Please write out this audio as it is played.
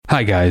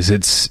Hi guys,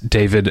 it's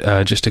David.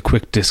 Just a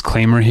quick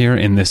disclaimer here.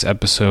 In this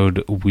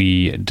episode,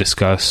 we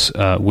discuss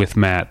with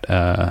Matt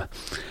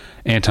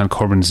Anton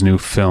Corbijn's new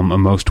film, A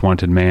Most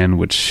Wanted Man,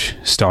 which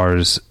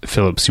stars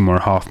Philip Seymour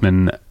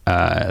Hoffman.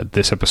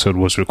 This episode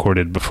was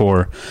recorded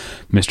before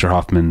Mr.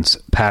 Hoffman's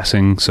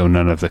passing, so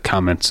none of the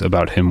comments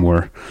about him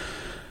were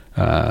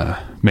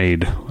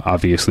made,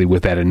 obviously,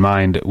 with that in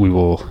mind. We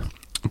will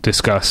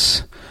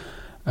discuss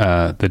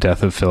the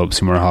death of Philip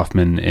Seymour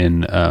Hoffman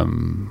in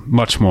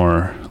much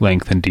more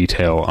length and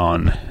detail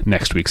on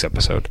next week's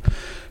episode.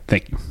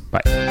 Thank you.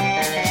 Bye.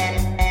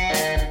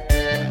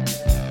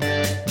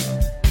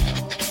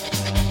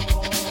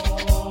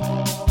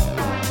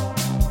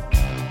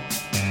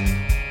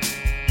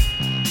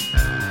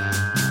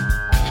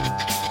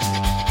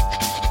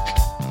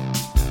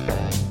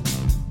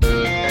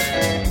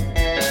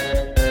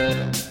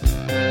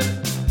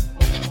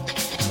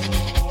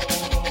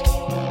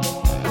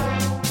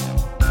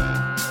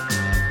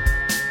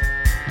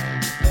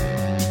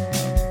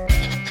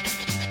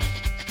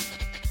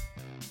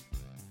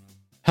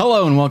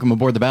 Hello and welcome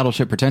aboard the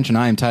Battleship Pretension.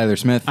 I am Tyler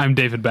Smith. I'm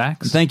David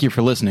Bax. Thank you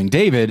for listening.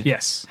 David.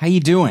 Yes. How you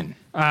doing?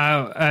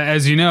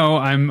 As you know,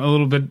 I'm a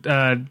little bit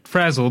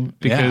frazzled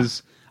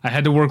because I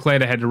had to work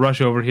late. I had to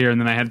rush over here, and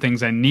then I had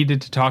things I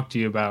needed to talk to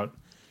you about,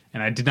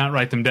 and I did not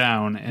write them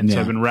down, and so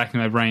I've been racking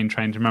my brain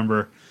trying to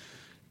remember.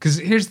 Because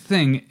here's the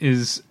thing,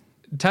 is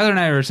Tyler and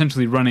I are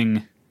essentially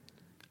running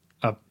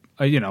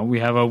we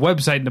have a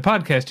website and a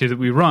podcast here that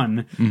we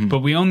run,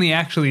 but we only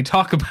actually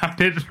talk about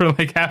it for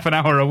like half an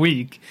hour a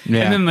week.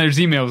 Yeah. And then there's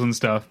emails and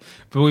stuff.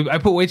 But I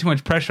put way too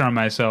much pressure on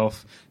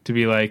myself to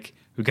be like,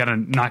 we've got to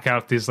knock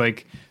out these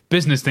like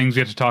business things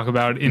we have to talk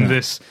about in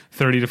this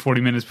 30 to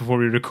 40 minutes before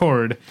we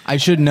record. I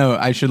should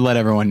let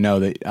everyone know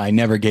that I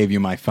never gave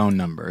you my phone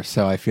number.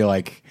 So I feel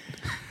like,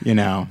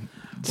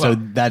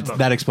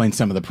 that explains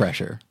some of the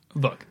pressure.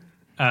 Look,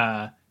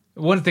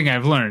 one thing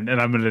I've learned,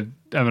 and I'm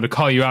gonna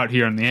call you out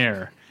here on the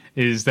air,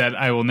 is that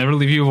I will never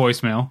leave you a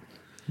voicemail,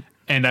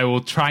 and I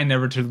will try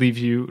never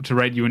to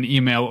write you an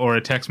email or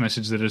a text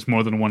message that is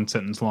more than one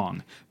sentence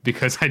long,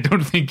 because I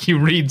don't think you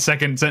read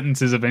second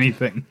sentences of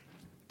anything.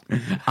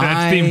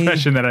 That's the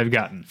impression that I've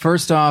gotten.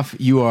 First off,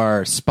 you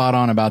are spot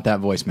on about that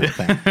voicemail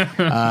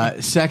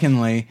thing.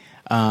 Secondly,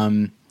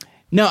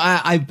 no,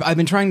 I've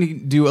been trying to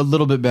do a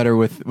little bit better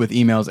with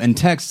emails and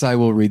texts. I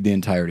will read the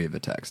entirety of the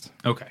text.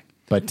 Okay.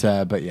 But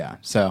yeah,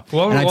 so...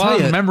 While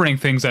I'm remembering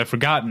things I've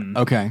forgotten,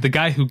 okay, the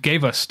guy who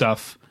gave us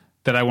stuff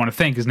that I want to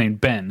thank is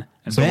named Ben.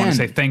 And so I want to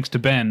say thanks to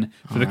Ben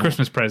for the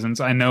Christmas presents.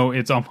 I know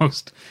it's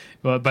almost...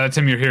 Well, by the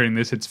time you're hearing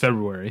this, it's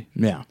February.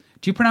 Yeah.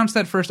 Do you pronounce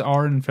that first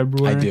R in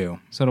February? I do.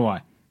 So do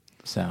I.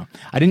 So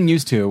I didn't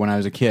used to when I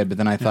was a kid, but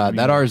then I thought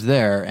that R is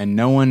there, and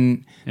no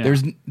one... Yeah.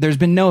 There's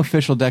been no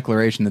official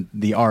declaration that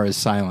the R is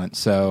silent,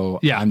 so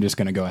I'm just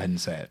going to go ahead and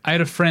say it. I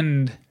had a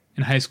friend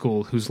in high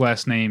school whose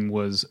last name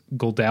was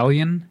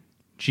Guldalian.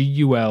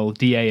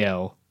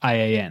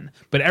 Guldalian.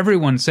 But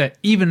everyone said,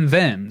 even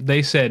them,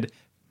 they said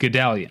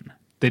Gedalian.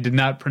 They did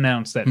not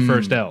pronounce that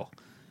first L.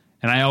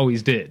 And I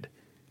always did.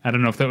 I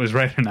don't know if that was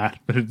right or not,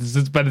 but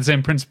it's by the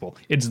same principle.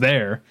 It's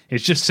there.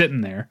 It's just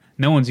sitting there.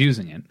 No one's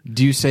using it.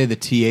 Do you say the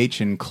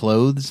TH in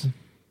clothes?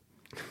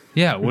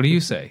 Yeah, what do you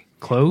say?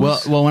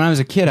 Clothes? Well, when I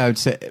was a kid, I would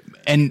say...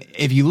 And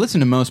if you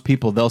listen to most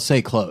people, they'll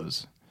say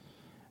clothes.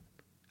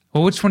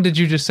 Well, which one did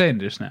you just say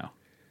just now?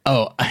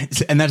 Oh,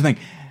 and that's the thing.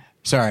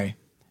 Sorry.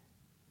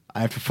 I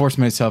have to force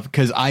myself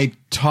because I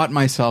taught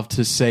myself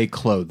to say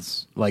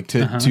clothes, like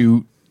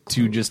to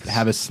just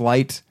have a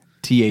slight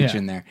th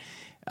in there.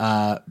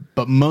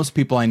 But most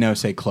people I know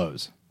say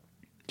clothes.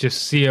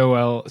 Just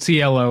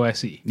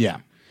CLOSE. Yeah.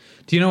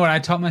 Do you know what I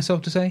taught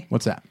myself to say?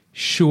 What's that?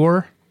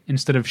 Sure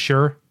instead of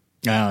sure.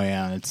 Oh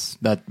yeah,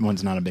 that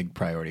one's not a big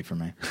priority for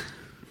me.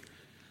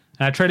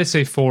 And I try to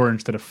say for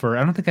instead of fur.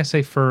 I don't think I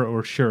say fur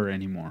or sure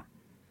anymore.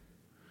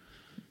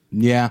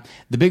 Yeah,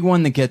 the big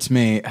one that gets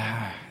me.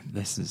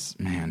 This is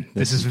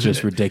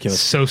just ridiculous.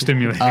 So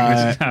stimulating.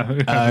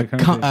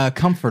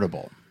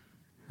 Comfortable.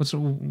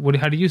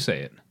 How do you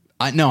say it?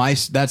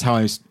 That's how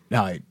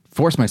I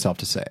force myself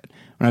to say it.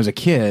 When I was a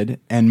kid,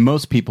 and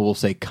most people will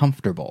say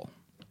comfortable.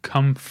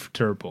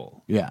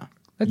 Comfortable. Yeah.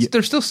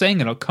 They're still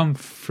saying it.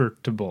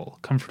 Comfortable.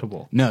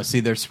 No,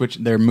 see,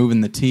 they're moving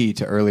the T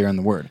to earlier in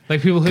the word.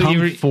 Like people who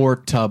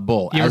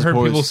comfortable. You ever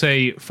heard people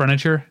say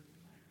furniture?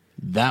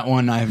 That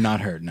one I have not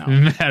heard, no.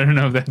 I don't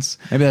know if that's...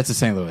 Maybe that's a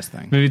St. Louis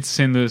thing. Maybe it's a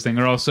St. Louis thing.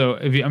 Or also,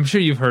 I'm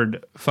sure you've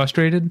heard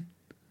frustrated.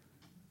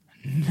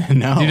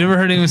 No. You never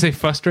heard anyone say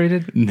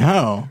frustrated?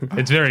 No.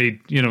 It's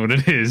very, you know what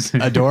it is.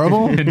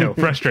 Adorable? No,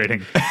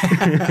 frustrating.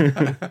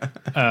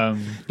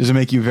 Does it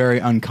make you very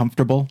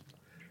uncomfortable?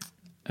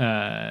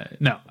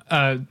 No.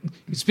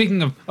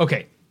 Speaking of...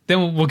 Okay,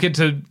 then we'll get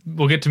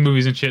to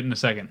movies and shit in a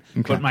second.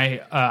 Okay. But my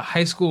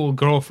high school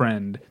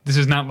girlfriend, this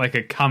is not like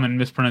a common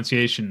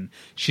mispronunciation,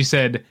 she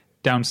said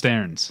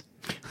downstairs.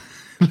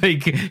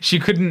 Like, she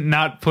couldn't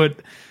not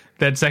put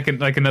that second,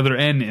 like, another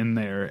N in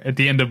there at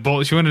the end of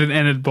both. She wanted an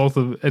N at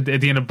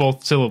the end of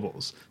both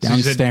syllables. So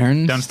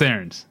downstairs?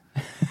 Downstairs.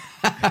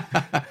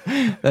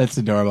 That's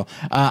adorable.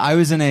 I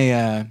was in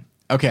a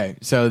okay.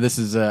 So this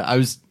is I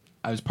was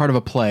part of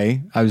a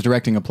play. I was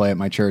directing a play at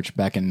my church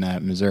back in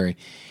Missouri,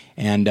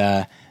 and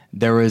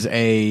there was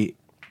a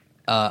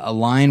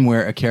line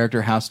where a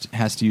character has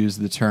to use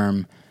the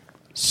term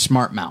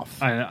 "smart mouth."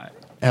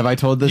 Have I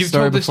told this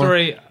story before?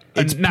 You've told this story.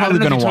 It's I probably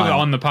don't know been if a you told it while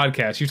on the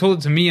podcast. You told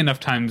it to me enough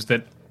times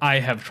that I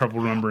have trouble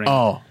remembering.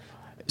 Oh,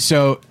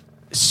 so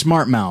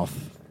smart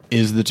mouth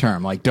is the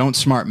term. Like, don't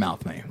smart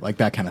mouth me, like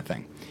that kind of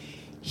thing.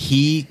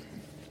 He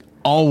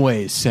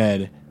always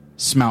said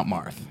smout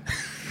marth,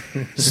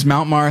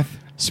 smout marth,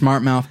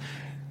 smart mouth.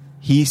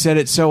 He said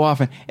it so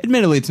often.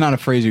 Admittedly, it's not a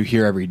phrase you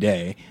hear every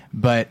day,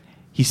 but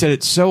he said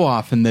it so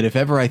often that if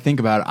ever I think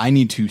about it, I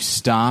need to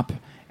stop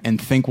and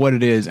think what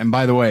it is. And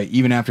by the way,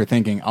 even after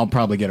thinking, I'll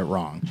probably get it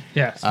wrong.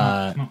 Yeah,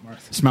 smart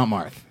marth. Smout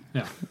marth.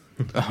 Yeah.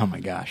 Oh my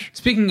gosh.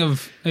 Speaking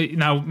of,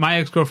 now my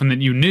ex-girlfriend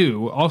that you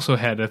knew also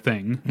had a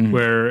thing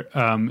where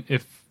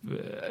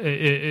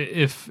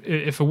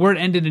if a word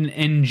ended in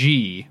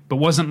ng but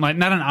wasn't like,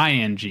 not an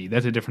ing,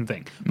 that's a different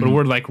thing, but a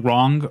word like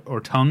wrong or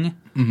tongue,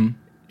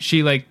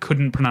 she like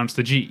couldn't pronounce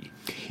the g.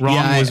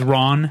 Wrong was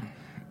ron,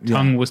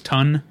 tongue was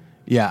ton.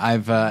 Yeah,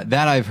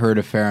 I've heard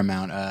a fair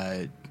amount.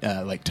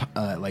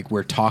 Like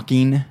we're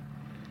talking,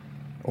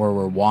 or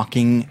we're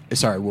walking.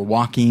 Sorry, we're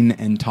walking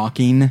and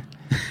talking.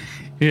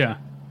 Yeah.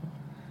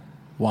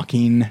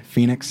 Joaquin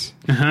Phoenix,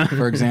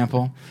 for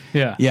example.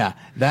 Yeah. Yeah,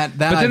 that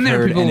I've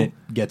heard, people, and it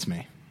gets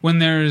me. When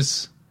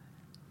there's...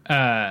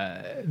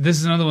 this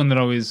is another one that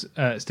always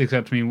sticks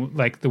out to me,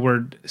 like the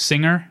word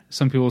singer.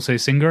 Some people say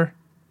singer.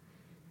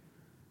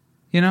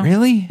 You know?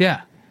 Really?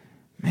 Yeah.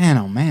 Man,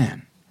 oh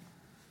man.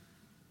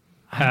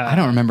 I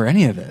don't remember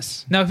any of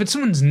this. Now, if it's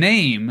someone's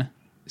name,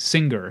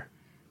 singer,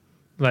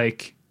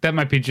 like, that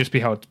might just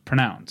be how it's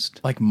pronounced.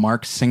 Like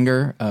Mark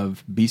Singer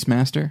of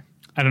Beastmaster?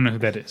 I don't know who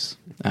that is.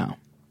 Oh.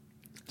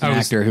 An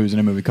actor who was in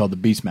a movie called The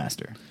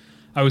Beastmaster.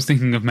 I was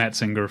thinking of Matt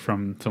Singer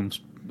from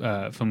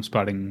Film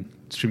Spotting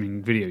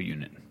Streaming Video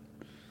Unit.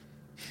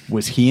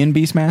 Was he in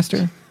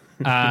Beastmaster?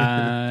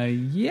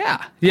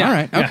 Yeah. All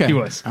right. Okay. Yeah, he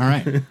was. All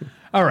right.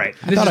 All right.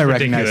 I thought I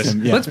recognized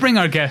him. Yeah. Let's bring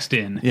our guest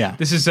in. Yeah.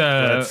 This is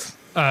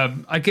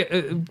I get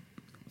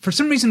for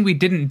some reason we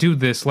didn't do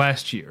this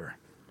last year.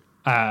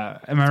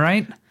 Am I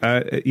right?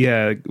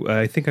 Yeah,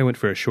 I think I went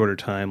for a shorter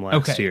time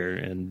last year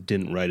and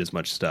didn't write as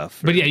much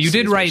stuff. But yeah, you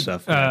did write a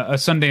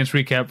Sundance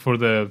recap for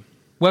the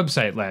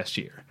website last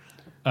year.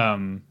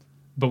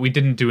 But we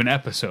didn't do an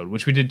episode,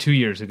 which we did 2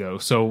 years ago.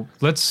 So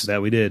let's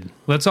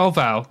all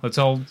vow. Let's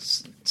all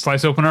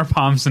slice open our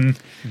palms and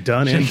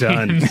done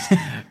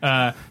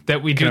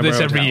that we do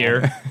this every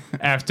year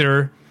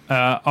after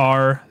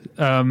our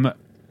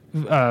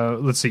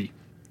let's see,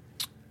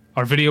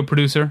 our video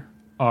producer,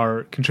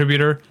 our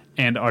contributor,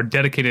 and our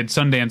dedicated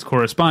Sundance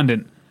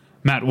correspondent,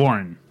 Matt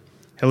Warren.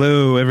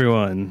 Hello,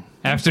 everyone.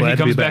 After he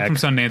comes back from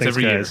Sundance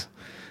every year,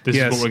 this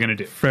is what we're going to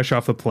do. Fresh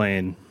off the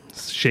plane,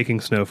 shaking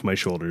snow from my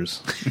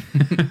shoulders,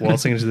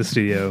 waltzing into the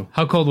studio.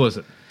 How cold was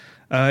it?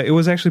 It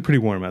was actually pretty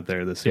warm out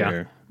there this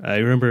year. I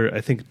remember,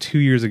 I think 2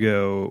 years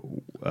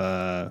ago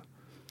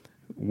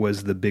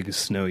was the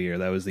biggest snow year.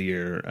 That was the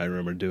year I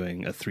remember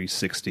doing a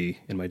 360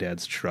 in my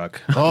dad's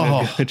truck,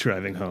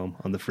 driving home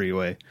on the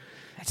freeway.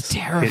 That's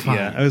terrifying.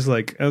 Yeah, I was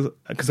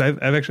because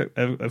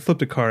I've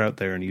flipped a car out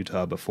there in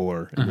Utah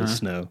before in the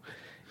snow,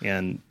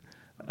 and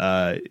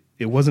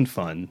it wasn't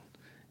fun.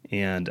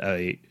 And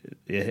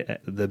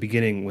at the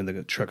beginning, when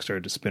the truck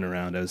started to spin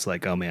around, I was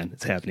like, "Oh man,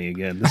 it's happening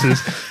again. This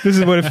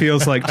is what it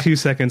feels like 2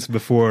 seconds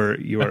before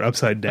you are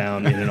upside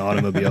down in an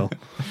automobile."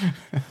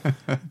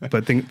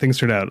 But things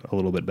turned out a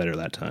little bit better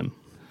that time.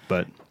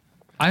 But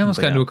I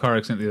almost got into a car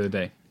accident the other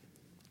day.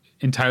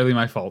 Entirely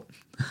my fault.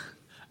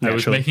 I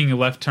was making a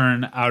left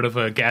turn out of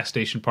a gas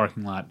station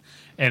parking lot,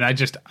 and I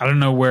don't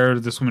know where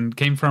this woman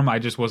came from. I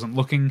just wasn't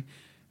looking,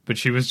 but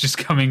she was just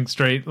coming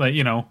straight, like,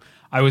 you know,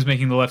 I was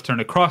making the left turn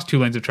across 2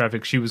 lanes of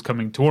traffic. She was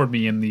coming toward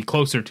me in the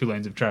closer 2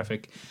 lanes of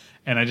traffic,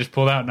 and I just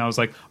pulled out, and I was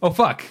like, oh,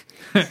 fuck.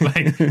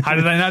 Like, how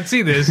did I not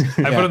see this?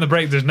 I put on the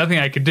brake. There's nothing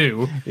I could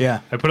do.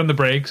 Yeah. I put on the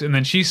brakes, and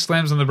then she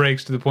slams on the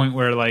brakes to the point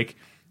where, like,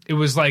 it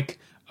was like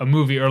a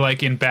movie, or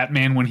like in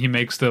Batman when he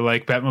makes the,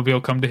 like,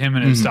 Batmobile come to him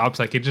and it stops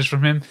like inches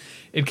from him.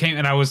 It came,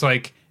 and I was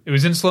like, it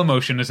was in slow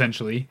motion,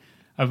 essentially.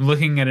 I'm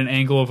looking at an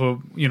angle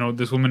of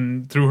this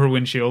woman through her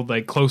windshield,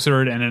 like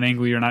closer at an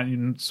angle you're not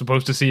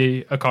supposed to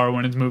see a car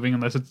when it's moving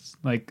unless it's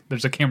like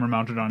there's a camera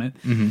mounted on it.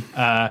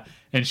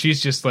 And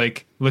she's just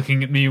like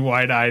looking at me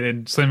wide-eyed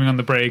and slamming on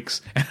the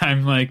brakes, and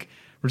I'm like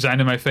resigned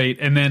to my fate.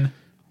 And then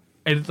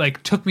it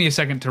like took me a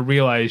second to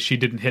realize she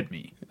didn't hit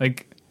me.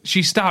 Like,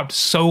 she stopped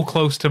so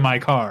close to my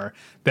car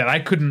that I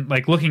couldn't,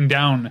 like, looking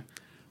down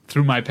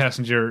through my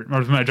passenger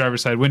or through my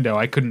driver's side window,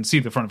 I couldn't see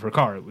the front of her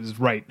car. It was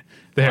right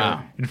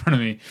there in front of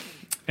me.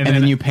 And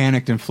then you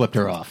panicked and flipped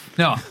her off.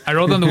 No, I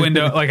rolled down the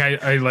window. Like,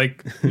 I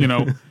like,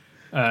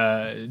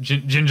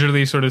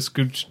 gingerly sort of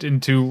scooched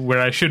into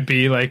where I should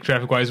be, like,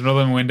 traffic-wise, and rolled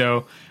down the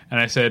window. And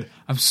I said,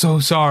 I'm so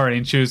sorry.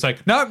 And she was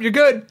like, nope, you're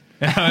good.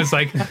 And I was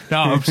like, no,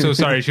 I'm so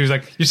sorry. She was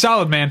like, you're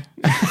solid, man.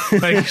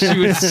 Like, she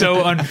was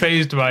so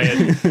unfazed by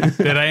it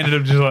that I ended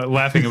up just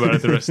laughing about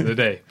it the rest of the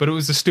day. But it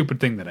was a stupid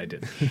thing that I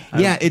did.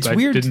 It's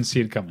weird. I didn't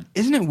see it coming.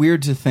 Isn't it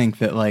weird to think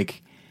that,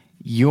 like,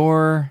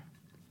 your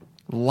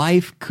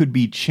life could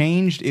be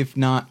changed, if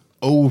not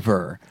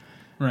over,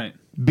 right?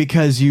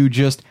 Because you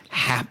just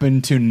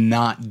happen to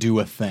not do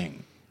a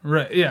thing.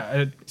 Right,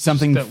 yeah.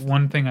 Something that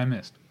one thing I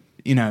missed.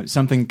 You know,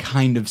 something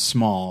kind of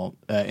small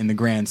in the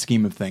grand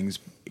scheme of things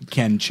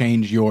can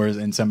change yours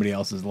and somebody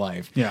else's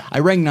life. Yeah. I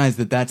recognize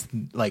that that's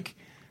like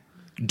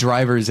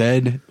driver's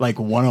ed, like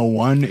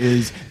 101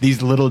 is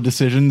these little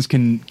decisions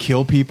can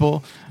kill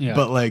people. Yeah.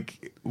 But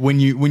like when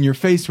you're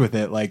faced with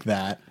it like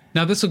that.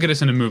 Now this will get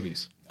us into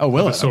movies. Oh,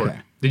 will it? Okay.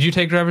 Did you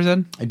take driver's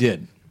ed? I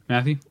did.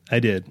 Matthew? I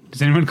did.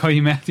 Does anyone call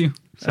you Matthew?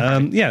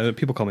 Yeah,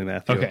 people call me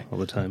Matthew all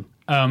the time.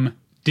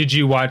 Did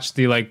you watch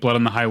the like Blood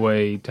on the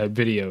Highway type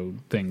video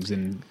things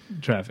in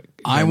traffic?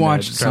 I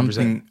watched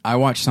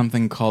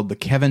something called the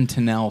Kevin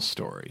Tennell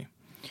Story,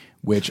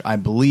 which I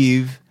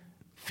believe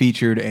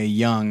featured a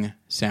young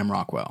Sam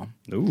Rockwell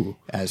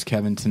as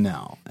Kevin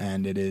Tennell,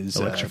 and it is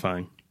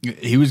electrifying.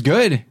 He was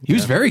good. He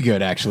was very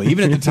good, actually.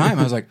 Even at the time,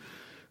 I was like,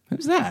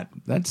 "Who's that?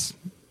 This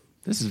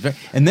is very."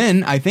 And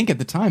then I think at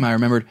the time I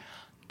remembered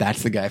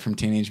that's the guy from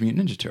Teenage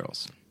Mutant Ninja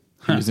Turtles.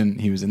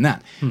 He was in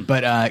that.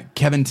 But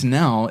Kevin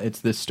Tennell,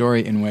 it's this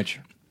story in which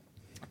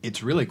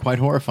it's really quite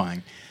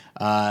horrifying.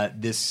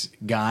 This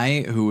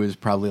guy who was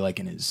probably like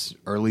in his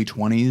early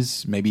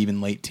 20s, maybe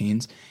even late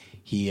teens,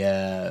 he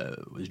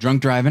was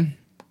drunk driving,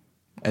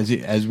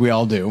 as we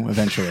all do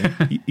eventually.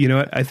 You know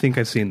what? I think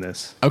I've seen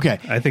this. Okay.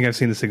 I think I've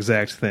seen this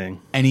exact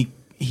thing. And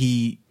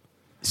he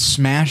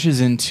smashes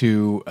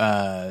into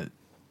a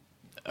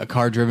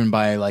car driven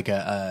by like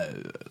a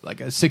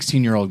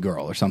 16-year-old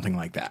girl or something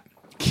like that,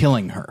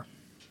 killing her.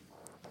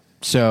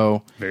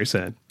 So very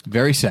sad.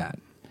 Very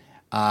sad.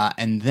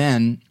 And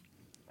then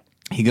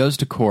he goes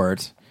to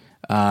court,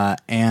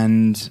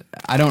 and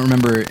I don't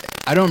remember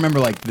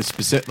like the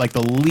specific, like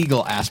the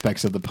legal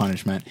aspects of the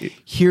punishment.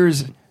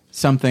 Here's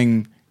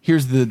the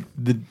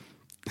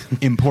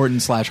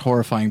important /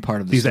 horrifying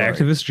part of the These story.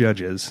 activist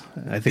judges.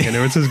 I think I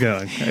know where this is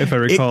going. If I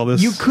recall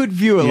this, you could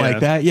view it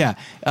like that. Yeah.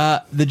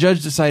 The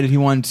judge decided he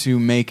wanted to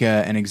make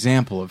an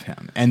example of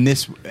him, and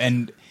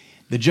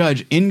the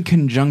judge, in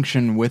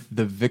conjunction with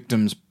the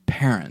victim's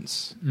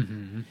parents,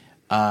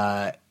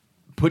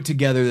 put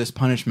together this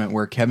punishment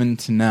where Kevin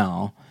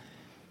Tennell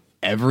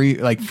every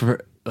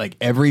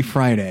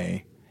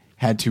Friday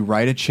had to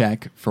write a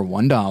check for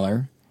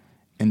 $1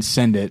 and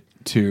send it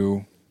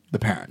to the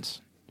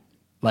parents.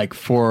 Like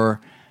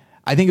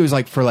I think it was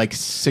like for like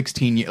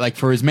 16 years, like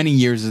for as many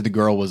years as the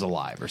girl was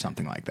alive or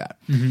something like that.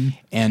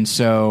 And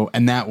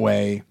that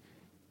way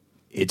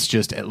it's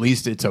just, at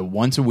least it's a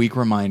once a week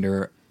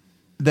reminder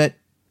that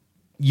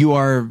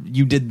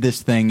you did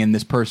this thing and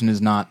this person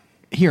is not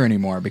here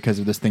anymore because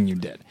of this thing you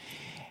did.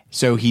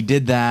 So he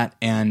did that,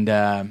 and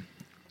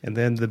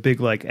then the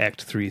big like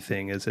Act 3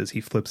 thing is as he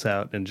flips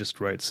out and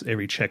just writes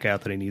every check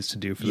out that he needs to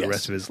do for the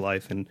rest of his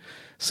life, and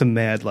some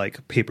mad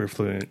like paper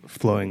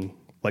flowing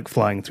like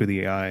flying through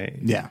the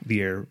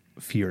air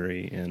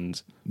fury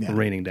and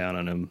raining down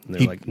on him. And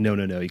they're like, no,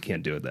 you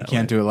can't do it that way.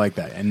 Can't do it like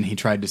that. And he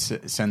tried to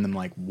send them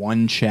like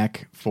one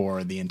check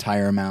for the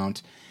entire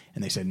amount.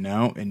 And they said,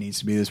 no, it needs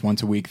to be this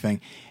once a week thing.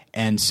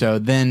 And so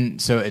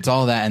it's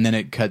all that. And then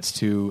it cuts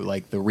to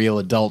like the real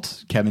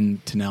adult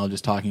Kevin Tennell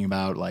just talking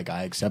about like,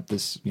 I accept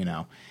this,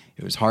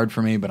 it was hard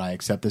for me, but I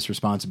accept this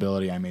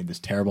responsibility. I made this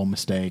terrible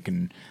mistake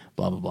and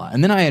blah, blah, blah.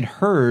 And then I had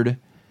heard,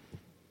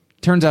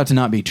 turns out to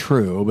not be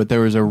true, but there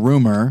was a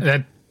rumor.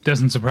 That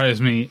doesn't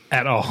surprise me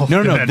at all.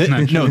 No,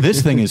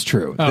 this thing is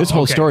true. This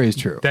whole story is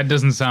true. That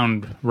doesn't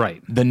sound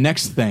right. The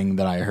next thing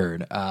that I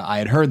heard, I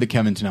had heard that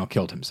Kevin Tennell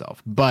killed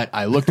himself, but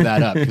I looked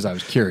that up because I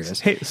was curious.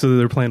 Hey, so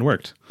their plan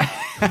worked.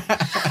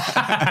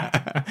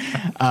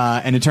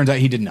 And it turns out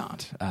he did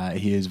not.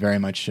 He is very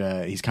much,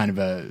 he's kind of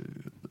a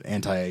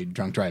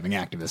anti-drunk driving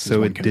activist.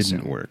 So it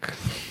didn't work.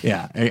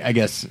 Yeah, I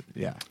guess,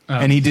 yeah.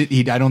 And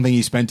I don't think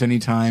he spent any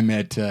time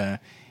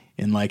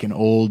in like an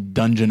old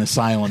dungeon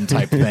asylum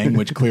type thing,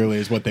 which clearly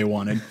is what they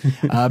wanted.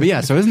 But yeah,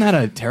 so isn't that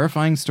a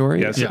terrifying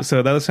story? Yeah,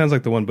 so that sounds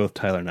like the one both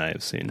Tyler and I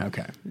have seen.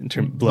 Okay. In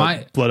terms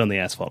blood on the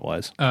asphalt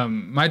wise.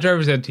 My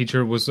driver's ed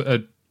teacher was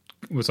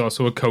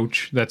also a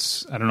coach.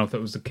 I don't know if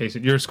that was the case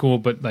at your school,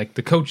 but like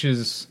the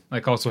coaches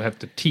like also have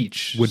to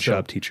teach.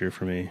 Woodshop teacher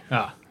for me.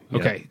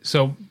 Okay. Yeah.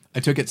 So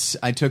I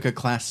took a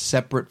class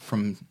separate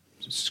from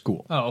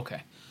school. Oh,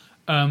 okay.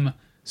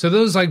 So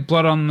those like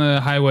Blood on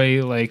the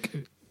Highway like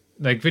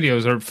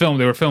videos or film,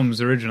 they were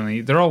films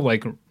originally. They're all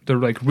like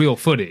real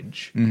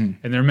footage, and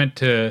they're meant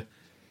to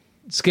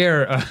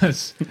scare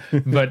us.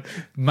 But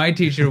my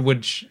teacher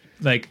would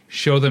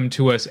show them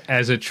to us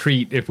as a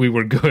treat if we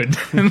were good.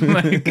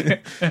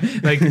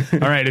 like,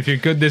 all right, if you're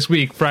good this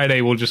week,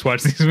 Friday we'll just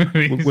watch these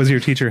movies. Was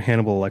your teacher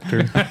Hannibal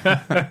Lecter?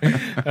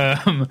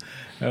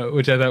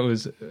 Which I thought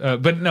was,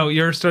 but no,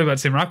 your story about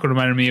Sam Rockwell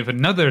reminded me of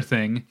another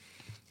thing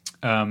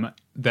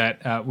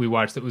that we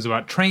watched that was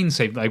about train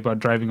safety, like about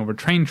driving over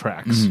train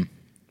tracks.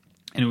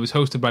 and it was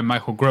hosted by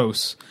Michael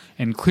Gross,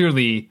 and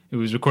clearly it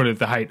was recorded at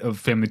the height of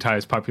Family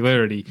Ties'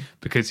 popularity,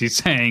 because he's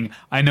saying,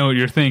 I know what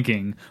you're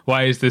thinking.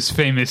 Why is this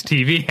famous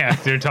TV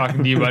actor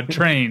talking to you about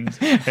trains?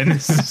 And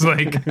this is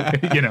like,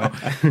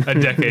 a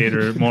decade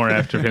or more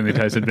after Family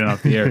Ties had been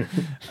off the air.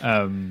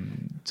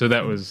 So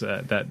that was,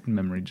 that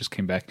memory just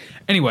came back.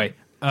 Anyway,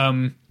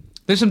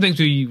 there's some things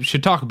we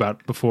should talk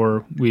about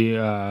before we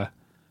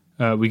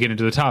get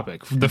into the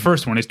topic. The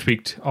first one is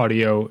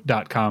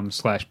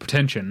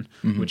tweakedaudio.com/pretension,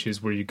 which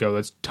is where you go.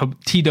 That's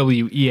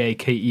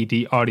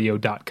TWEAKED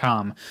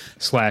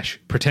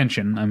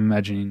audio.com/pretension. I'm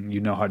imagining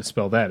you know how to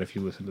spell that if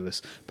you listen to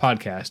this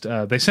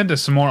podcast. They sent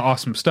us some more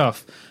awesome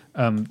stuff,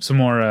 some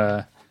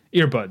more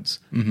earbuds.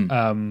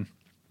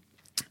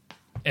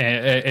 They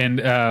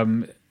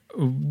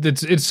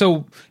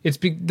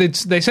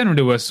sent them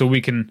to us so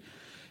we can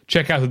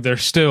check out that they're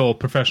still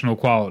professional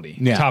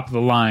quality, top of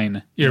the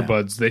line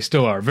earbuds. They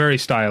still are very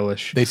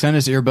stylish. They sent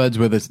us earbuds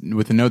with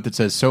a note that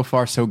says, "So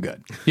far, so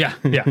good." Yeah.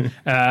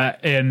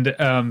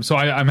 So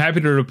I'm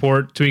happy to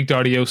report Tweaked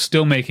Audio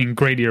still making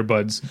great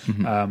earbuds.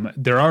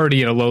 They're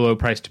already at a low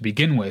price to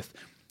begin with.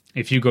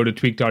 If you go to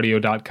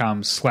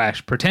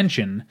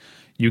tweakedaudio.com/pretension,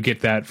 you get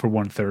that for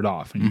 1/3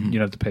 off, and you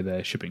don't have to pay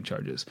the shipping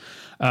charges.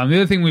 The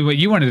other thing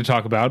you wanted to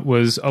talk about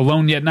was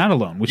Alone Yet Not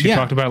Alone, which you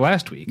talked about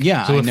last week.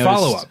 Yeah, so the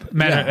follow-up.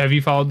 Matt, have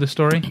you followed this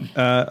story?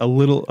 A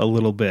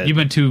little bit. You've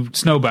been to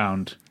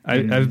Snowbound.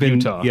 I've been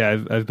Utah. Yeah,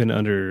 I've been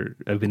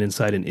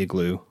inside an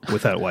igloo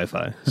without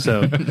Wi-Fi.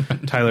 So,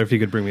 Tyler, if you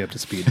could bring me up to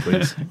speed,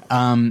 please.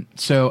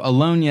 So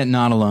Alone Yet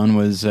Not Alone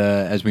was,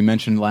 as we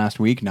mentioned last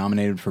week,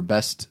 nominated for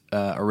Best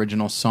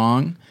Original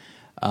Song.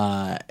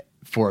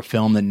 For a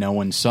film that no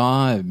one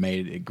saw.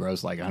 It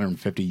grossed like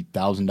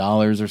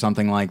 $150,000 or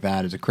something like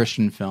that. It's a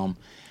Christian film.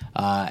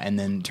 And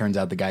then turns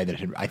out the guy that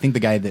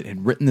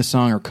had written the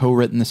song or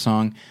co-written the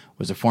song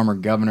was a former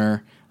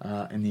governor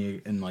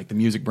in like the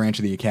music branch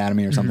of the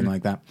Academy or something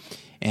like that.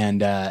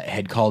 And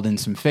had called in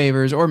some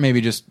favors, or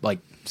maybe just like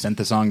sent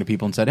the song to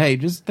people and said, "Hey,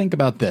 just think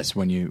about this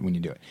when you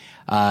do it."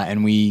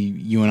 And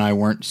you and I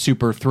weren't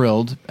super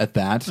thrilled at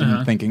that,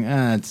 and thinking,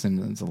 it's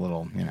a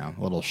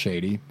little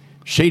shady.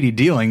 Shady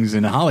dealings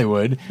in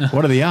Hollywood.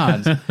 What are the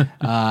odds?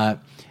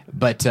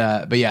 But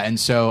yeah, and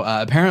so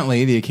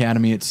apparently the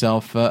Academy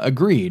itself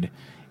agreed,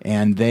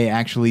 and they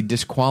actually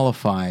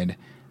disqualified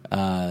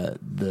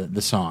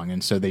the song,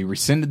 and so they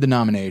rescinded the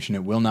nomination.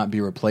 It will not be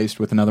replaced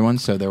with another one.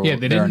 So there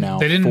are now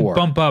They didn't 4.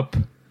 bump up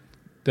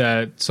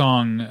that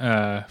song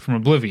from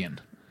Oblivion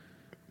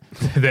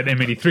that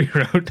M83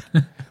 wrote.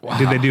 Wow.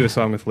 Did they do a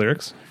song with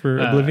lyrics for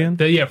Oblivion?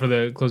 For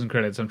the closing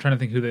credits. I'm trying to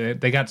think who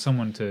they got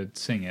someone to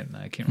sing it, and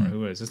I can't remember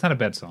who it is. It's not a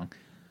bad song.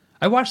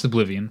 I watched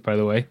Oblivion, by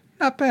the way.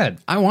 Not bad.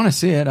 I want to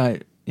see it.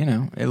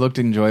 It looked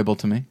enjoyable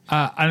to me.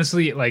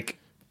 Honestly, like,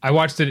 I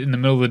watched it in the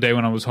middle of the day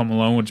when I was home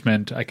alone, which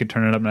meant I could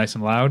turn it up nice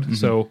and loud.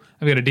 So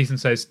I've got a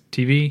decent-sized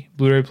TV,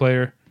 Blu-ray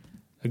player,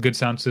 a good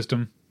sound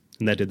system.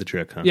 And that did the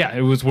trick, huh? Yeah,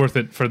 it was worth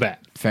it for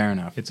that. Fair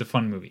enough. It's a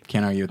fun movie.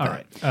 Can't argue with All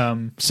that.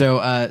 right.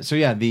 So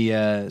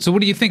yeah, So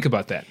what do you think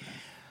about that?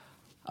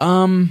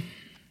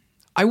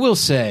 I will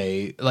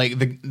say, like,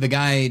 the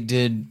guy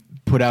did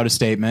put out a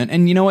statement,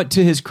 and you know what?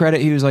 To his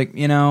credit, he was like,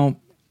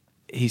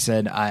 he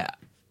said, I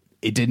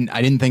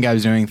didn't think I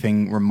was doing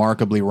anything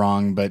remarkably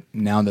wrong, but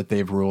now that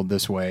they've ruled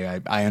this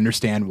way, I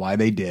understand why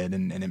they did,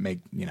 and I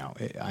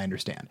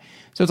understand.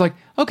 So it's like,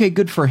 okay,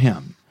 good for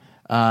him.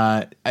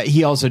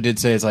 He also did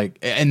say, it's like,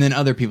 and then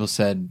other people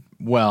said,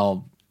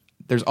 well,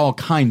 there's all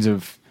kinds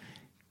of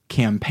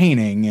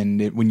campaigning,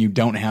 and when you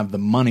don't have the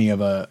money of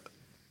a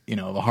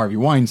Harvey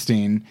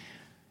Weinstein,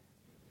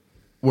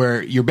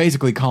 where you're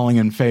basically calling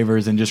in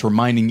favors and just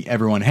reminding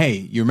everyone, hey,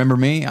 you remember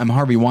me? I'm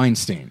Harvey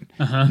Weinstein.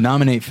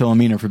 Nominate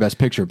Philomena for Best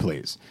Picture,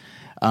 please.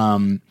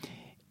 And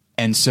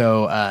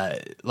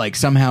so, like,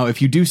 somehow,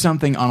 if you do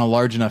something on a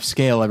large enough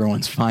scale,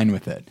 everyone's fine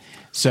with it.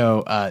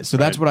 So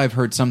that's what I've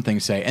heard some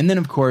things say. And then,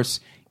 of course,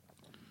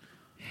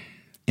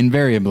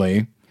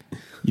 invariably,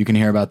 you can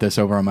hear about this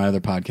over on my other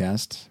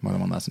podcast,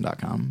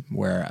 morethanonelesson.com,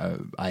 where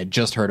I had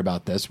just heard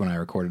about this when I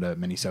recorded a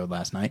mini-sode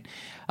last night.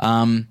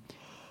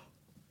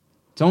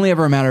 It's only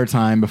ever a matter of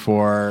time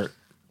before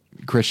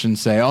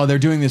Christians say, oh, they're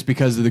doing this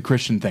because of the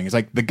Christian thing. It's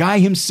like the guy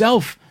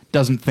himself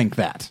doesn't think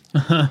that.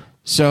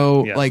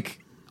 So, like,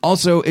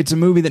 also, it's a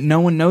movie that no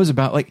one knows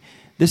about. Like,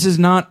 this is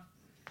not...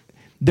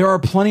 There are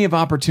plenty of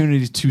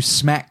opportunities to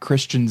smack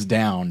Christians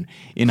down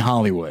in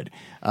Hollywood.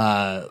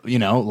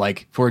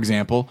 Like, for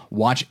example,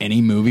 watch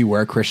any movie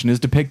where a Christian is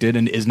depicted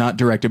and is not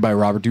directed by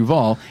Robert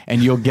Duvall,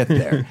 and you'll get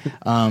there.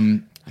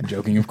 I'm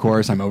joking, of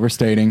course. I'm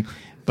overstating.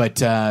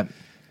 But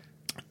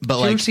Did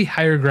you ever see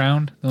Higher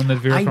Ground, the one that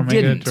Vera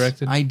Farmiga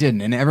directed? I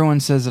didn't, and everyone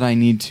says that I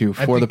need to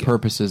for the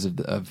purposes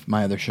of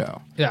my other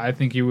show. Yeah, I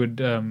think you would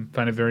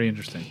find it very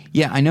interesting.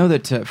 Yeah, I know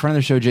that friend of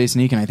the show,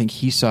 Jason Eakin, I think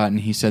he saw it, and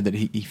he said that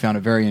he found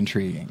it very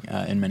intriguing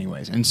in many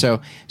ways. And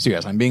so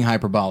yes, I'm being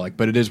hyperbolic,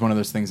 but it is one of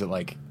those things that,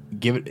 like,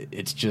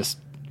 it's just,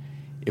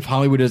 if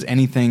Hollywood does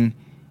anything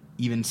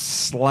even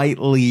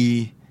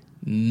slightly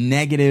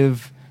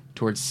negative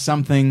towards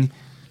something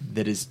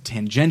that is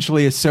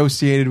tangentially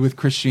associated with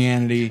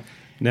Christianity,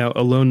 Now,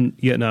 Alone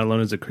Yet Not Alone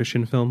is a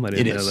Christian film? I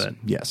didn't know that.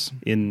 Yes.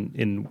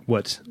 In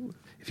what...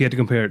 If you had to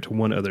compare it to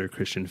one other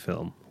Christian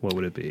film, what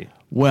would it be?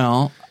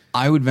 Well,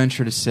 I would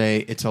venture to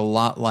say it's a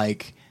lot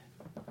like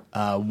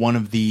one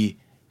of the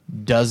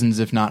dozens,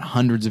 if not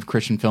hundreds, of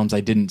Christian films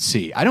I didn't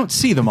see. I don't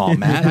see them all,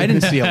 Matt. I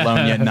didn't see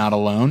Alone Yet Not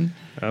Alone.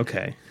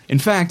 Okay. In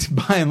fact,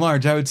 by and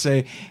large, I would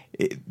say,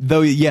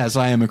 though, yes,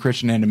 I am a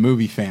Christian and a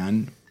movie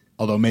fan,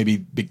 although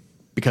maybe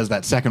because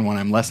that second one,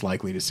 I'm less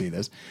likely to see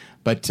this.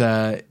 But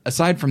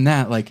aside from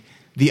that, like,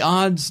 the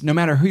odds, no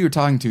matter who you're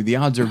talking to, the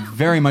odds are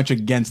very much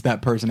against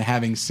that person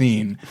having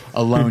seen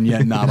Alone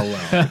Yet Not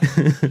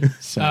Alone.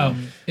 So,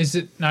 is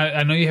it?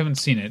 I know you haven't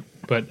seen it,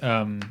 but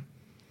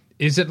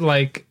is it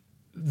like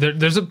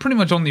there's pretty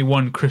much only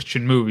one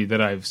Christian movie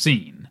that I've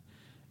seen.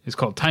 It's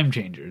called Time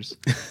Changers.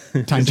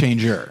 Time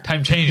Changer.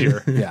 Time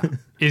Changer. Yeah.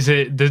 Is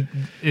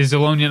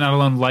Alone Yet Not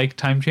Alone like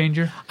Time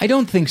Changer? I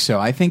don't think so.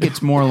 I think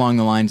it's more along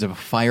the lines of a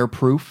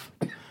Fireproof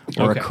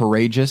or Okay. a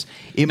Courageous.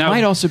 It Now-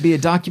 might also be a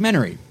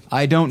documentary.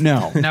 I don't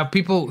know. Now,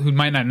 people who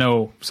might not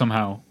know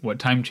somehow what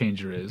Time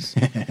Changer is,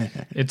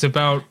 it's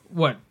about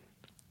what?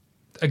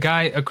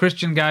 A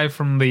Christian guy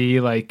from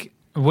the, like,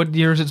 what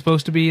year is it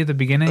supposed to be at the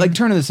beginning? Like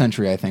turn of the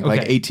century, I think.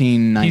 Like Okay.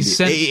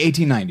 1890s.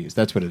 1890s.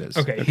 That's what it is.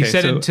 Okay, he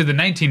said so- into the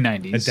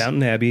 1990s. A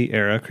Downton Abbey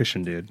era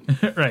Christian dude.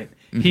 Right.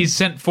 He's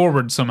sent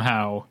forward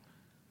somehow.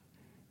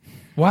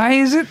 Why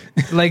is it?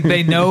 Like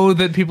they know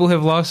that people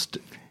have lost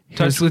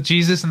touch with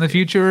Jesus in the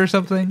future or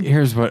something?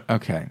 Here's what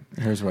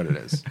it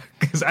is.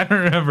 Because I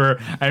remember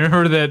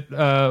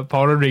that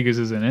Paul Rodriguez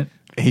is in it.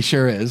 He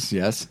sure is,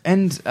 yes.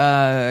 And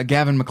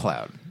Gavin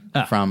MacLeod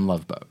from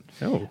Love Boat.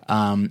 Oh.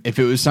 If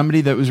it was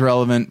somebody that was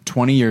relevant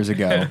 20 years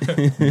ago,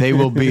 they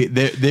will be.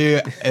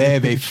 They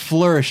have a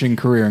flourishing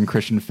career in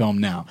Christian film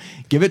now.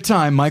 Give it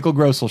time. Michael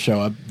Gross will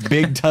show up.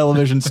 Big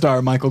television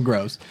star Michael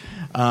Gross.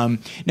 No,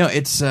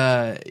 it's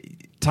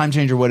Time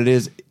Changer. What it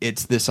is,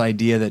 it's this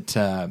idea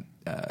that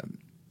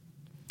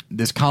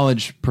this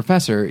college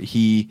professor,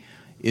 he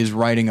is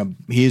writing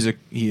he is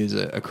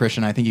a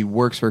Christian. I think he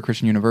works for a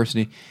Christian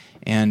university,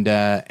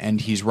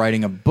 and he's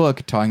writing a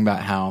book talking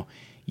about how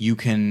you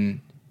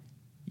can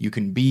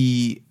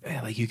be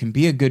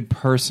a good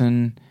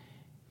person,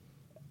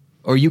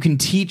 or you can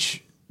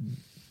teach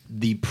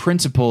the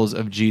principles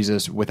of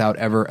Jesus without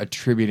ever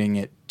attributing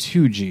it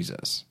to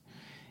Jesus,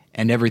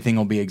 and everything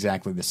will be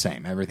exactly the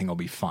same. Everything will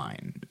be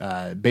fine.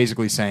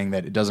 Basically saying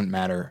that it doesn't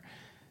matter.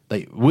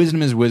 Like,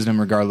 wisdom is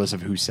wisdom regardless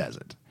of who says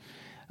it.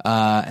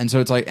 And so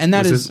it's like, and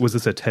Was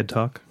this a TED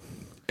Talk?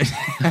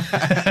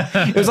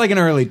 it was like an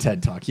early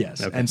TED Talk,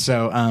 yes. Okay. And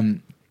so,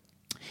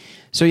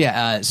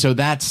 so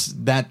that's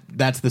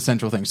the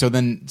central thing. So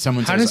then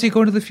someone says, how does he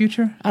go to the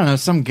future? I don't know.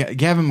 Some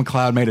Gavin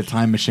MacLeod made a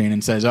time machine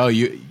and says, "Oh,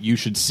 you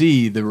should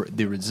see the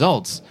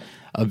results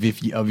of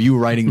you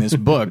writing this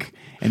book,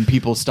 and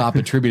people stop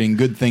attributing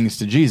good things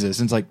to Jesus."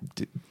 And it's like,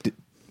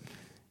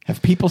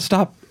 have people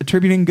stopped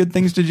attributing good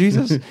things to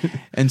Jesus?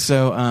 And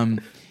so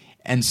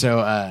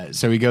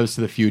he goes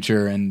to the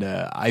future, and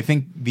I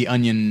think the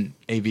Onion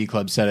AV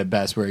Club said it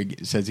best, where he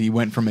says he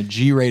went from a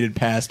G-rated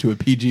past to a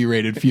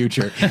PG-rated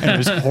future, and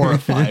was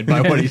horrified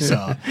by what he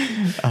saw.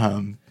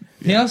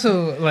 He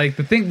also, like,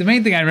 the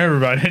main thing I remember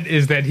about it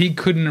is that he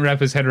couldn't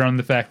wrap his head around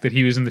the fact that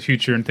he was in the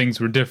future and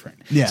things were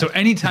different. Yeah. So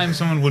anytime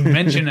someone would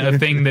mention a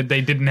thing that they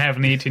didn't have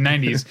in the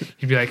 1890s,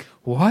 he'd be like,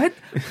 what?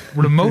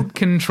 Remote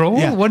control?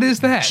 Yeah. What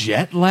is that?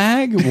 Jet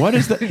lag? What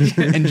is that?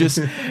 And just,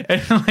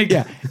 And like,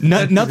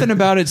 nothing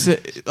about it's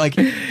like,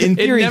 in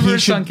theory, it never he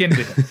should, sunk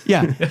into him.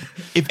 Yeah.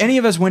 If any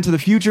of us went to the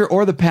future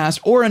or the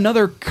past or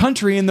another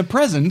country in the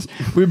present,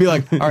 we'd be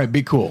like, all right,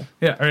 be cool.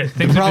 Yeah, all right.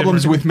 The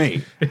problem's with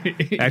me.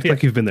 Act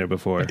like you've been there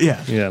before. Yeah.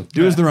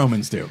 Do as the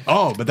Romans do.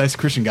 Oh, but that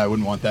Christian guy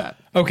wouldn't want that.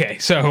 Okay,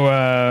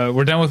 so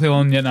we're done with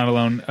Alone Yet Not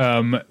Alone.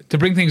 To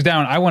bring things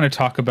down, I want to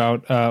talk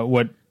about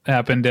what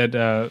happened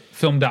at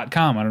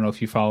film.com. I don't know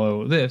if you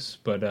follow this,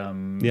 but...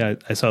 yeah,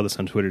 I saw this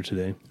on Twitter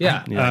today.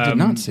 Yeah. I did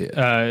not see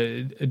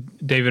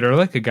it. David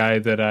Ehrlich, a guy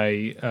that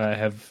I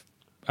have,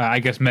 I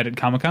guess, met at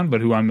Comic-Con,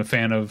 but who I'm a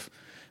fan of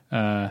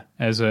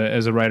as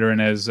a writer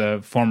and as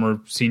a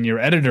former senior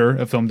editor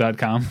of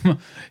film.com,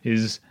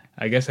 is,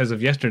 I guess, as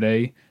of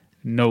yesterday,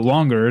 no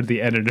longer the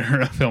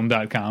editor of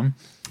film.com.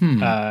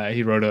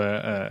 He wrote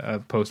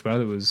a post about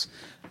it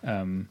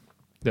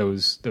that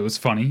was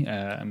funny.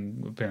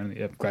 I'm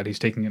glad he's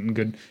taking it in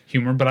good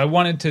humor. But I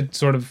wanted to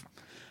sort of,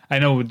 I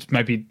know it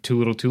might be too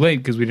little too late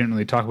because we didn't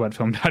really talk about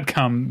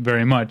film.com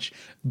very much,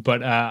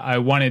 but I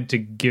wanted to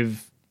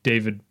give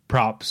David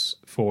props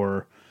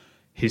for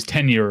his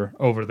tenure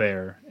over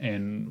there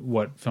and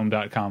what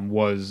film.com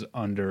was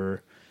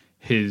under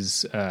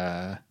his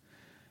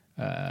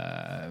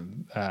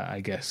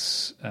I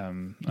guess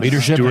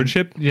Leadership?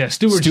 Stewardship? Yeah,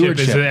 stewardship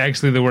is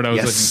actually the word I was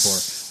Yes.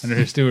 looking for, under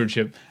his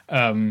stewardship.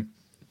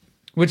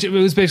 Which it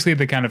was basically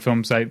the kind of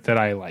film site that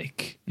I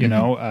like. You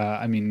know,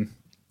 I mean,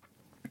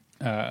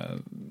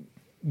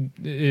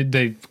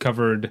 they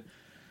covered,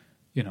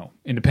 you know,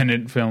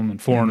 independent film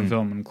and foreign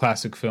film and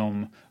classic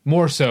film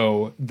more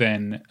so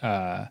than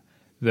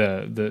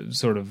the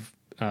sort of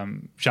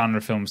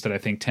genre films that I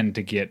think tend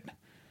to get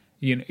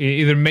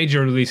either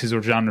major releases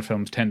or genre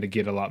films tend to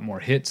get a lot more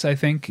hits, I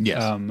think.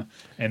 Yes.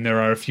 And there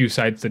are a few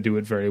sites that do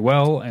it very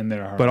well, and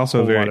there are But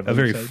also a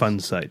very sites. fun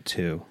site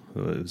too.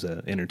 It was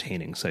an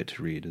entertaining site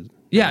to read.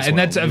 Yeah, and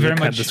that's very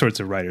much the sorts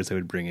of writers they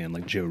would bring in,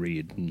 like Joe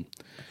Reed and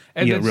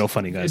And real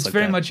funny guys. It's like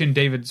very that. much in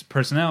David's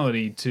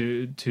personality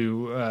to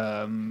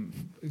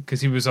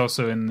because he was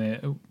also in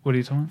the. What are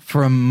you talking about?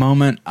 For a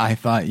moment, I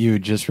thought you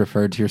had just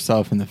referred to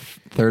yourself in the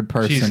third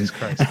person. Jesus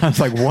Christ. I was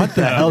like, what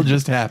the hell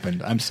just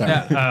happened? I'm sorry.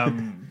 Yeah,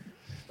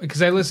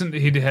 because I listened.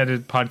 He had a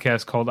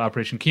podcast called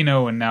Operation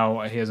Kino, and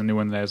now he has a new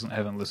one that I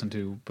haven't listened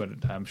to, but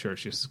I'm sure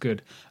it's just as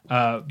good.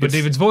 But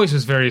David's voice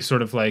is very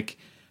sort of like,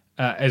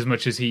 as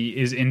much as he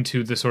is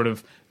into the sort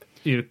of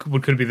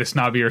what could be the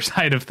snobbier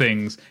side of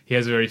things, he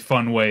has a very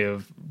fun way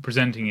of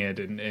presenting it,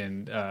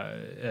 and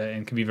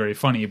can be very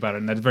funny about it.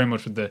 And that's very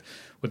much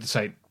what the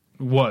site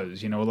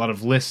was. A lot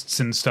of lists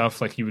and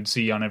stuff like you would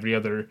see on every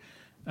other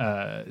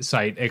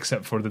site,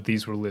 except for that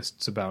these were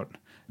lists about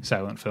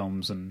silent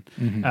films, and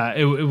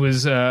it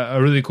was a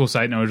really cool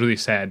site, and I was really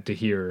sad to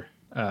hear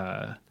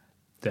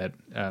that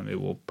it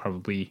will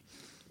probably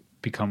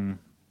become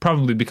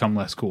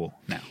less cool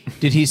now.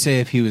 Did he say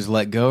if he was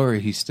let go or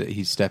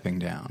he's stepping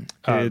down?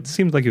 It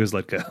seemed like he was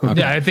let go.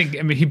 Yeah, I think.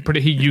 I mean,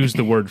 he used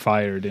the word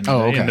 "fired" in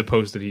the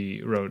post that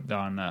he wrote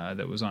on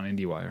that was on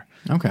IndieWire.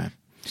 Okay.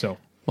 So,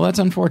 well, that's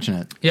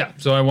unfortunate. yeah.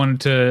 So I wanted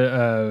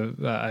to.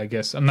 I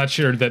guess I'm not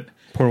sure that.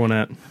 Pour one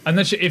out. I'm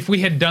not sure if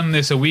we had done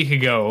this a week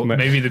ago.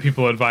 Maybe the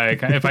people at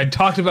Viacom. If I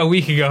talked about a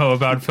week ago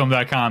about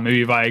Film.com,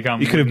 maybe Viacom.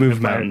 You could have moved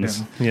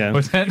mountains. Yeah.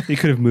 What's that? You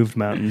could have moved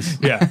mountains.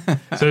 Yeah.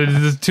 So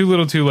it's too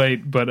little, too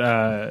late. But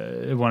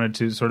I wanted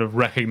to sort of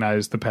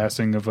recognize the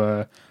passing of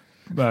a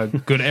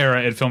good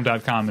era at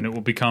Film.com, and it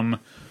will become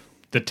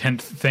the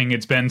 10th thing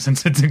it's been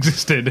since it's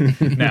existed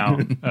now.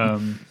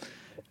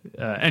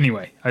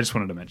 Anyway, I just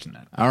wanted to mention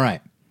that. All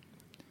right.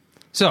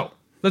 So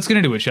let's get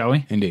into it, shall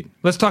we? Indeed.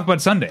 Let's talk about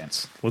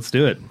Sundance. Let's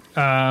do it.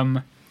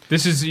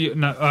 This is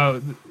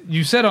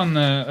you said on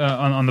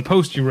the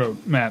post you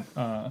wrote, Matt,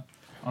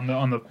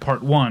 on the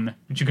part one,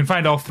 but you can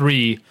find all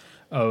three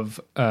of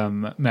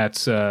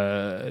Matt's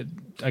I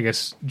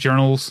guess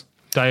journals,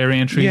 diary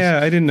entries. Yeah,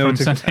 I didn't know.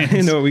 I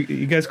didn't know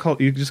you just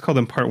called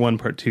them part 1,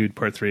 part 2,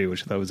 part 3,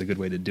 which I thought was a good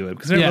way to do it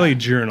because they're not really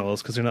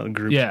journals because they're not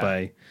grouped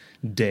by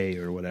day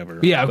or whatever.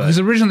 Yeah, because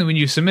originally when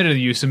you submitted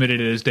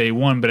it as day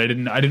one, but I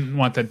didn't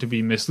want that to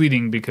be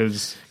misleading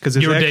because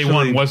your day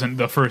one wasn't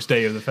the first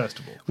day of the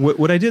festival.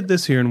 What I did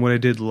this year and what I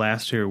did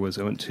last year was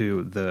I went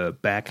to the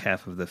back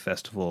half of the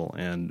festival,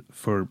 and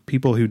for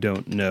people who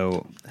don't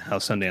know how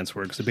Sundance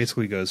works, it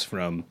basically goes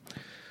from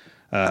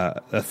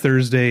a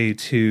Thursday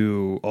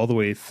to all the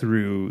way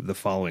through the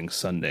following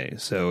Sunday.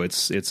 So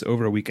it's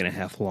over a week and a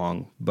half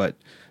long, but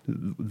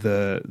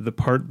the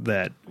part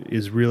that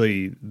is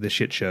really the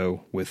shit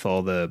show with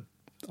all the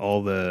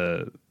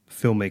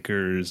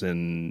filmmakers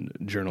and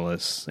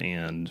journalists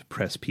and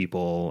press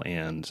people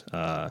and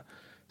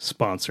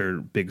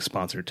big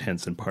sponsor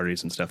tents and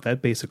parties and stuff,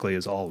 that basically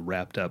is all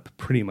wrapped up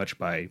pretty much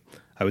by,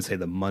 I would say,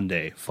 the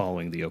Monday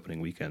following the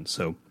opening weekend.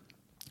 So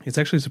it's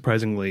actually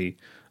surprisingly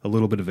a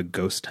little bit of a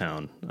ghost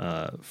town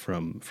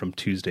from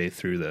Tuesday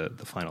through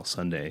the final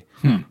Sunday,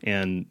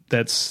 and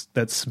that's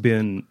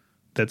been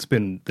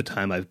the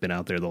time I've been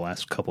out there the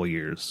last couple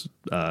years,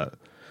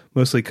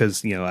 mostly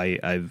because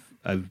I've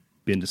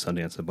been to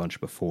Sundance a bunch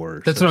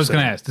before. That's what I was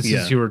going to ask. This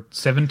is your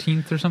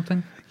 17th or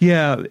something.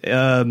 Yeah,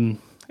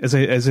 as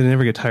I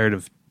never get tired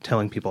of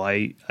telling people,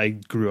 I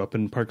grew up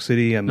in Park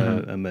City. I'm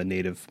a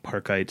native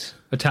Parkite,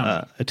 a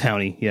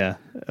townie, yeah,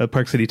 a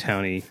Park City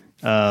townie.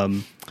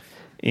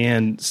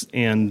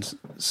 And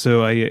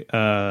so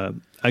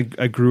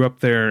I grew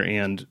up there,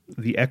 and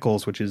the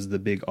Eccles, which is the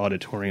big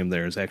auditorium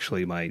there, is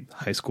actually my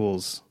high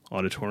school's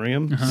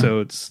auditorium.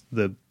 So it's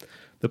the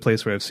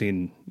place where I've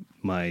seen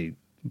my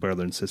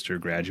brother and sister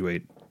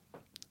graduate.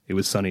 It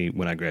was sunny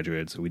when I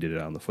graduated, so we did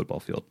it on the football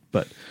field.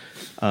 But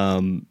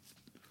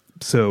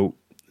so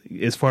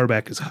as far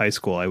back as high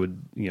school, I would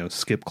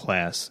skip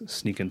class,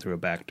 sneak in through a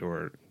back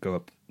door, go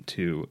up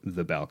to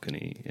the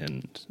balcony,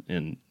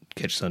 and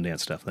catch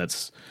Sundance stuff.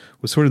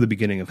 Was sort of the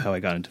beginning of how I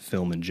got into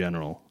film in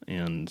general,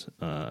 and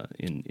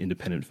in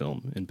independent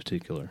film in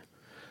particular.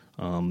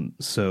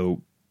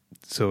 So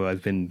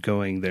I've been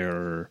going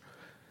there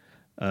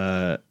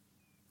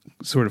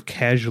sort of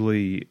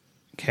casually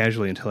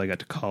until I got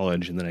to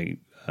college, and then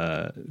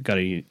I got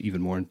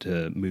even more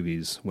into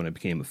movies when I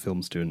became a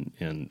film student,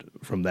 and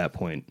from that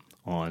point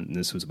on, and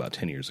this was about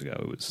 10 years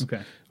ago,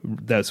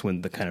 that's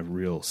when the kind of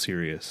real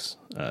serious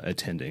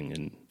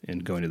attending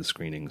and going to the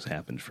screenings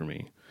happened for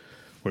me,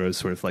 where I was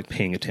sort of like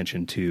paying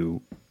attention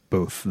to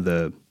both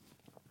the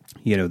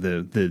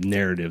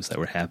narratives that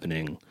were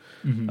happening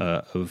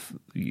of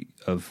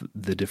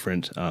the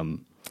different and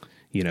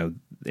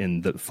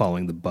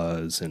following the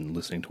buzz and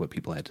listening to what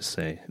people had to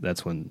say.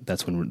 That's when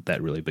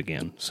that really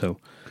began. So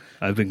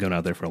I've been going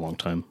out there for a long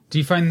time. Do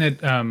you find that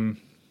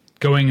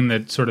going in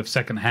the sort of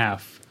second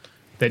half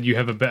that you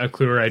have a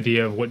clearer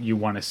idea of what you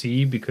want to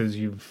see because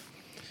you've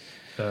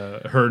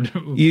heard.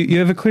 You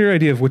have a clear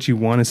idea of what you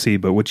want to see,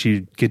 but what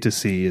you get to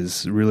see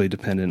is really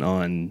dependent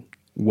on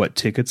what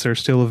tickets are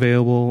still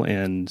available.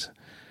 And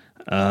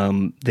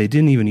they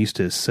didn't even used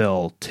to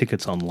sell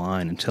tickets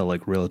online until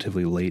like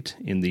relatively late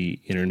in the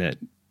internet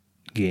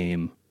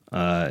game.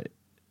 And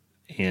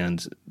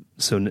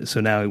so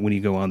now when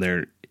you go on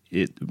there,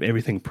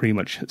 everything pretty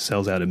much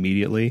sells out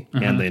immediately,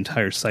 and the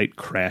entire site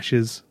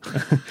crashes.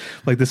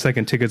 Like the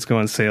second tickets go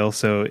on sale.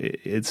 So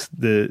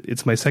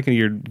it's my second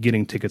year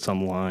getting tickets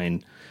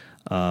online,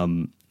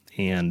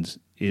 and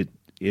it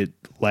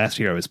last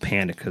year I was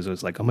panicked because I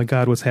was like, oh my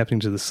god, what's happening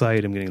to the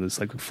site? I'm getting this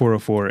like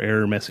 404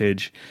 error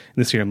message.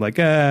 And this year I'm like,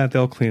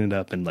 they'll clean it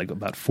up in like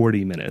about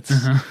 40 minutes.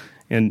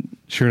 And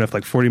sure enough,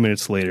 like 40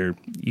 minutes later,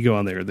 you go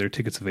on there are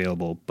tickets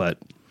available, but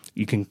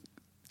you can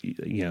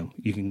you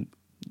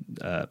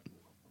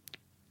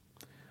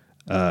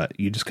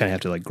just kind of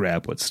have to like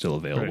grab what's still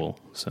available.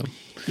 Right. So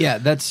yeah,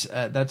 that's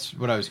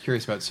what I was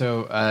curious about.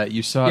 So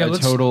you saw a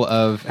total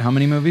of how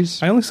many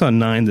movies? I only saw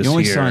 9 this year. You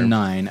only saw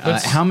 9.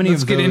 How many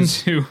of those?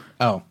 Let's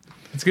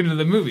get into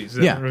the movies.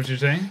 Is that what you're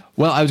saying?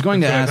 Well, I was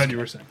going to ask. I thought you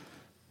were saying.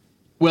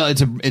 Well,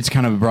 it's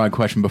kind of a broad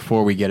question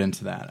before we get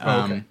into that.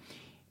 Okay.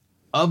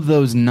 Of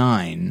those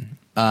 9,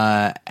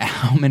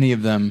 how many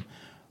of them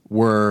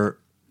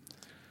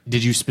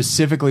did you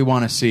specifically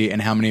want to see,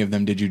 and how many of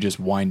them did you just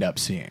wind up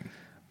seeing?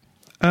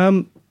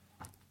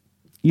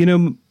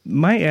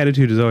 My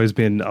attitude has always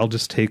been, I'll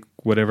just take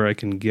whatever I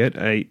can get.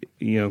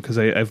 Because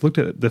I've looked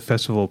at the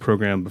festival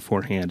program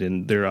beforehand,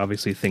 and there are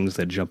obviously things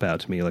that jump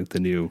out to me, like the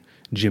new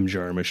Jim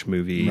Jarmusch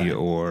movie, right,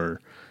 or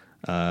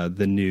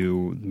the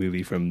new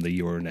movie from the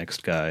Your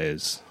Next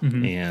guys.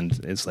 And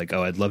it's like,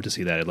 oh, I'd love to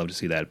see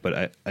that.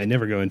 But I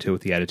never go into it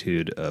with the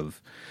attitude of,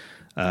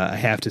 I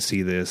have to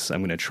see this.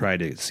 I'm going to try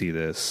to see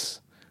this.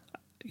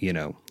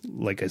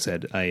 Like I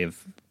said, I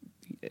have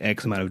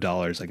X amount of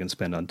dollars I can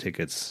spend on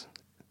tickets.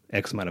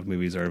 X amount of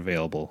movies are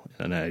available,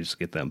 and I just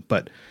get them.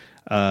 But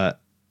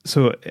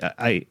so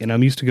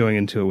I'm used to going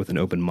into it with an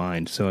open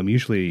mind. So I'm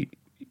usually,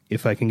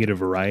 if I can get a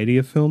variety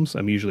of films,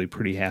 I'm usually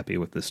pretty happy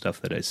with the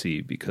stuff that I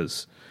see,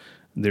 because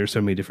there are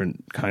so many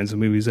different kinds of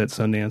movies at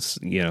Sundance.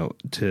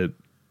 To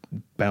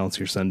balance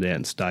your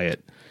Sundance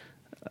diet,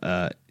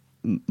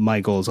 my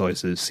goal is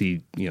always to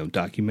see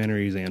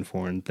documentaries and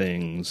foreign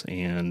things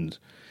and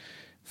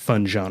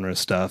fun genre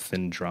stuff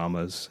and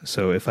dramas.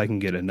 So if I can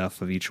get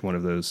enough of each one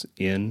of those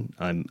in,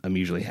 I'm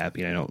usually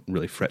happy, and I don't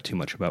really fret too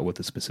much about what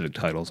the specific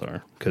titles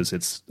are, because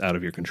it's out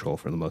of your control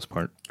for the most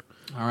part.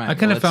 All right. I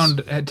kind of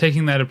found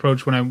taking that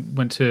approach when I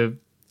went to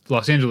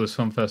Los Angeles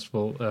Film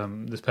Festival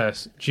this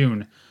past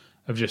June,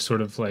 of just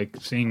sort of like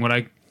seeing what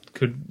I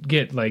could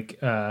get. Like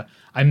I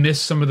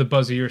missed some of the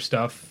buzzier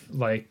stuff,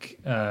 like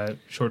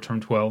Short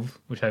Term 12,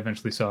 which I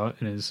eventually saw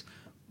and is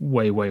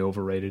way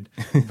overrated,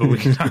 but we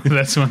can talk about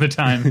that some other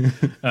time.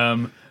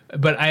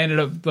 But I ended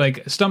up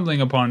like stumbling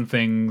upon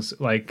things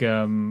like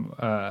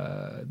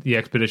The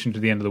Expedition to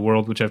the End of the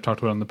World, which I've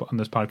talked about on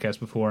this podcast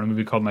before, a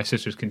movie called My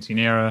Sister's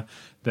Quinceanera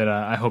that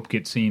I hope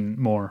gets seen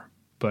more.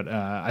 But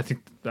I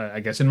think,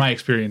 I guess in my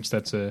experience,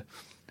 that's a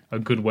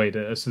good way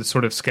to, a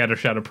sort of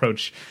scattershot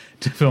approach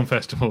to film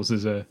festivals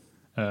is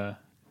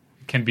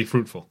can be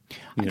fruitful.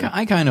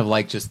 I kind of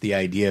like just the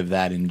idea of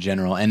that in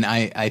general, and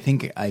I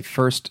think I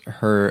first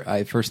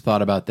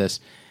thought about this,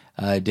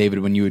 David,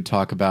 when you would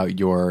talk about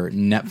your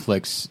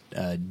Netflix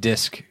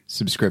disc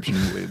subscription,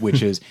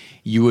 which is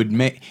you would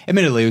make.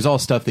 Admittedly, it was all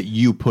stuff that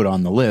you put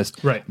on the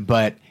list, right?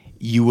 But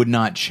you would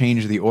not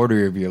change the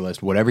order of your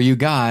list. Whatever you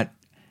got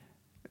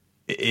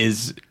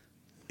is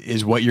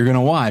what you're going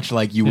to watch.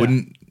 Like you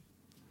wouldn't.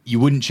 You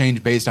wouldn't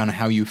change based on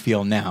how you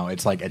feel now.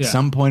 It's like at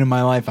some point in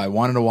my life, I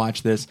wanted to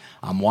watch this.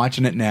 I'm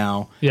watching it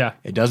now. Yeah.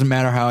 It doesn't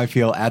matter how I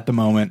feel at the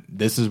moment.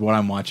 This is what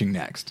I'm watching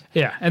next.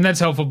 Yeah, and that's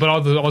helpful. But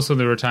also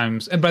there were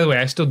times, and by the way,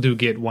 I still do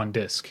get one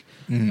disc.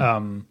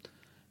 But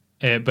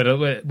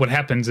what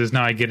happens is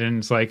now I get in,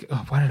 it's like,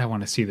 oh, why did I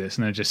want to see this?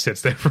 And then it just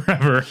sits there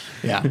forever.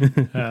 Yeah.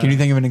 Can you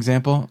think of an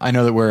example? I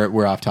know that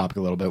we're off topic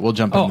a little bit. We'll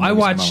jump into I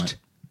watched...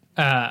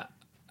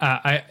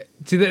 I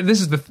see.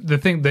 This is the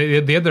thing.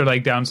 The other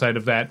like downside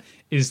of that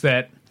is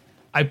that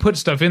I put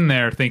stuff in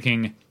there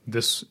thinking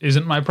this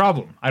isn't my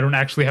problem. I don't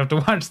actually have to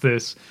watch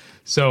this.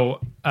 So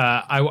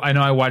I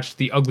know I watched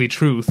The Ugly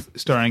Truth,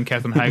 starring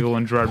Katherine Heigl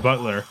and Gerard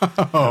Butler,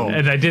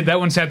 and I did that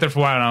one. Sat there for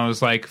a while, and I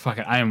was like, "Fuck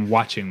it, I am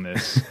watching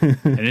this,"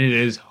 and it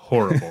is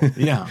horrible.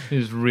 Yeah, it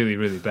is really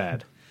really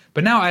bad.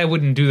 But now I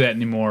wouldn't do that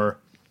anymore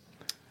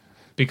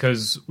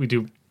because we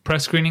do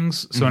press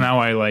screenings. So now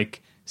I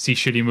like see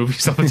shitty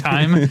movies all the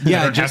time. I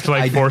don't have to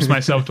like force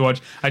myself to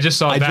watch. I just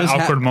saw that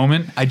awkward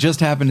moment. I just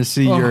happened to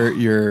see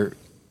your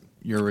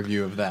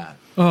review of that.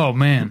 Oh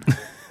man.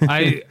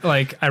 I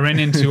ran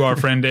into our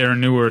friend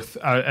Aaron Newworth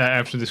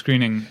after the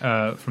screening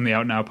from the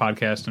Out Now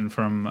podcast and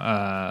from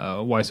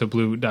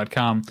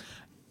whysoblu.com.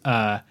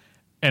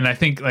 And I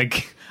think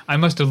like I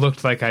must have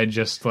looked like I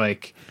just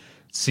like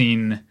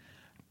seen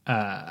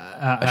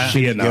a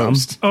Vietnam.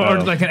 ghost.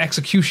 or like an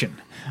execution.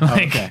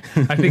 Like, okay.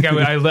 I think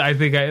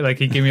I like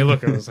he gave me a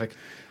look. I was like,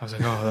 oh,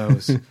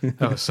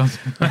 that was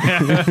something.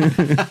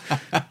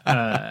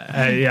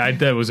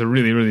 That was a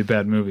really, really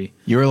bad movie.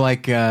 You were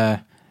like,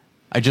 I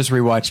just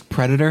rewatched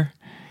Predator.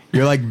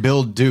 You're like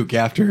Bill Duke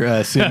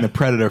after seeing The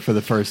Predator for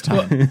the first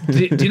time. Well,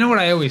 do you know what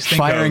I always think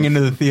Firing of?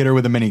 into the theater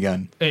with a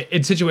minigun.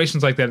 In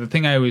situations like that, the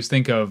thing I always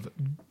think of,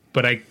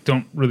 but I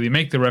don't really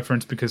make the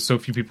reference because so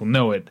few people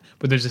know it,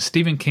 but there's a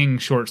Stephen King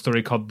short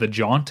story called The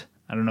Jaunt.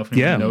 I don't know if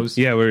anyone knows.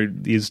 Yeah, where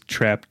he's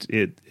trapped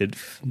in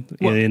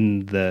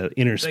the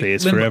inner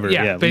space limbo, forever.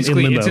 Yeah,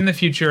 basically, it's in the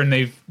future, and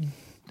they've...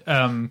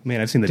 Man,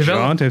 I've seen The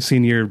Jaunt. I've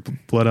seen your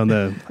Blood on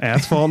the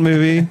Asphalt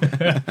movie.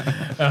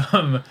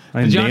 I'm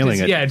nailing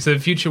it. Yeah, it's the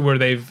future where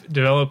they've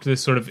developed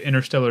this sort of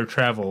interstellar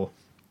travel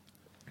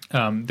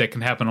that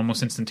can happen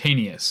almost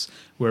instantaneous,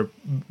 where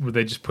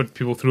they just put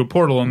people through a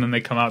portal and then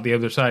they come out the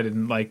other side,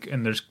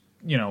 and there's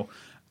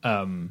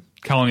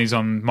colonies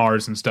on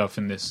Mars and stuff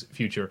in this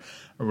future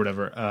or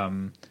whatever.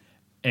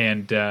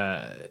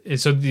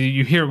 So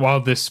you hear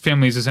while this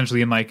family is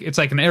essentially in it's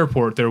like an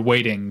airport, they're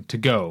waiting to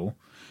go.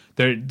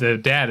 The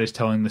dad is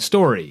telling the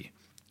story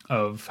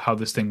of how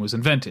this thing was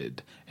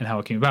invented and how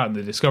it came about, and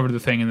they discovered the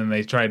thing, and then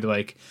they tried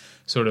to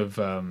sort of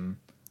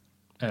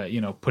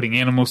putting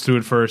animals through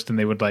it first, and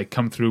they would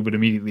come through but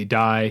immediately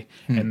die,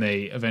 and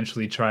they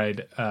eventually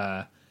tried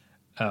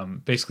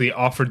basically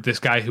offered this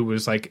guy who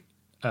was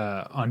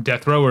on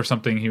death row or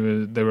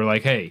something. They were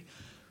like, hey,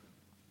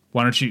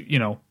 why don't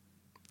you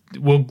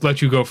we'll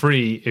let you go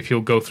free if you'll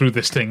go through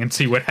this thing and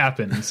see what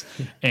happens.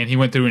 And he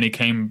went through and he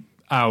came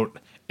out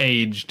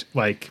aged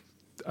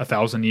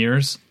 1,000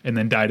 years and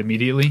then died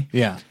immediately.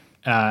 Yeah.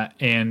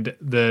 And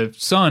the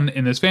son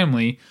in this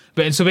family,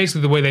 so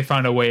basically the way they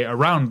found a way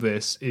around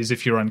this is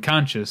if you're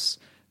unconscious,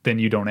 then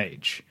you don't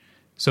age.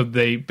 So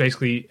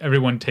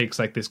everyone takes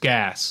this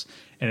gas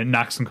and it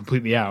knocks them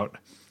completely out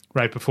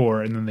right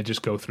before, and then they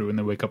just go through and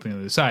they wake up on the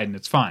other side and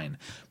it's fine.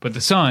 But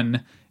the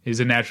son is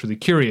a naturally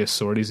curious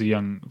sort. He's a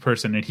young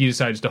person, and he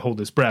decides to hold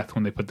his breath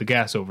when they put the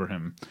gas over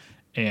him.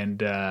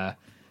 And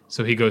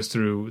so he goes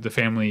through the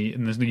family,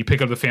 and then you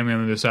pick up the family on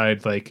the other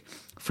side,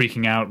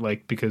 freaking out,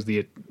 because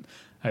the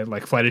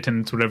flight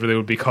attendants, whatever they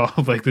would be called,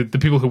 the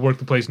people who work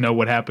the place know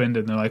what happened,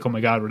 and they're like, oh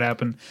my God, what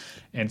happened?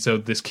 And so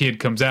this kid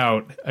comes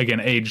out, again,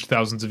 aged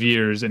thousands of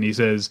years, and he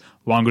says,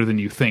 longer than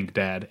you think,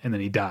 Dad, and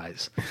then he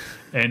dies.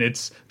 And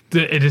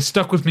it has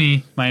stuck with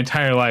me my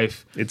entire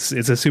life. It's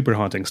a super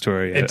haunting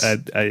story.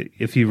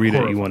 If you read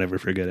it, you won't ever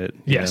forget it.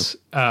 Yes.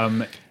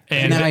 And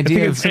that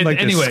idea of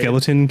the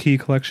Skeleton Key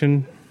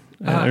collection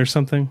or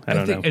something. I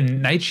don't know.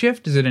 In Night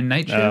Shift? Is it in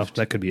Night Shift?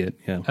 That could be it.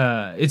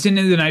 Yeah. It's in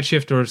the Night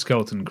Shift or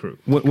Skeleton Crew.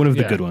 One of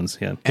the good ones.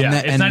 Yeah.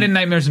 It's not in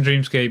Nightmares and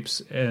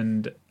Dreamscapes,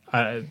 and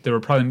there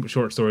were probably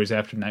short stories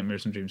after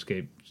Nightmares and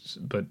Dreamscapes,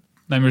 but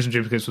Nightmares and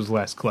Dreamscapes was the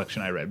last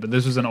collection I read, but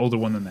this was an older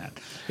one than that.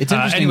 It's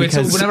interesting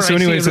because...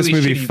 this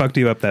movie fucked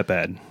you up that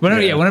bad.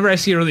 Whenever I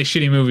see a really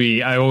shitty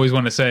movie, I always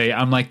want to say,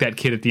 I'm like that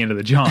kid at the end of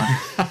the John.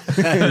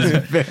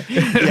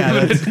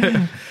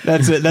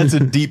 That's a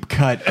deep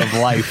cut of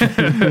life,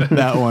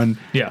 that one.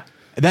 Yeah.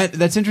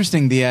 That's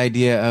interesting, the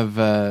idea of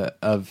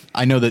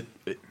I know that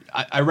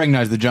I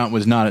recognize the Jaunt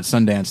was not at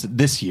Sundance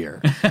this year,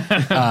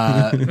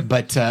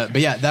 but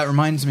yeah, that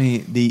reminds me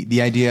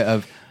the idea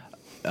of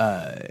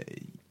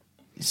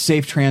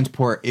safe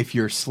transport if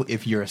you're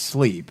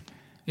asleep.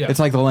 Yeah. It's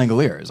like The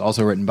Langoliers,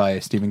 also written by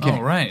Stephen King.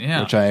 Oh, right,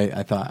 yeah. Which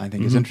I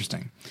think is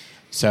interesting.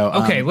 So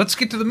okay, let's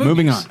get to the movies.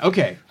 Moving on.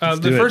 Okay,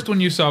 the first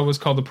one you saw was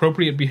called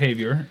Appropriate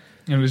Behavior,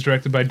 and it was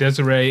directed by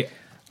Desiree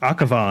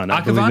Akhavan. I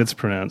believe it's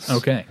pronounced.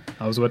 Okay,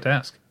 I was about to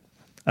ask.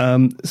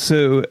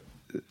 So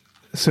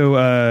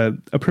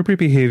Appropriate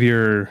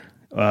Behavior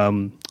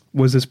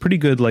was this pretty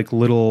good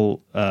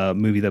little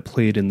movie that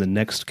played in the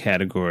Next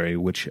category,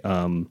 which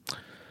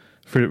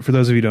for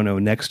those of you who don't know,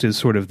 Next is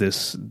sort of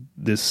this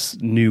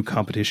new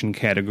competition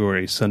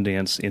category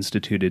Sundance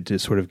instituted to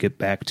sort of get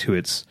back to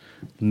its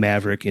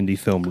maverick indie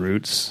film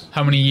roots.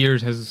 How many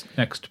years has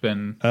Next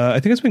been? I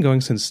think it's been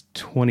going since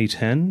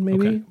 2010,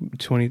 maybe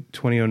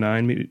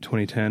 2009, maybe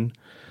 2010.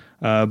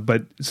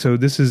 But so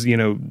this is,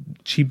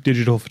 cheap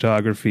digital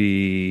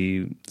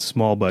photography,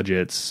 small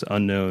budgets,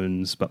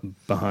 unknowns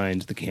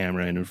behind the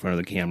camera and in front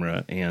of the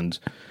camera. And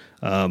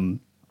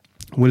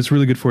what it's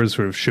really good for is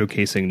sort of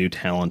showcasing new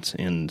talent.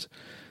 And,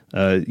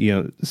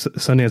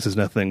 Sundance is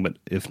nothing but,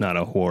 if not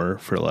a whore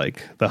for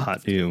the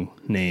hot new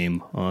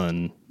name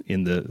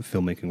in the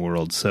filmmaking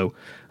world. So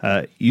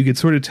you could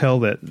sort of tell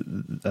that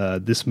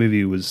this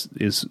movie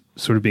is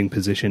sort of being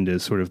positioned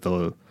as sort of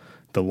the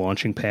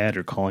launching pad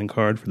or calling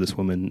card for this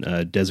woman,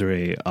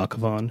 Desiree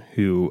Akhavan,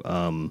 who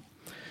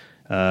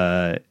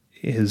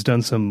has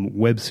done some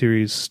web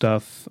series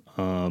stuff,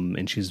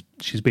 and she's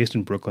based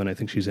in Brooklyn. I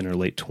think she's in her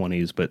late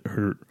 20s, but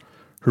her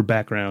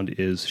background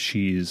is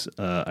she's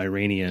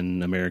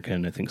Iranian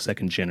American, I think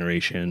second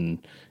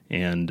generation,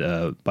 and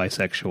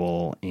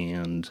bisexual,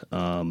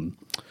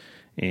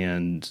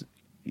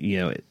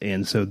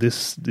 and so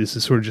this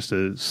is sort of just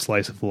a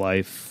slice of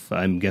life.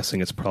 I'm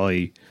guessing it's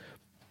probably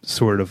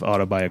sort of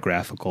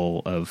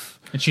autobiographical of.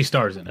 And she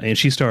stars in it. And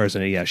she stars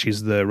in it. Yeah,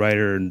 she's the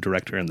writer and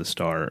director and the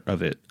star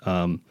of it.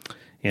 And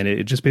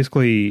it just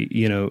basically,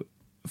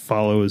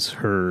 follows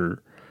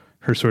her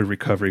sort of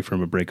recovery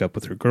from a breakup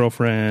with her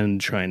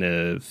girlfriend, trying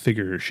to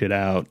figure her shit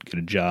out, get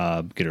a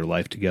job, get her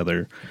life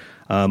together.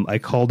 I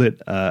called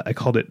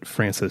it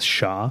Frances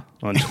Shaw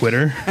on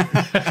Twitter,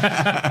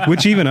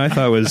 which even I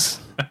thought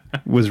was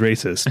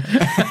racist.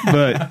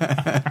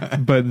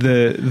 But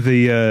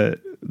the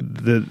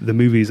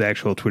movie's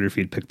actual Twitter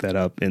feed picked that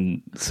up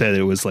and said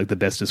it was like the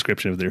best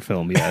description of their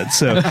film yet.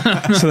 So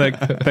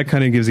that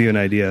kind of gives you an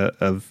idea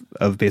of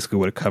basically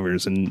what it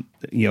covers. And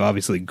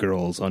obviously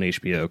Girls on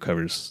HBO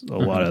covers a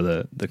lot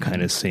of the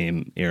kind of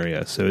same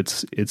area. So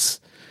it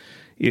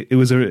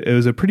was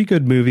a pretty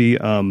good movie.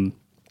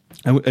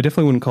 I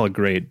definitely wouldn't call it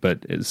great, but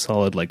it's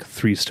solid, like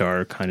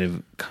 3-star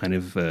kind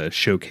of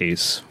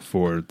showcase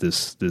for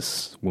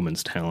this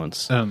woman's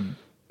talents. Now,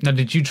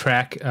 did you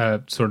track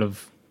sort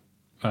of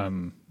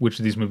which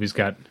of these movies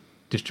got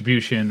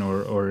distribution,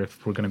 or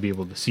if we're going to be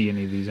able to see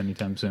any of these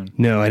anytime soon?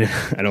 No, I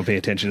don't pay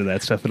attention to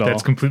that stuff at all.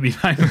 That's completely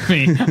fine with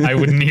me. I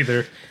wouldn't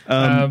either.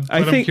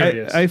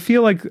 I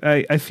feel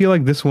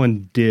like this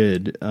one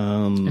did.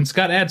 And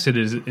Scott Adsit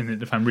is in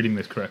it, if I'm reading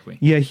this correctly.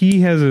 Yeah, he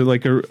has a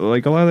lot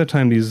of the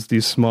time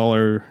these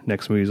smaller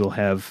next movies will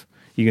have,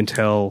 you can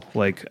tell,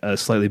 like a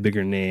slightly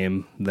bigger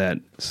name that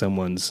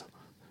someone's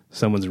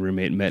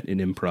roommate met in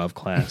improv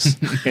class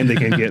and they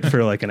can get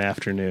for like an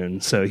afternoon.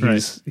 So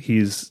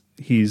he's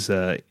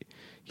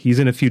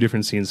in a few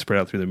different scenes spread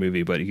out through the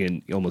movie, but you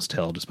can almost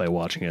tell just by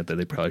watching it that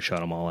they probably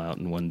shot them all out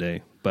in one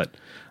day. But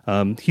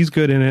he's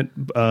good in it.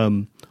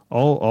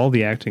 All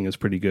the acting is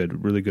pretty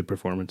good, really good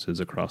performances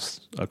across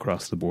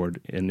the board,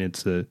 and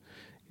it's an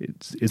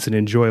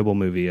enjoyable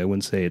movie. I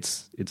wouldn't say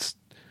it's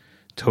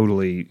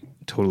totally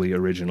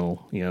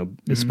original,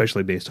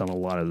 especially based on a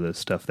lot of the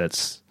stuff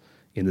that's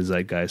in the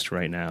zeitgeist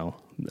right now.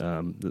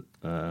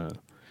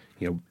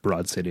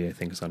 Broad City, I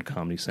think, is on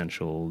Comedy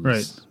Central.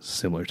 Right.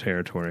 Similar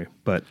territory,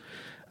 but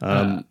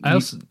go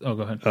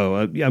ahead.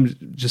 I'm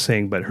just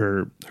saying, but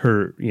her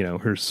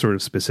sort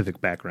of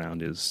specific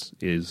background is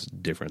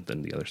different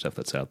than the other stuff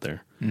that's out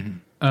there.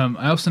 Mm-hmm.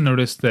 I also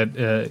noticed that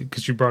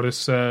because you brought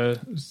us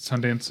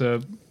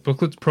Sundance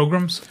booklets,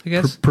 programs, I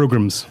guess.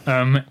 Programs.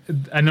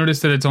 I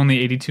noticed that it's only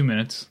 82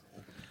 minutes,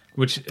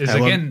 which is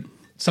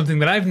something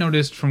that I've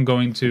noticed from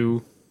going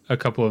to a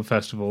couple of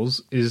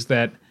festivals, is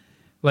that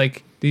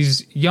like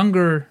these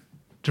younger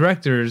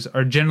directors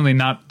are generally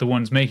not the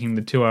ones making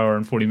the 2-hour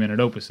and 40-minute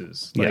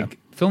opuses. Like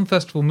film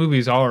festival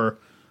movies are,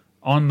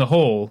 on the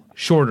whole,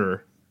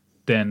 shorter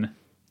than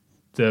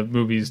the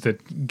movies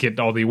that get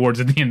all the awards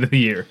at the end of the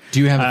year.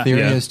 Do you have a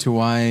theory as to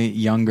why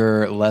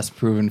younger, less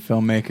proven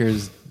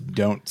filmmakers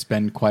don't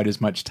spend quite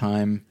as much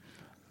time?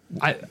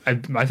 I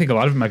think a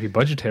lot of it might be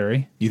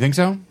budgetary. You think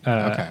so?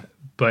 Okay.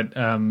 But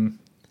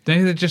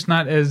they're just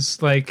not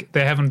as, like,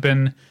 they haven't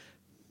been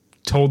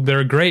told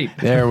they're great.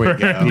 There we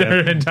go.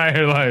 Their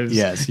entire lives.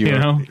 Yes,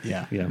 Yeah.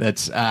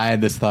 I had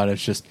this thought.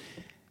 It's just,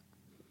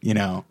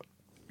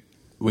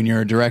 when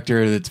you're a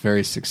director that's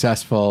very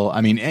successful. I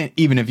mean,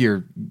 even if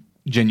you're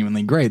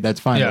genuinely great, that's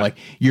fine. Yeah. But like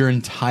your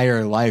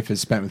entire life is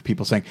spent with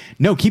people saying,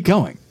 "No, keep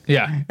going."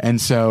 Yeah.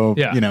 And so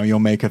you'll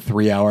make a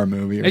 3-hour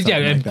movie or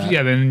something like that.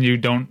 Yeah. Then you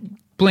don't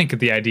blink at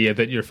the idea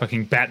that your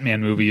fucking Batman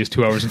movie is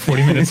 2 hours and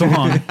 40 minutes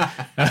long,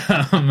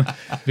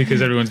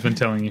 because everyone's been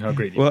telling you how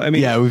great you are. Well, I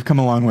mean, we've come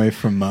a long way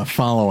from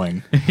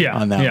following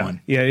on that one.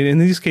 Yeah, in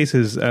these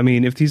cases, I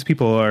mean, if these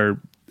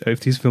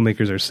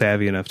filmmakers are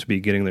savvy enough to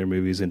be getting their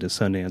movies into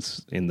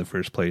Sundance in the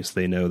first place,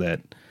 they know that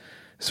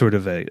sort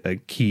of a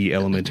key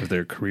element of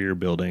their career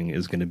building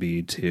is going to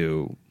be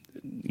to,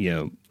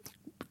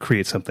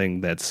 create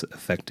something that's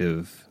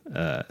effective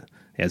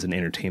as an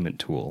entertainment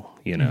tool,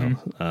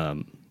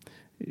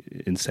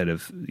 instead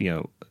of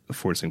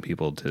forcing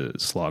people to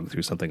slog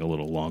through something a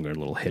little longer and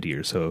a little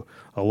headier. So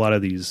a lot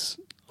of these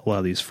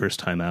first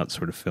time out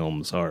sort of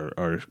films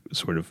are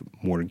sort of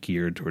more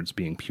geared towards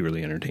being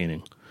purely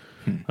entertaining,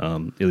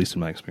 at least in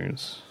my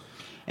experience.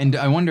 And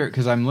I wonder,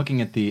 because I'm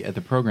looking at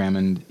the program,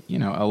 and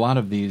a lot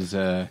of these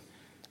I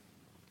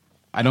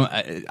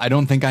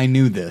don't think I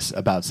knew this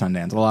about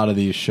Sundance. A lot of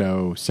these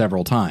show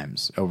several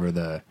times over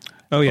the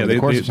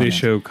they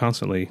show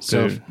constantly.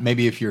 So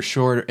maybe if your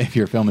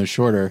film is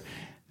shorter,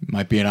 it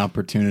might be an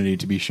opportunity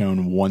to be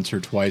shown once or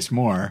twice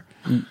more.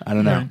 I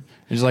don't know. Right.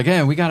 It's like,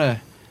 hey, we got an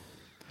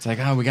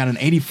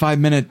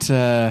 85-minute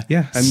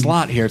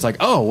slot here. It's like,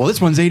 oh, well, this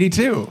one's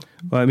 82.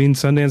 Well, I mean,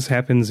 Sundance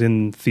happens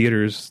in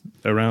theaters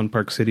around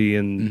Park City,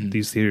 and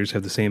these theaters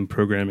have the same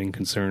programming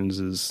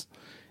concerns as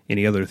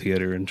any other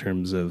theater in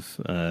terms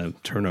of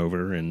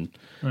turnover. And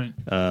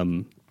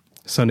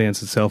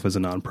Sundance itself is a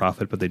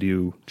nonprofit, but they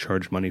do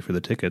charge money for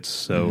the tickets.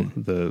 So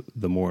the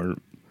more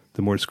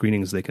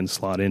screenings they can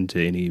slot into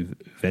any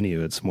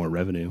venue, it's more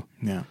revenue.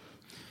 Yeah.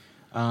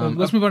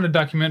 Let's move on to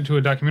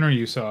a documentary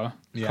you saw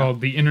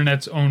called "The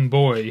Internet's Own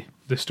Boy: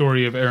 The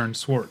Story of Aaron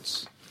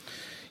Swartz."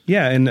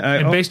 Yeah, and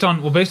based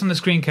on the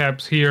screen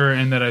caps here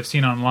and that I've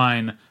seen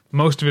online,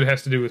 most of it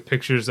has to do with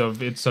pictures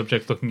of its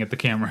subject looking at the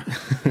camera.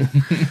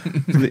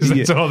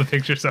 That's what all the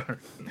pictures are.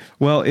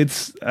 Well,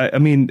 it's. I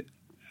mean,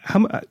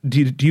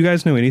 do you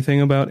guys know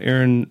anything about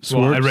Aaron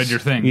Swartz? Well, I read your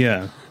thing.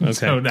 Yeah. Okay.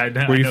 So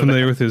Were you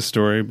familiar with his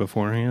story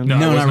beforehand? No,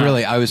 not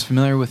really. I was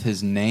familiar with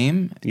his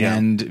name Yeah.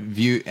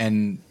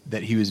 and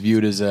that he was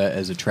viewed as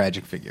a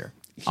tragic figure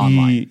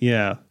online.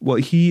 Yeah. Well,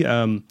 he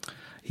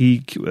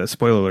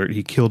spoiler alert,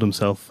 he killed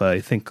himself, I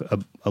think,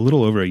 a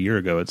little over a year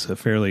ago. It's a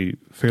fairly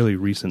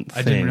recent thing.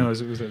 I didn't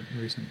realize it was a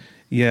recent.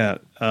 Yeah.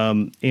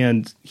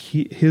 And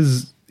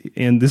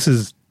this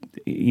is,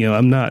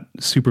 I'm not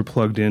super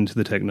plugged into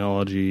the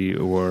technology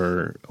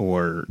or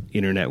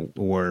internet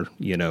or,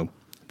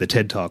 the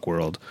TED Talk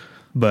world,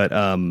 but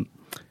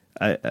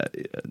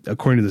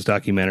according to this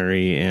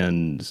documentary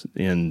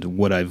and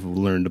what I've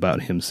learned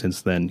about him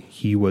since then,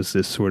 he was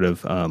this sort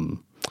of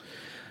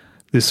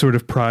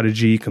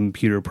prodigy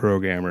computer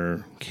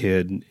programmer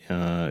kid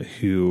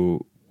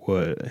who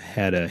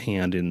had a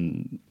hand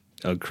in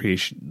the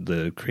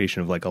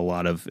creation of like a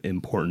lot of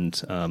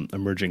important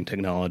emerging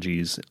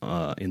technologies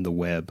in the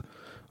web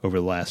over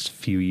the last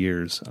few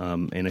years.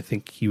 And I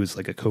think he was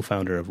like a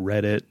co-founder of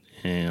Reddit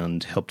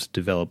and helped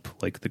develop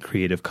like the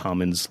Creative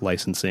Commons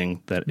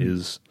licensing that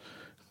is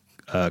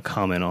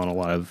common on a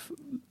lot of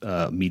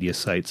media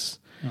sites.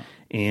 Oh.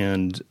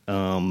 And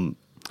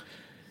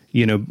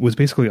was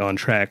basically on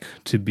track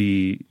to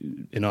be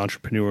an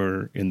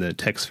entrepreneur in the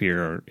tech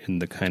sphere or in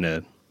the kind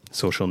of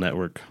social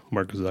network,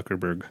 Mark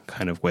Zuckerberg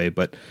kind of way,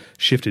 but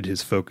shifted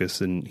his focus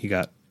and he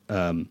got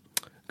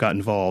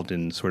involved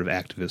in sort of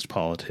activist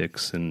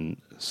politics and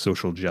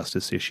social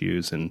justice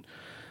issues. And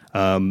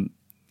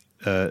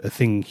a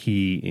thing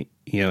he,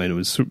 and it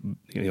was,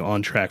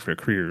 on track for a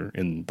career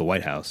in the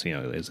White House,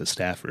 as a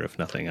staffer, if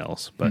nothing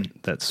else. But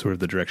that's sort of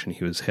the direction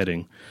he was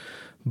heading.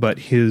 But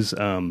his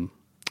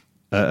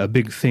a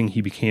big thing he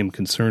became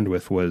concerned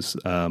with was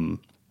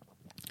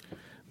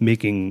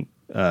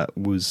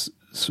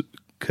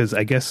because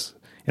I guess,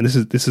 and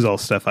this is all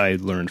stuff I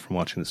learned from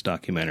watching this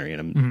documentary,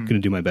 and I'm going to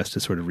do my best to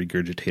sort of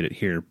regurgitate it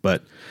here.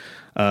 But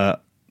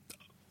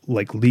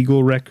like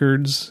legal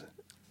records,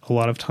 a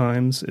lot of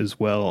times, as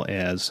well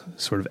as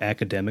sort of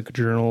academic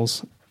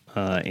journals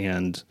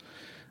and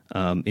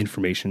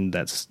information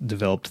that's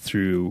developed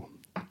through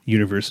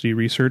university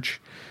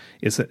research,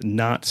 is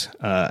not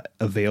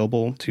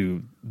available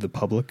to the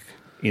public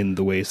in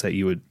the ways that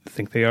you would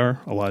think they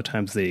are. A lot of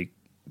times the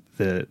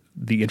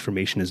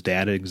information as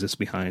data exists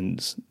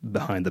behind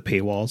the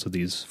paywalls of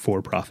these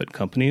for-profit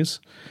companies.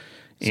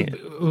 So,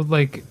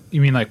 like,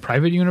 you mean like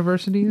private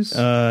universities?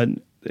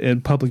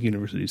 And public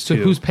universities too.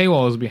 So whose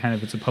paywall is behind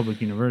if it's a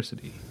public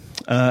university?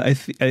 I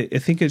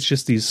think it's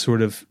just these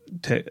sort of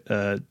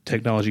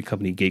technology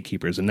company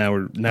gatekeepers, and now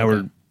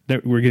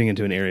we're getting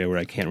into an area where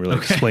I can't really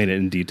explain it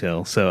in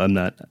detail, so I'm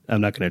not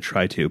going to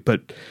try to.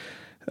 But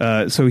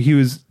so he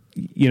was,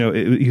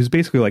 he was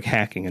basically like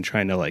hacking and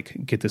trying to like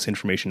get this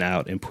information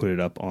out and put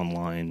it up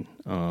online.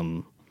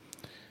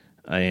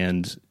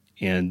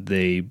 And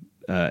they,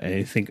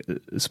 I think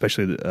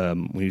especially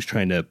when he was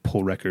trying to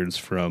pull records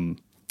from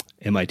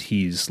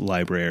MIT's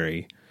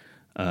library,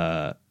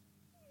 the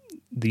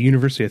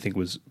university I think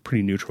was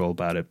pretty neutral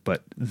about it,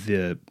 but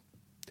the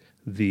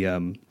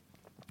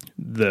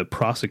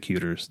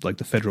prosecutors, like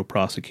the federal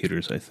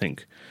prosecutors, I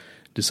think,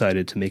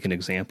 decided to make an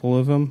example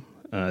of him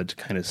to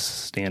kind of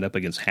stand up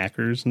against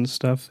hackers and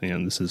stuff.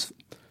 And this is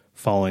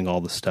following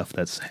all the stuff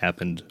that's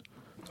happened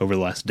over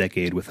the last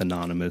decade with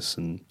Anonymous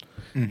and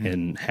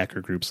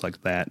hacker groups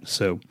like that.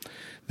 So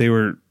they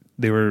were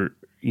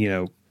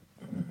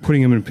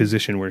putting him in a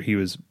position where he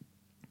was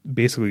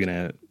basically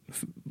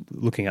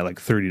looking at like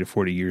 30 to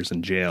 40 years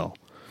in jail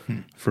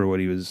for what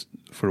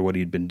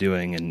he'd been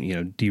doing,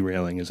 and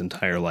derailing his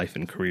entire life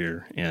and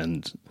career.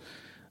 And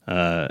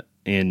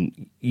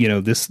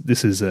this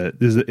is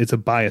a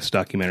biased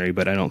documentary,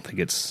 but I don't think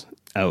it's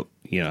out.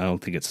 I don't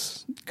think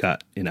it's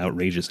got an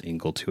outrageous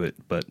angle to it,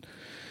 but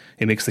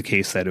it makes the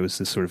case that it was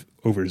this sort of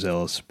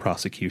overzealous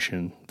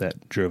prosecution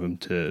that drove him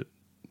to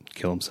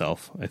kill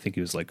himself. I think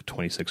he was like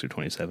 26 or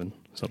 27,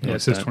 something like that. Yeah, it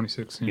says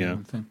 26. Yeah.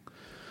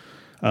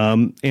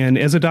 And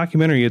as a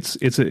documentary, it's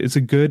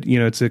a good,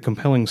 it's a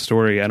compelling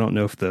story. I don't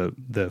know if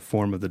the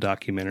form of the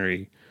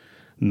documentary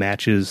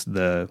matches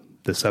the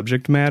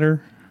subject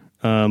matter,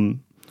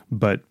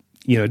 but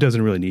it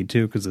doesn't really need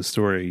to, because the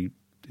story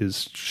is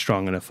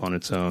strong enough on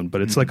its own.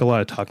 But it's like a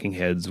lot of talking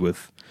heads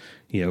with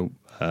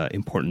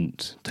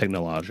important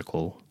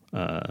technological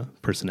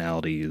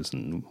personalities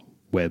and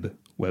web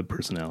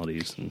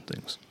personalities and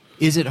things.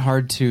 Is it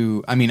hard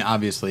to? I mean,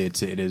 obviously,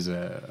 it is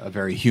a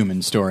very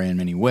human story in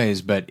many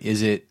ways, but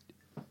is it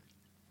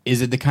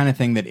the kind of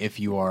thing that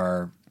if you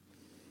are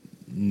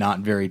not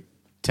very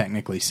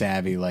technically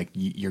savvy, like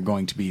you're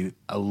going to be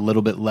a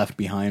little bit left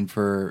behind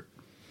for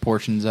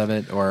portions of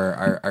it,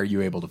 or are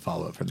you able to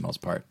follow it for the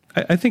most part?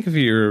 I think if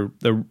you're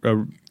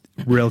a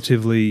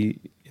relatively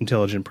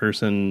intelligent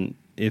person,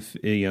 if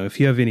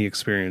you have any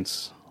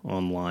experience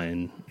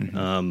online,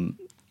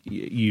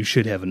 you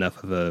should have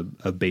enough of a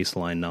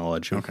baseline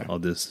knowledge of all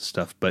this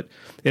stuff. But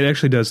it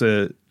actually does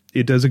a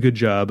good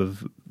job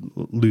of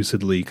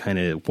lucidly kind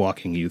of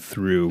walking you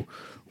through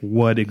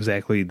what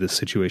exactly the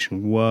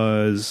situation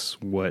was,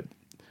 what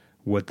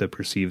the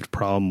perceived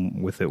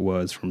problem with it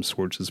was from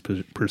Schwartz's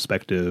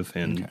perspective,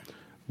 and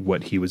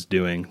what he was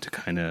doing to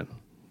kind of,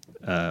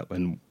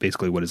 and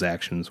basically what his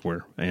actions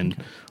were.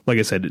 And like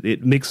I said,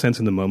 it makes sense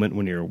in the moment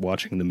when you're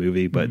watching the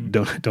movie, but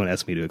don't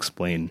ask me to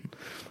explain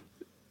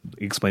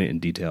it in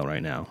detail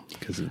right now.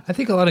 Because I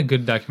think a lot of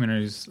good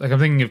documentaries, like I'm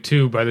thinking of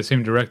two by the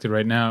same director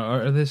right now.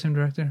 Are they the same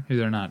director? Maybe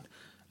they're not.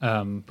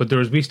 But there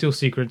was We Steal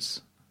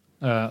Secrets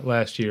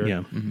last year,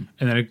 and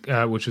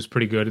then which was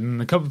pretty good. And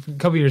then a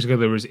couple years ago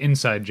there was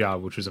Inside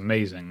Job, which was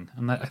amazing.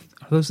 Are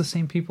those the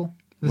same people?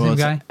 Same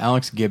guy?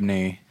 Alex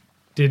Gibney.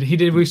 He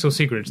did We Steal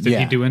Secrets? Did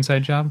he do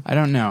Inside Job? I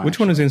don't know. Which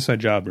one is Inside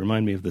Job?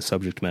 Remind me of the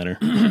subject matter.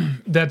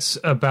 That's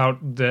about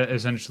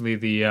essentially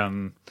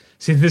the.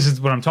 See, this is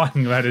what I'm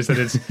talking about. Is that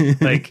it's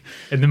like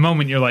in the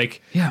moment you're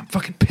like, yeah, I'm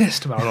fucking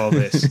pissed about all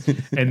this,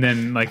 and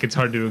then like it's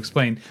hard to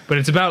explain. But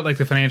it's about like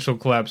the financial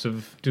collapse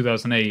of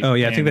 2008. Oh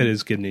yeah, I think that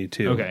is Gibney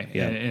too. Okay,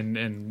 yeah,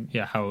 and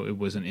how it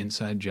was an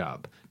inside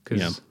job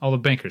because all the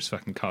bankers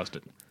fucking caused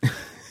it.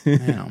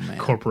 Oh man,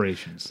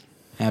 corporations.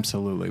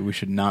 Absolutely. We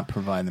should not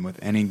provide them with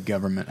any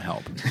government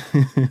help.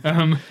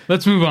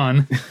 Let's move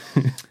on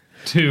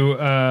to...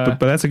 but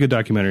that's a good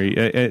documentary.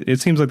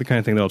 It seems like the kind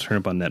of thing that'll turn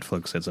up on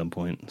Netflix at some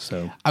point.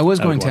 So I was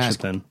going to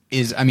ask, then.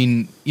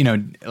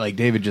 Like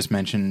David just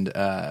mentioned,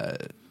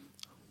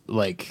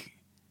 like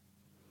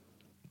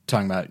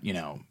talking about,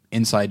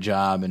 Inside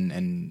Job and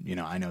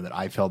I know that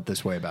I felt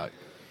this way about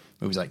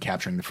movies like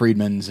Capturing the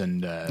Freedmans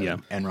and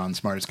Enron,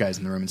 Smartest Guys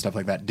in the Room and stuff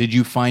like that. Did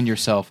you find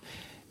yourself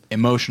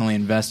emotionally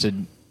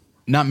invested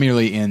not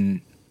merely in,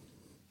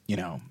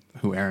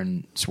 who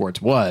Aaron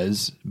Swartz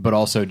was, but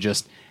also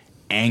just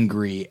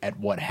angry at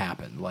what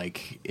happened?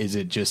 Like, is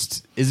it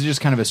just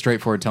kind of a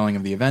straightforward telling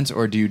of the events,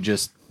 or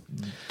does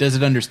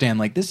it understand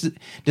like it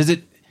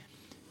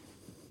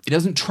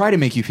doesn't try to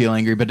make you feel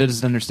angry, but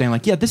does it understand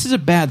like, yeah, this is a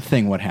bad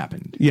thing what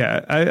happened?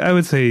 Yeah, I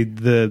would say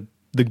the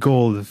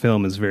goal of the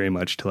film is very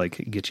much to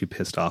like get you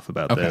pissed off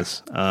about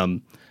this.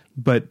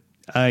 But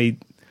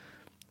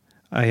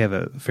I have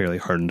a fairly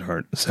hardened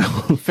heart, so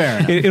fair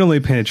enough. It only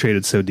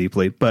penetrated so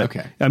deeply. But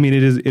I mean,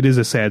 it is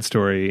a sad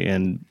story,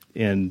 and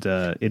he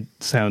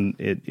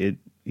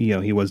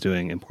was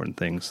doing important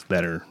things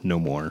that are no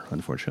more,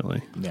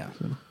 unfortunately. Yeah.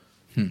 So.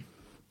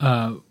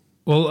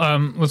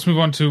 Let's move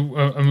on to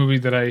a movie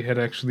that I had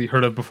actually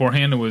heard of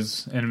beforehand and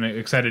I'm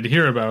excited to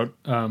hear about.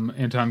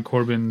 Anton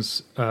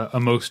Corbijn's A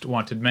Most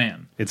Wanted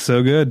Man. It's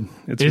so good.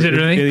 Is it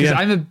really?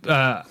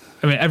 Because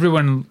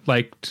everyone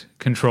liked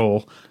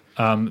Control.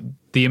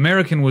 The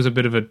American was a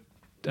bit of a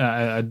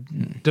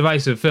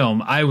divisive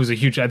film. I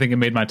think it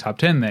made my top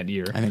 10 that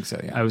year. I think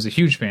so, yeah. I was a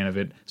huge fan of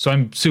it. So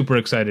I'm super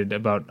excited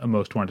about A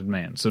Most Wanted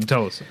Man. So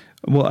tell us.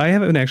 Well, I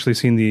haven't actually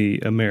seen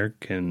the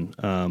American.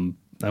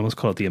 I almost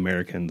call it The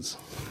Americans.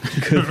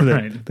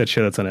 Right. That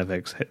show that's on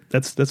FX.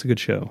 That's a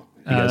good show.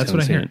 That's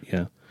what I hear.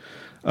 Yeah.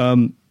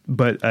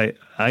 But I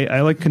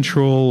like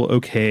Control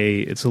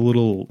okay. It's a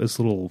little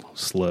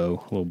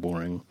slow, a little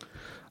boring.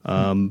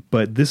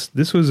 But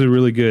this was a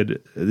really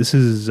good. This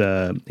is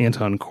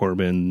Anton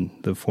Corbijn,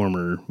 the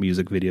former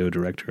music video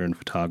director and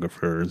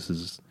photographer. This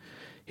is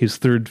his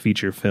third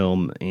feature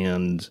film,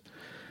 and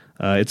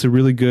it's a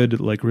really good,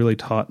 like really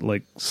taut,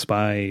 like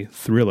spy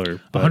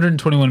thriller.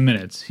 121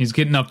 minutes. He's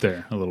getting up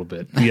there a little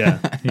bit. Yeah,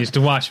 he needs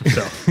to watch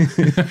himself.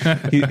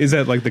 Is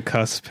that like the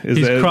cusp?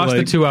 He's crossed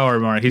the 2-hour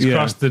mark. He's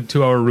crossed the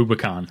 2-hour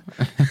Rubicon.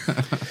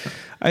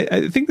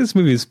 I think this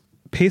movie is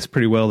paced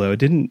pretty well, though. It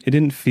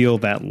didn't feel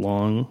that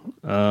long.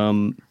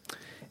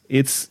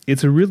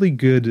 It's a really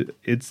good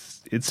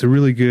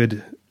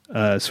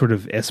sort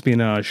of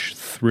espionage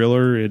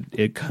thriller.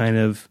 It kind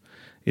of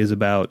is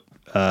about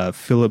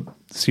Philip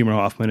Seymour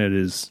Hoffman at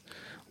his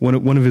one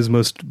of his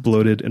most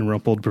bloated and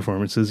rumpled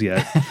performances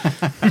yet.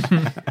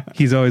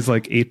 He's always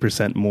like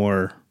 8%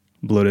 more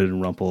bloated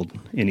and rumpled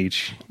in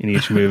each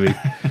movie.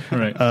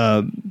 Right.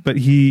 But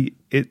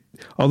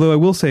although I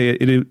will say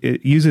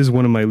it uses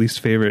one of my least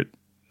favorite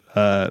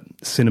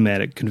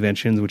cinematic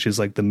conventions, which is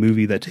like the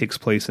movie that takes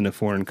place in a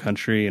foreign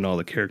country and all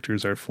the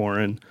characters are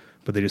foreign,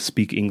 but they just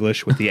speak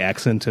English with the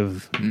accent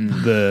of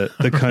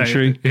the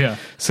country. Right. Yeah.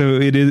 So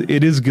it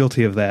is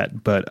guilty of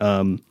that. But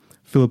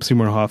Philip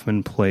Seymour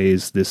Hoffman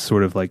plays this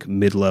sort of like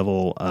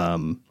mid-level,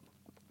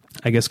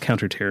 I guess,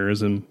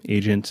 counterterrorism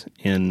agent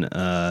in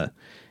I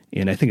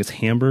think it's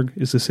Hamburg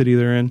is the city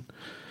they're in.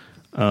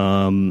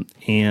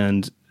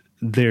 And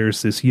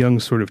there's this young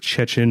sort of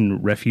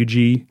Chechen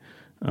refugee,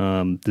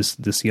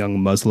 this young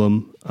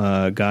Muslim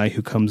guy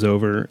who comes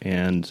over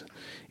and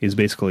is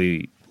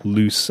basically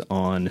loose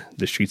on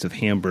the streets of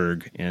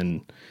Hamburg,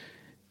 and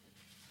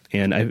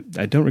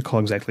I don't recall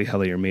exactly how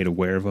they are made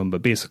aware of him,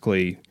 but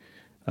basically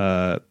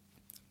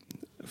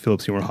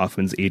Philip Seymour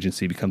Hoffman's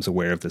agency becomes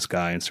aware of this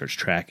guy and starts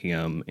tracking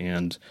him,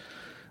 and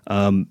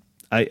I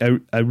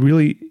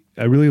really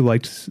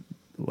liked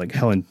like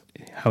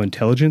how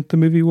intelligent the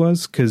movie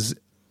was, because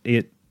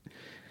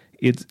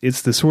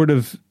it's the sort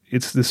of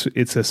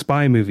it's a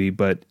spy movie,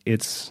 but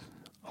it's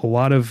a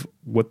lot of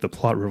what the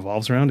plot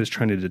revolves around is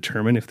trying to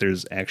determine if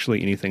there's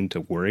actually anything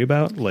to worry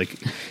about, like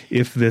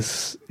if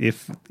this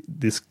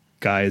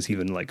guy is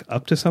even like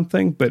up to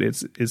something. But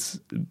it's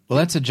well,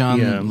 that's a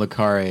John le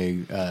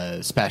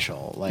Carre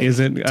special. Like, is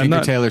it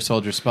Tinker Tailor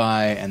Soldier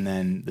Spy, and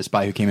then The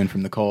Spy Who Came in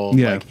from the Cold.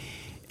 Yeah. Like,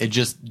 it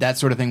just that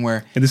sort of thing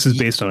where. And this is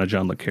based on a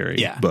John le Carre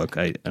book.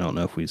 I don't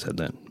know if we said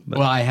that. But.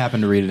 Well, I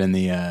happened to read it in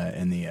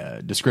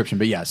the description,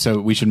 but yeah. So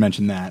we should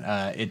mention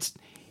that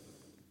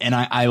and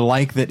I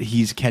like that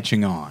he's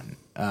catching on.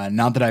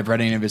 Not that I've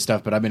read any of his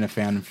stuff, but I've been a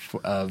fan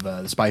of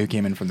The Spy Who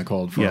Came in from the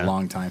Cold for a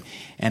long time.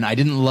 And I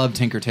didn't love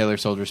Tinker Tailor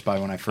Soldier Spy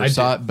when I first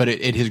saw it, but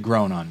it has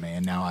grown on me,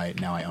 and now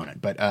I own it.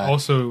 But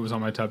also, it was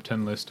on my top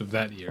 10 list of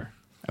that year.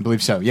 I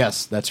believe so.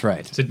 Yes, that's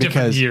right. It's a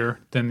different year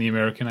than the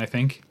American, I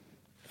think.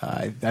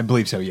 I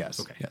believe so. Yes.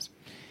 Okay. Yes.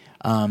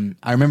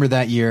 I remember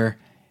that year.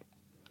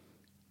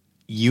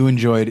 You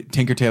enjoyed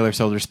Tinker Tailor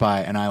Soldier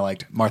Spy, and I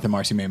liked Martha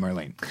Marcy May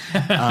Marlene.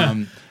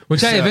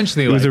 Which I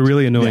eventually liked. It was a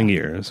really annoying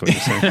year, is what you're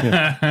saying.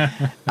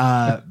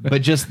 Yeah.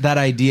 But just that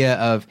idea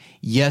of,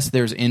 yes,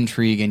 there's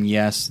intrigue, and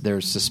yes,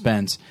 there's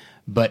suspense,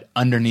 but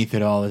underneath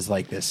it all is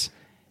like this,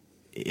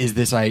 is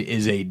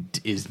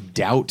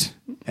doubt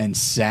and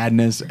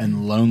sadness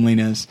and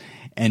loneliness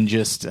and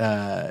just...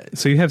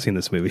 So you have seen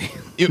this movie.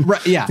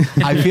 Yeah,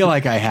 I feel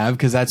like I have,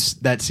 because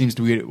that seems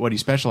to be what he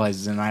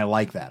specializes in, and I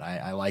like that.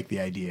 I like the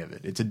idea of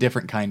it. It's a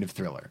different kind of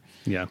thriller.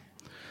 Yeah.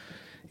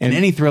 And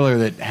any thriller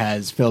that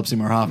has Philip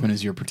Seymour Hoffman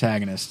as your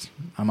protagonist,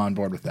 I'm on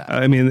board with that.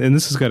 I mean, and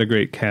this has got a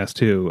great cast,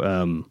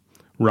 too.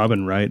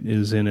 Robin Wright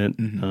is in it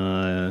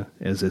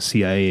as a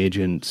CIA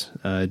agent.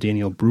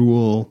 Daniel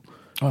Bruhl.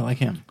 Oh, I like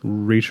him.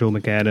 Rachel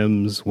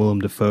McAdams.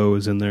 Willem Dafoe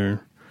is in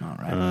there. All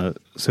right.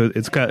 So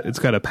it's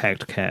got a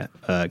packed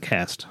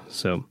cast.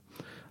 So,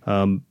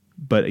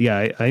 but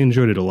yeah, I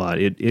enjoyed it a lot.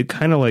 It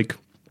kind of like,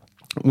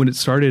 when it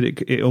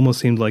started, it almost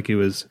seemed like it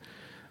was...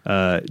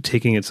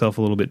 taking itself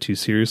a little bit too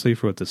seriously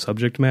for what the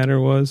subject matter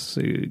was,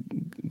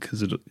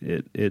 because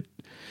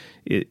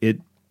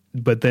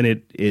but then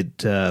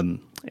it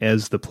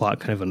as the plot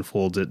kind of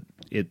unfolds,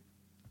 it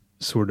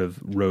sort of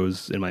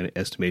rose in my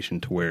estimation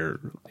to where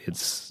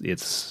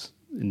its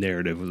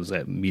narrative was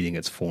at meeting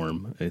its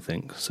form, I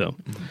think. So,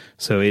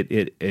 so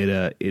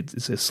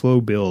it's a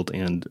slow build,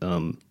 and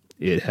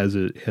it has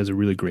a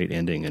really great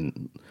ending,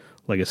 and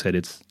like I said,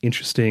 it's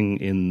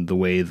interesting in the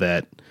way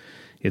that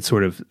it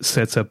sort of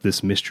sets up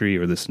this mystery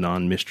or this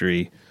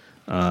non-mystery,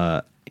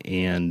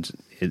 and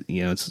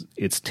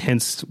it's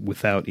tense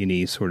without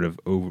any sort of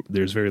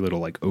there's very little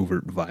like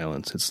overt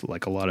violence. It's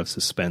like a lot of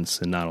suspense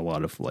and not a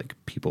lot of like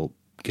people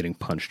getting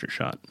punched or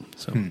shot.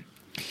 So, Did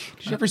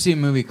you ever see a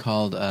movie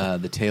called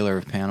The Tailor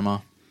of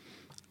Panama?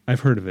 I've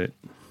heard of it.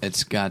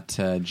 It's got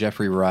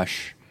Jeffrey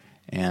Rush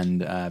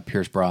and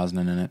Pierce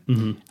Brosnan in it.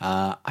 Mm-hmm.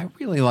 I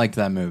really liked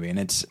that movie, and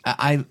it's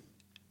I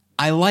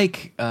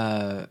like.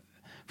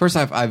 First,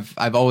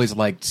 I've always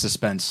liked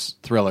suspense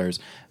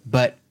thrillers,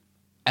 but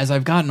as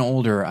I've gotten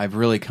older, I've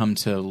really come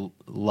to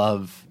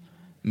love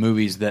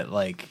movies that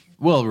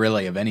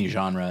really of any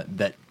genre,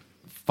 that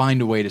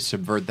find a way to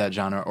subvert that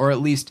genre, or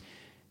at least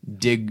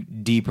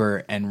dig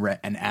deeper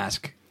and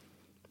ask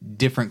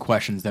different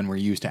questions than we're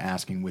used to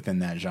asking within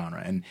that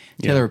genre. And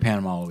Tailor of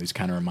Panama always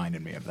kind of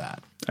reminded me of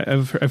that.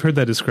 I've heard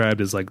that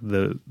described as like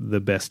the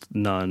best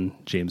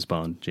non-James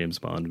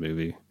Bond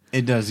movie.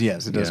 It does,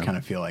 yes. It does kind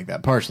of feel like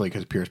that, partially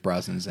because Pierce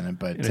Brosnan's in it.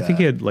 But and I think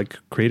he had like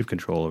creative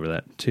control over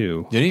that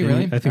too. Did he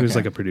really? I think he was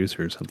like a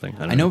producer or something.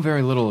 I know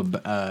very little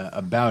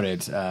about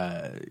it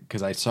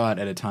because I saw it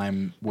at a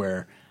time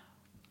where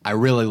I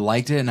really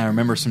liked it, and I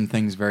remember some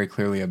things very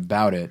clearly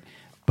about it,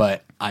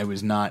 but I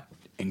was not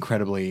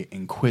incredibly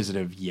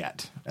inquisitive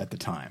yet at the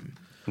time.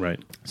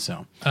 Right.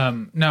 So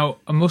now,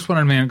 A Most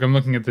Wanted Man, I'm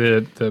looking at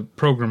the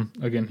program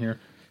again here,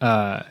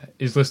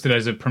 is listed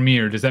as a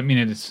premiere. Does that mean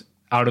it's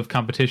out of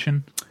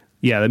competition?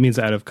 Yeah, that means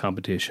out of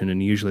competition,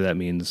 and usually that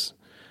means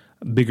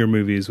bigger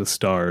movies with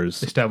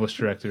stars, established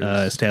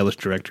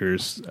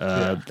directors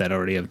that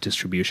already have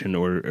distribution,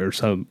 or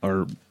some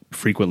are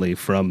frequently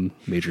from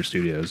major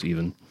studios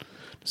even.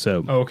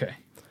 So, okay,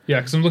 yeah,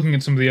 because I'm looking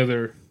at some of the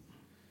other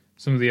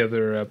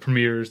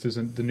premieres. There's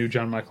the new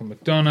John Michael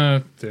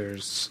McDonough.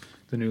 There's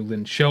the new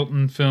Lynn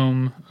Shelton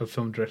film, a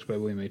film directed by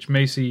William H.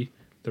 Macy.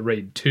 The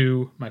Raid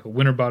 2, Michael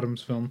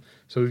Winterbottom's film.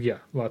 So yeah,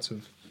 lots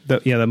of.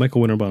 That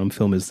Michael Winterbottom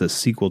film is the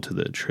sequel to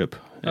The Trip,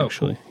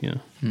 actually. Oh, cool.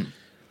 Yeah.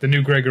 The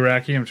new Greg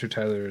Araki, I'm sure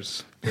Tyler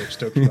is very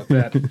stoked about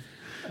that.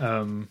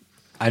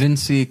 I didn't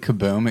see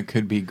Kaboom. It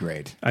could be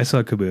great. I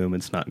saw Kaboom.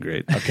 It's not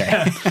great.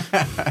 Okay.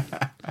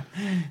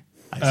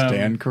 I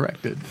stand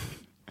corrected.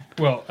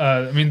 Well,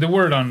 I mean, the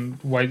word on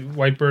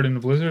White Bird in the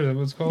Blizzard, is that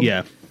what it's called?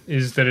 Yeah.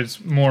 Is that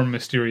it's more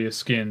mysterious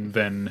skin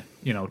than,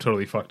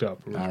 totally fucked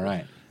up. All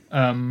right.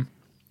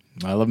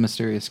 I love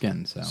mysterious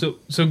skin. So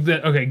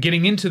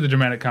getting into the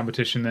dramatic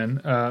competition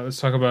then, let's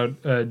talk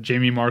about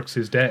Jamie Marks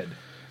Is Dead.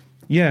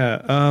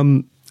 Yeah.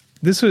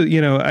 this was,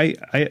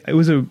 it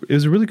was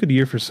a really good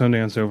year for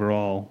Sundance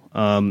overall,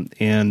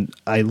 and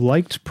I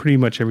liked pretty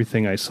much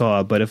everything I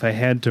saw. But if I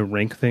had to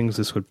rank things,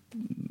 this would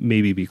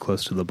maybe be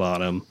close to the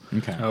bottom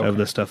of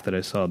the stuff that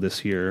I saw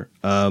this year.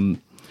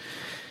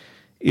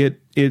 It's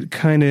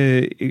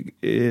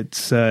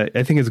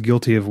I think it's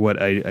guilty of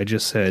what I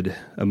just said.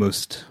 A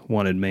Most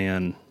Wanted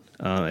Man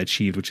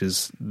achieved, which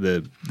is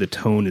the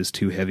tone is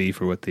too heavy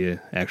for what the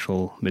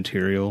actual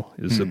material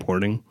is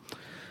supporting,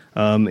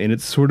 and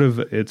it's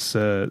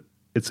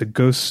a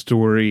ghost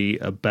story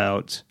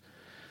about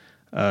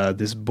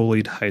this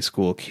bullied high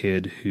school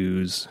kid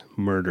who's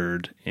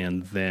murdered,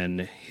 and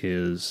then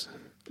his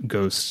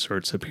ghost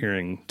starts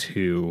appearing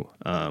to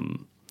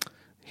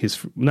his,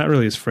 not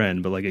really his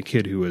friend, but like a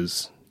kid who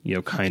was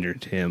kinder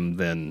to him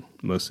than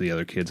most of the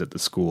other kids at the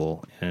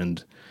school,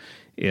 and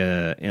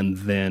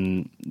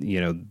then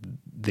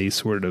they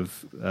sort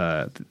of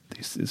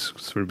it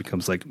sort of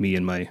becomes like me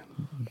and my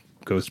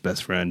ghost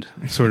best friend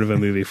sort of a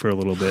movie for a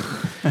little bit,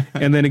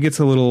 and then it gets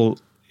a little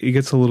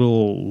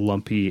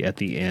lumpy at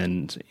the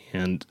end.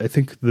 And I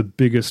think the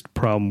biggest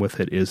problem with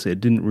it is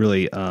it didn't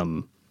really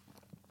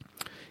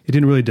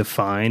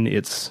define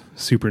its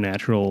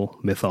supernatural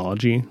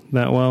mythology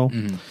that well.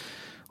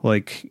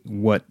 Like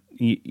what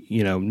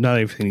not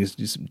everything is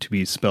just to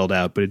be spelled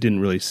out, but it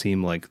didn't really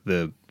seem like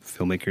the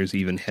filmmakers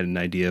even had an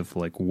idea of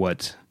like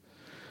what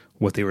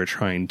they were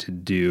trying to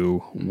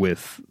do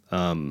with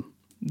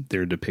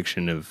their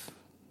depiction of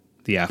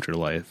the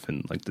afterlife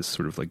and like this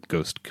sort of like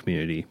ghost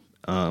community.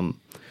 The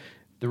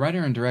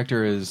writer and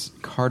director is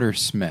Carter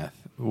Smith.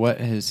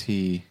 What has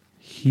he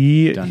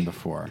done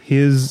before?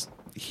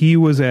 He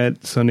was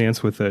at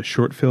Sundance with a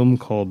short film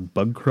called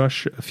Bug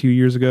Crush a few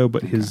years ago,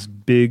 but his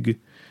big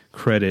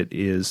credit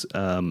is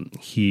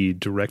he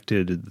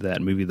directed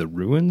that movie The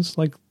Ruins.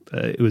 Like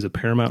it was a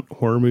Paramount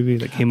horror movie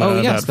that came out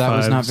about that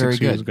was not very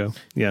 6 years ago.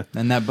 Yeah,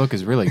 and that book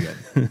is really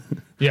good.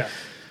 Yeah,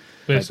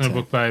 based on a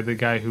book by the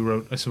guy who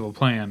wrote A Simple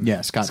Plan.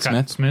 Yeah, Scott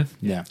Smith.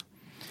 Yeah.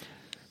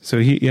 So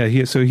he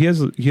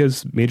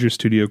has major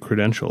studio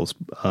credentials.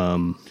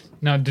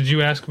 Now, did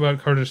you ask about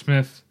Carter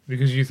Smith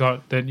because you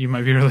thought that you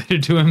might be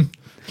related to him?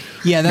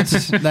 Yeah,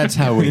 that's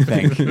how we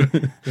think.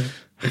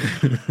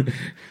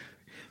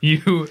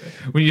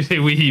 When you say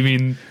we, you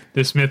mean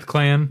the Smith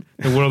clan,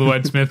 the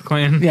worldwide Smith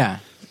clan? Yeah.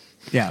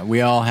 Yeah, we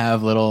all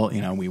have little,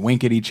 we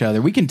wink at each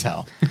other. We can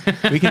tell.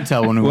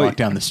 When we walk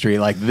down the street,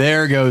 like,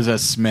 there goes a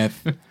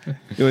Smith.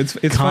 It's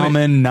common,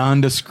 funny.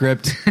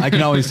 nondescript. I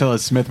can always tell a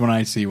Smith when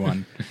I see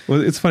one.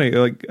 Well, it's funny.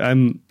 Like,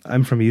 I'm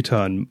from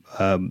Utah, and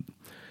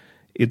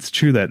it's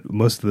true that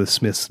most of the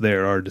Smiths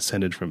there are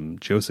descended from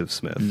Joseph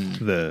Smith,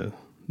 the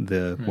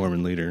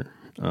Mormon leader.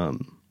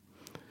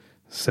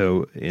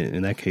 So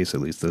in that case,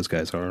 at least, those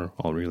guys are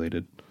all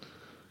related.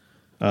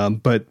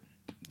 But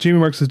Jamie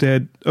Marks is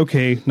Dead.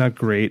 Okay, not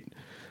great.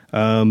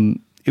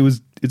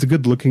 It's a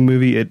good looking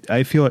movie.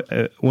 I feel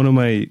one of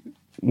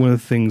the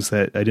things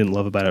that I didn't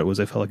love about it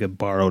was I felt like it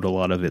borrowed a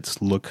lot of its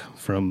look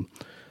from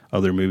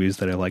other movies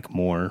that I like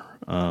more.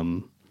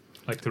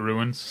 Like The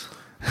Ruins.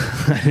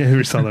 I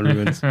never saw The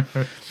Ruins.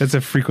 That's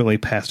frequently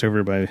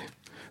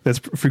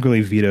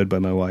vetoed by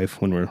my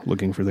wife when we're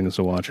looking for things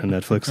to watch on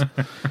Netflix.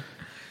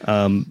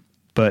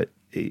 But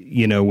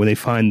when they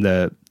find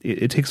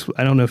it takes,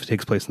 I don't know if it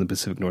takes place in the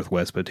Pacific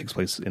Northwest, but it takes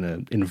place in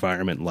an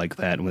environment like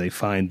that. And when they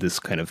find this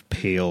kind of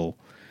pale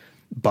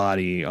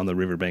body on the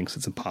riverbanks,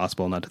 it's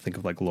impossible not to think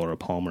of like Laura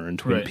Palmer in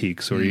Twin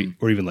Peaks or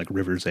even like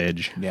River's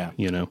Edge. Yeah.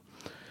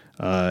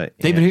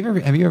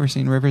 David, have you ever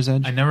seen River's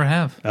Edge? I never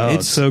have. Oh,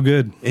 it's so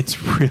good.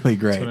 It's really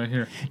great. That's what I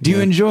hear. Do you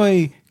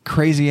enjoy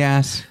crazy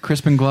ass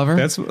Crispin Glover?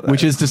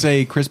 Which is to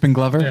say Crispin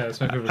Glover? Yeah, that's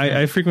my favorite.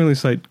 I frequently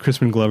cite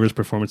Crispin Glover's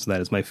performance in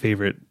that as my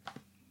favorite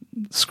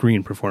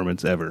screen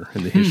performance ever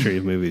in the history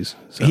of movies.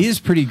 So. He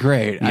is pretty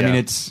great. Yeah. I mean,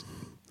 it's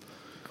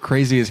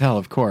crazy as hell,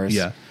 of course.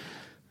 Yeah.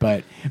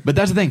 But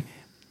that's the thing.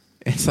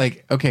 It's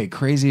like, okay,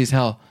 crazy as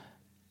hell,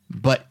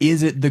 but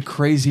is it the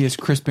craziest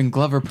Crispin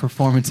Glover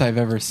performance I've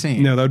ever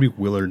seen? No, that would be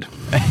Willard.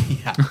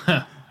 Yeah.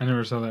 I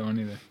never saw that one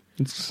either.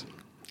 It's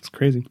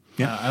crazy.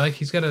 Yeah.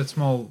 He's got a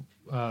small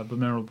but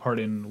memorable part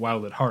in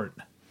Wild at Heart.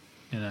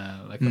 In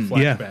the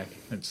flashback,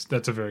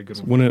 that's a very good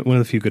one. One of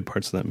the few good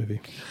parts of that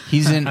movie.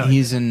 He's in.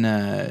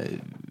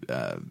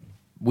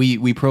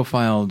 We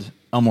profiled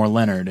Elmore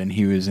Leonard, and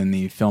he was in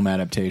the film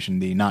adaptation,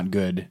 the not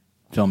good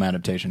film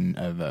adaptation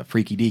of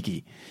Freaky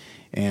Deaky,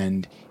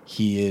 and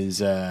he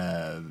is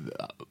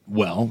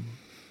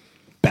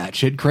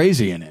batshit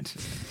crazy in it,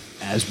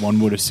 as one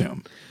would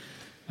assume.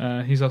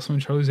 He's also in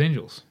Charlie's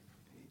Angels.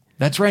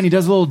 That's right. And he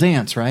does a little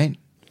dance, right?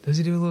 Does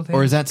he do a little dance?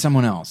 Or is that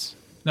someone else?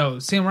 No,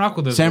 Sam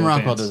Rockwell does. Sam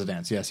Rockwell does a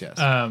dance. Yes.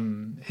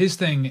 His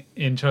thing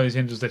in Charlie's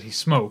Angels is that he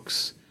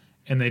smokes,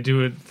 and they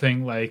do a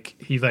thing like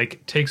he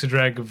takes a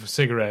drag of a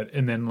cigarette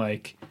and then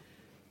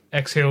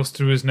exhales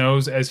through his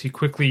nose as he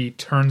quickly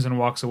turns and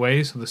walks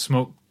away, so the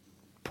smoke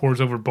pours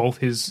over both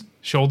his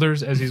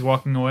shoulders as he's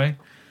walking away.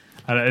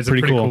 It's a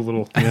pretty cool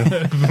little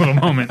little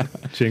moment.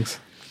 Jinx.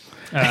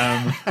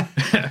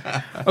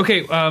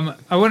 Okay,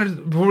 I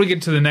wanted, before we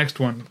get to the next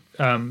one,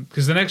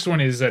 because the next one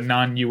is a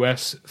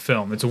non-U.S.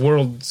 film. It's a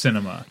world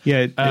cinema.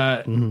 Yeah.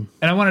 And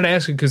I wanted to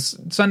ask you, because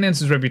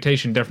Sundance's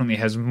reputation definitely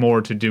has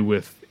more to do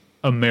with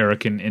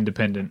American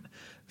independent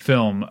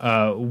film.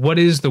 What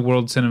is the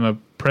world cinema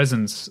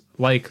presence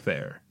like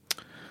there?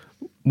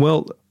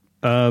 Well,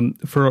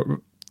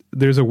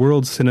 there's a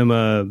world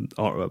cinema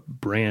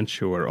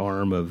branch or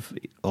arm of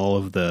all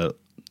of the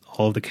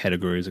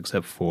categories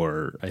except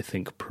for, I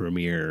think,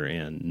 premiere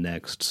and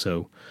next.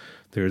 So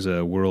there's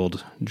a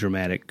world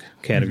dramatic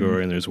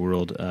category and there's a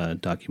world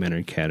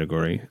documentary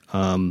category.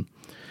 And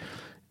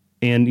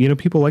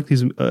people like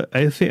these.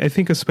 I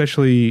think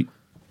especially.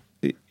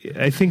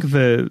 I think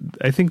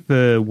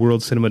the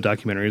world cinema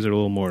documentaries are a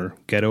little more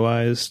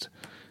ghettoized,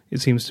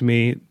 it seems to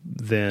me,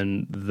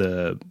 than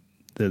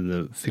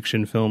the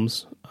fiction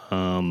films.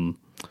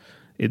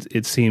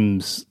 It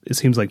seems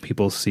like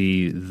people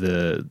see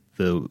the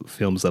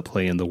films that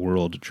play in the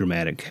world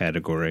dramatic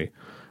category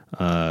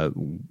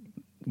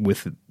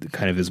with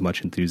kind of as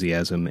much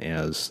enthusiasm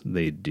as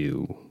they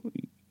do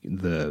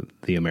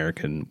the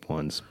American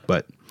ones.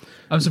 But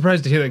I'm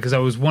surprised to hear that, because I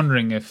was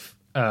wondering if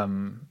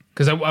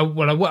because I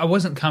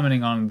wasn't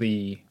commenting on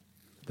the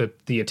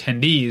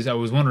attendees. I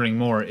was wondering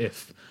more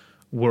if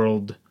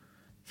world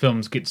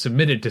films get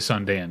submitted to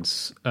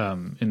Sundance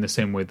in the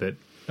same way that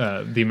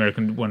the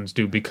American ones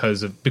do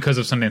because of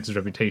Sundance's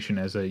reputation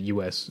as a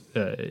U.S.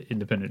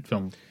 Independent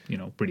film,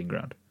 breeding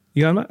ground.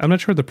 Yeah, I'm not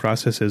sure what the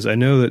process is. I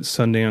know that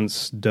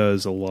Sundance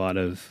does a lot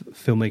of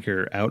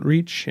filmmaker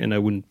outreach, and I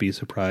wouldn't be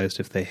surprised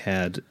if they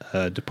had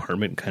a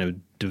department kind of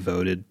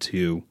devoted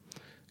to.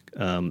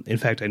 In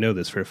fact, I know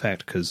this for a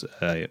fact because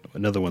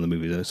another one of the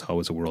movies I saw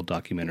was a world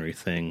documentary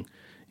thing,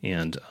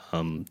 and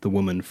the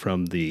woman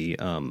from the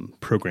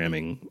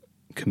programming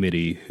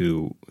committee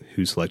who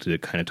selected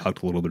it kind of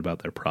talked a little bit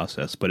about their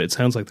process. But it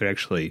sounds like they're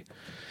actually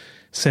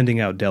sending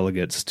out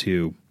delegates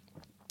to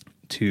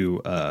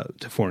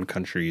foreign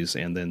countries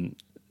and then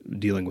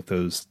dealing with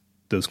those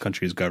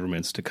countries'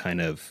 governments to kind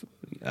of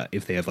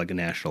if they have like a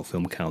national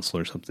film council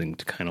or something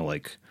to kind of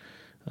like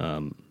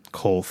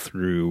cull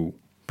through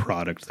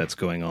product that's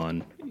going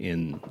on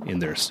in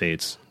their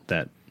states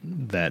that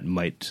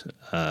might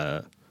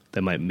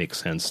make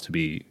sense to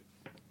be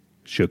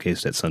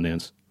showcased at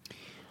Sundance.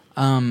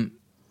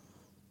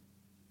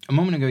 A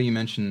moment ago you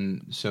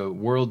mentioned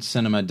World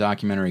Cinema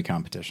Documentary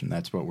Competition.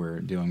 That's what we're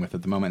dealing with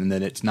at the moment, and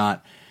that it's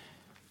not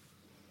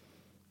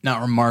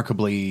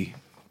remarkably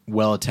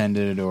well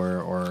attended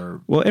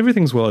or well,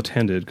 everything's well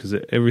attended because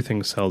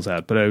everything sells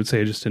out. But I would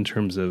say just in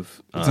terms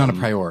of it's not a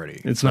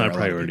priority. It's not a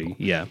priority.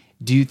 Yeah.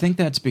 Do you think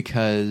that's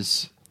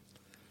because?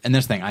 And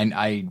this thing,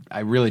 I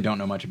really don't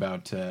know much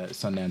about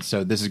Sundance,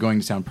 so this is going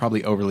to sound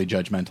probably overly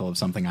judgmental of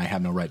something I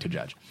have no right to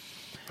judge.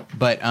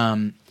 But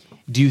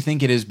do you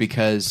think it is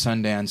because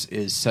Sundance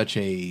is such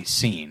a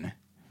scene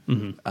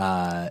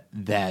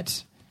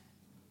that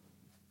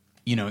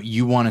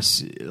you want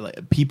to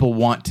people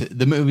want to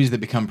the movies that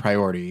become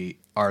priority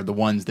are the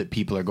ones that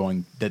people are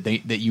going that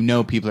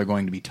people are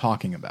going to be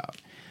talking about,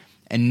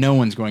 and no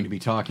one's going to be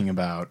talking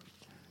about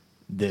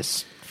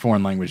this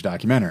foreign language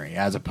documentary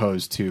as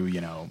opposed to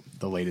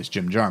the latest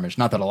Jim Jarmusch.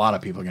 Not that a lot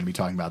of people are going to be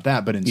talking about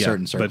that, but in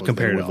certain circles, but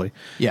comparatively,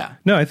 yeah.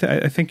 No, I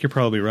think you're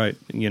probably right.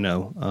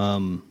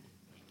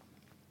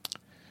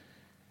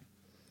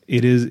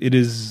 It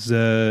is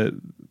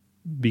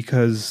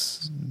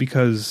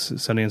because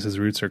Sundance's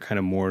roots are kind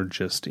of more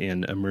just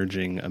in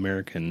emerging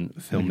American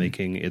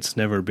filmmaking. It's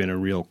never been a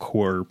real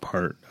core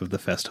part of the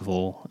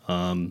festival,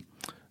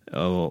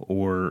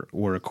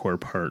 or a core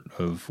part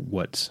of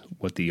what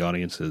the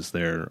audiences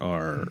there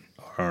are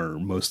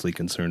mostly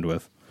concerned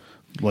with.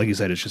 Like you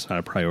said, it's just not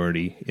a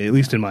priority, at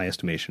least in my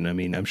estimation. I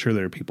mean, I'm sure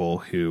there are people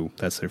who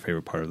that's their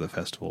favorite part of the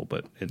festival,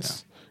 but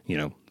it's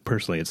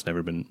personally, it's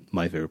never been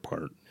my favorite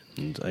part.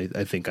 And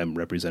I think I'm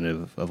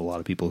representative of a lot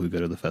of people who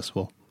go to the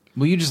festival.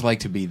 Well, you just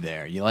like to be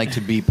there. You like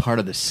to be part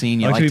of the scene.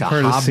 You like to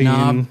part of the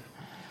hobnob. scene.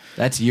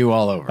 That's you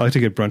all over. I like to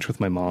get brunch with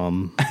my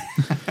mom.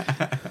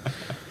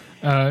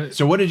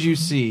 So what did you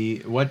see?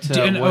 What?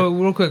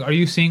 Real quick, are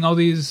you seeing all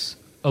these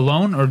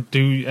alone, or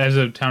as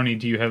a townie,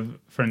 do you have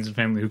friends and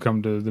family who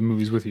come to the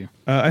movies with you?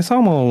 I saw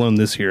them all alone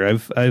this year.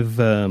 I've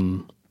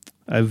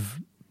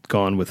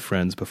gone with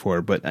friends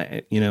before, but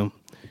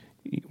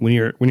when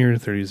you're in your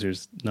 30s,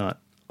 there's not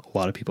a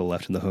lot of people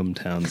left in the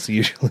hometowns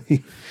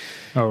usually.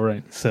 Oh,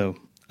 right. So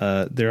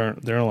there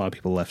aren't a lot of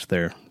people left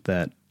there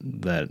that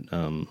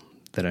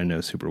I know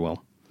super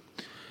well.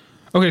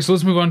 Okay, so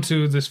let's move on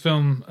to this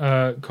film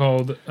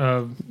called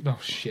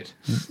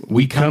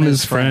We Come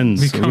as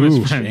Friends. We Come as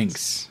Friends.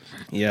 Jinx.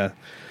 Yeah.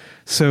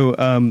 So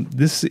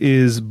this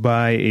is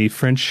by a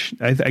French.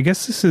 I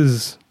guess this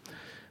is.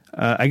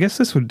 I guess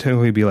this would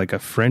technically be like a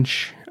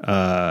French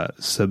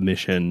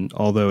submission,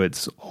 although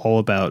it's all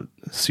about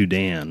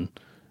Sudan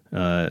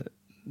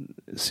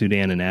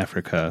in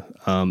Africa.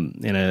 And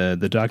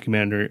the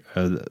documentary,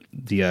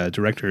 the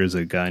director is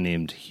a guy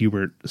named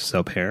Hubert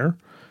Sauper,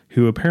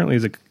 who apparently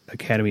is a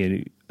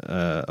Academy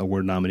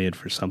Award nominated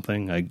for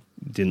something. I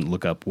didn't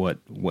look up what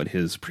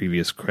his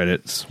previous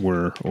credits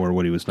were or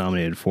what he was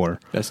nominated for.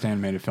 Best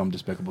animated film,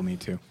 Despicable Me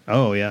 2.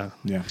 Oh yeah,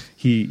 Yeah.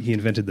 He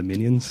invented the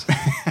Minions.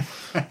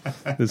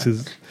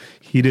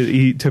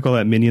 He took all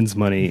that Minions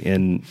money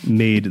and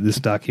made this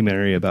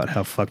documentary about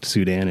how fucked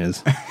Sudan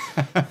is.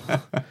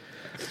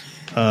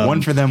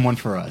 One for them, one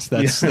for us.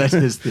 That's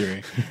his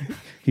theory.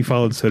 He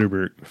followed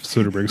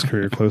Soderbergh's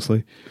career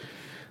closely.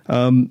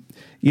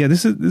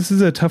 This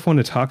is a tough one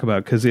to talk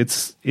about because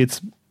it's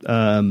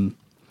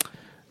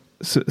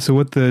so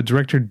what the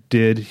director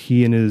did,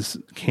 he and his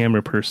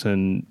camera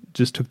person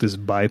just took this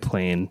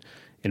biplane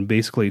and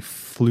basically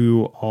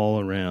flew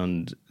all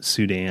around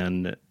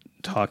Sudan,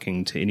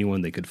 talking to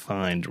anyone they could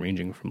find,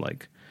 ranging from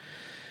like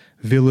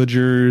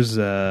villagers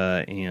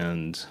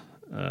and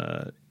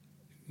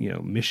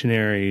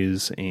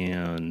missionaries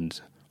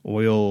and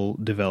oil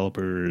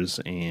developers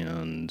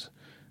and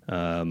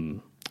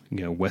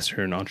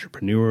Western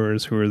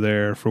entrepreneurs who are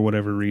there for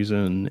whatever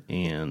reason,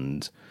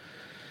 and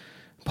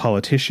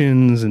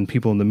politicians and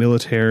people in the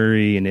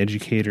military and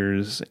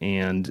educators.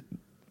 And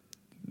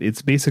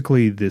it's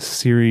basically this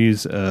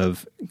series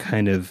of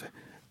kind of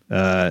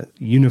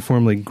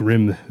uniformly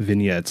grim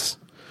vignettes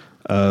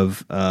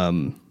of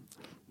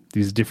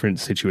these different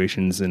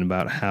situations and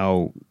about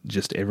how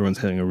just everyone's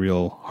having a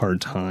real hard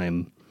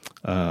time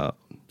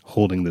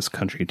holding this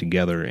country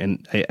together.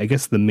 And I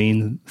guess the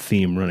main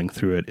theme running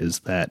through it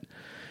is that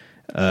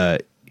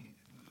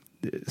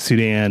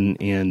Sudan,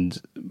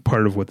 and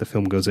part of what the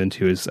film goes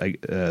into is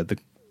the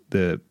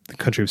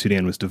country of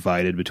Sudan was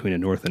divided between a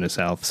north and a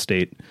south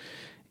state,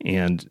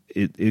 and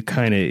it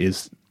kind of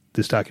is,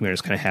 this documentary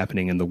is kind of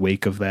happening in the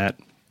wake of that,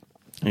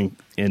 and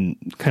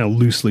kind of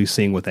loosely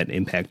seeing what that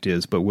impact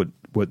is. But what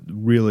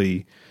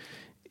really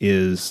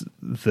is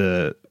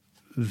the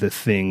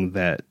thing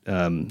that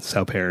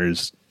Sauper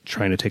is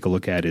trying to take a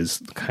look at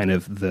is kind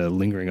of the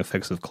lingering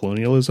effects of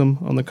colonialism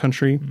on the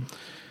country.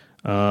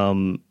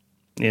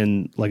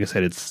 And like I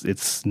said,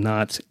 it's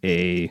not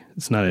a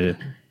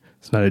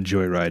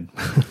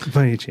joyride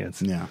by any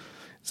chance. Yeah.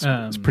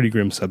 It's pretty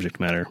grim subject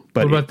matter.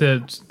 But what about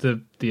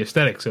the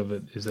aesthetics of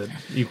it? Is that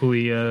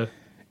equally?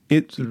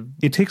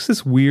 It takes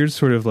this weird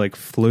sort of like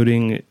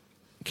floating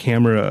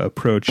camera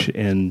approach,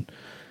 and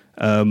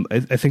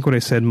I think what I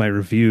said in my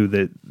review,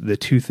 that the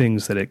two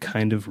things that it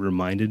kind of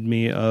reminded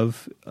me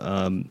of,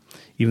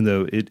 even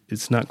though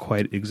it's not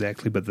quite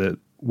exactly, but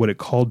what it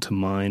called to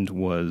mind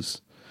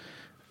was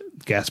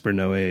Gaspar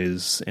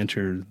Noé's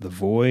Enter the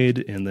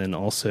Void, and then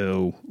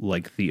also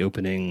like the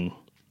opening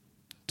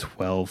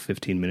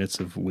 12-15 minutes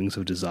of Wings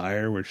of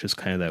Desire, where it's just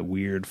kind of that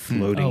weird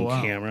floating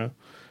camera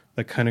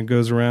that kind of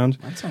goes around.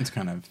 That sounds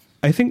kind of,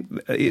 I think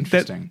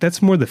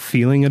that's more the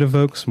feeling it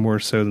evokes, more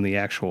so than the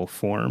actual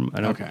form.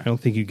 I don't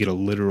think you get a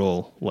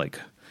literal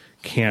like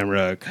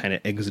camera kind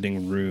of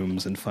exiting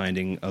rooms and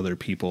finding other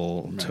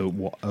people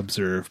to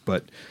observe,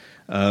 but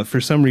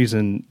for some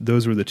reason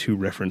those were the two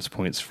reference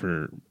points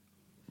for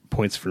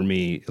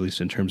me, at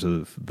least in terms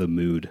of the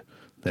mood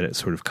that it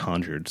sort of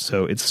conjured.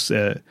 So it's,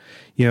 I'd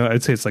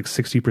say it's like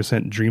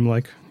 60%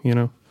 dreamlike,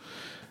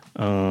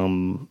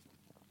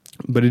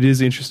 but it is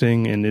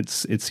interesting, and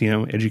it's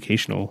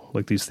educational,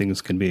 like these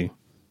things can be.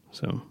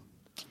 So,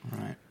 all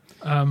right.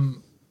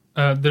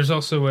 There's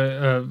also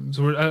I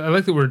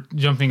like that we're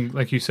jumping,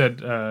 like you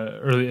said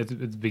early at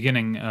the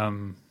beginning,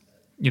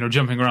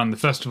 jumping around the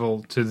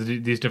festival to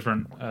these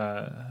different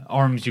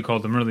arms, you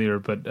called them earlier,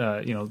 but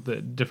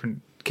the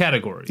different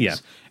categories. Yeah.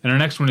 And our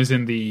next one is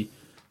in the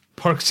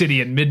Park City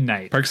at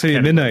Midnight. Park City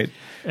at Midnight,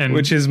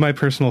 which is my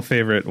personal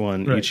favorite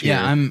one each year.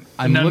 Yeah, I'm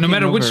no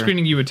matter over... which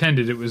screening you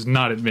attended, it was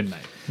not at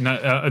midnight.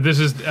 This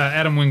is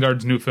Adam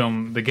Wingard's new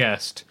film, The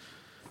Guest.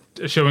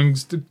 A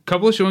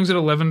couple of showings at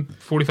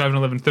 11:45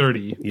 and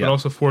 11:30, but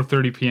also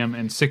 4:30 p.m.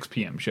 and 6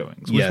 p.m.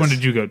 showings. Which one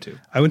did you go to?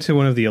 I went to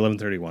one of the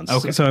 11:30 ones.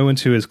 Okay. So I went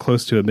to as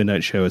close to a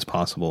midnight show as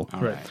possible.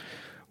 Right.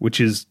 Which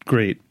is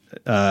great.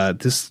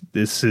 This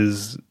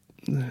is...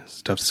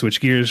 It's tough to switch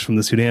gears from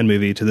the Sudan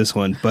movie to this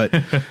one, but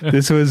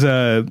this was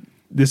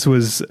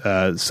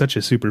such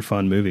a super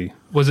fun movie.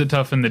 Was it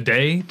tough in the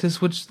day to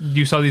switch?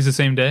 You saw these the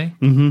same day?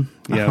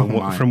 Mm-hmm.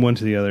 Yeah, from one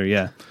to the other.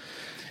 Yeah,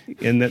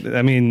 and that,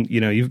 I mean,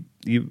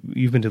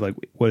 you've been to, like,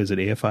 what is it,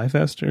 AFI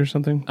Fest or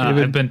something?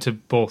 I've been to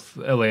both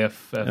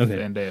LAFF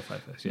and AFI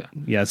Fest. Yeah.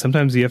 Yeah.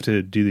 Sometimes you have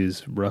to do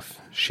these rough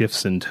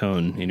shifts in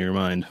tone in your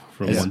mind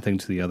from one thing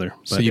to the other.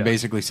 So you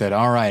basically said,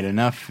 all right,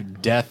 enough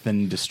death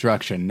and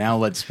destruction. Now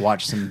let's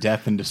watch some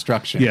death and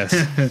destruction. Yes.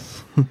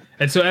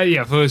 And so,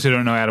 for those who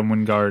don't know, Adam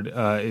Wingard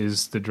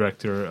is the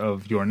director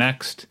of Your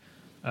Next,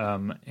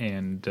 and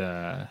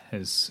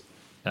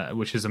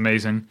which is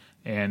amazing.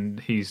 And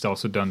he's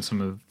also done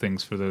some of the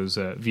things for those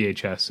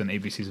VHS and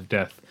ABCs of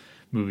Death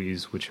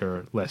movies, which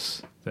are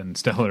less than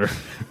stellar,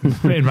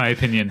 in my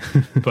opinion.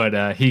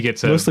 But he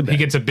gets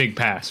a big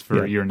pass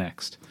for Your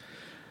Next.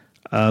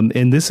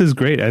 And this is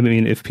great. I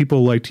mean, if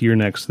people liked Your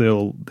Next,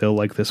 they'll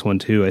like this one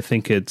too. I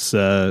think it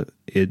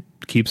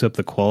keeps up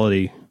the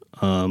quality.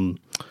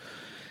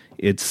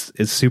 it's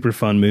super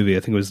fun movie.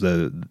 I think it was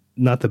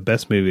not the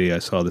best movie I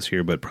saw this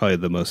year, but probably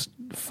the most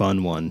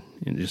fun one,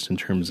 just in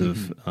terms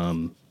of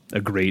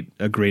a great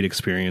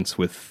experience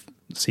with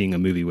seeing a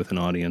movie with an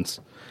audience.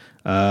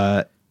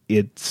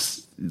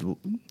 It's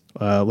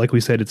like we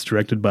said, it's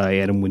directed by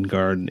Adam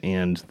Wingard,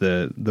 and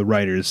the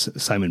writer's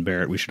Simon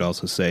Barrett. We should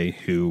also say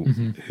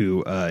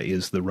who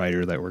is the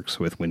writer that works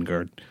with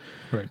Wingard.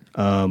 Right.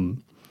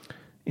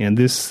 And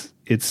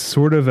it's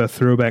sort of a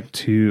throwback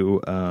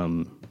to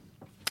an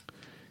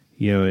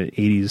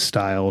 80s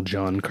style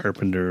John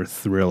Carpenter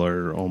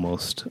thriller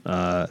almost.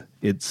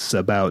 It's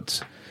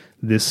about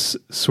this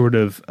sort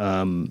of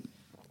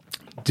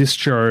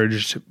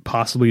discharged,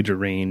 possibly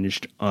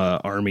deranged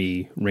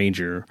army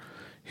ranger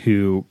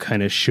who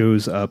kind of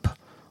shows up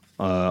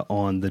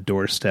on the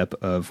doorstep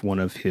of one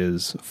of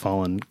his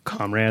fallen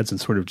comrades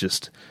and sort of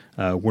just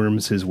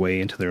worms his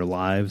way into their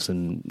lives,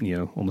 and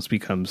almost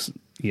becomes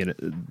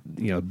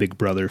a big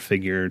brother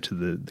figure to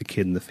the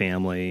kid in the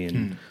family,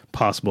 and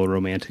possible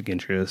romantic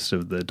interest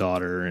of the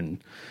daughter,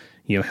 and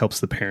helps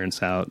the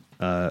parents out.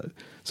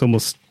 It's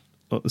almost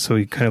so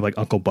he kind of like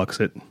Uncle Bucks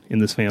it in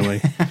this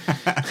family,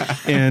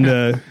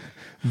 and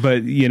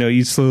but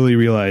you slowly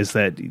realize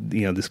that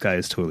this guy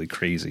is totally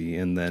crazy,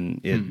 and then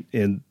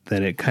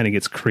it kind of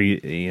gets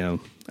crazy.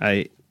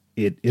 It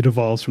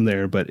evolves from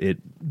there, but it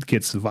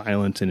gets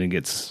violent, and it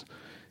gets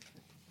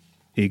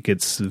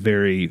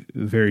very,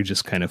 very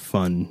just kind of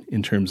fun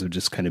in terms of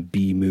just kind of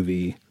B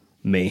movie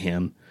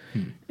mayhem.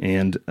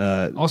 And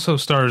also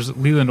stars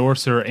Leland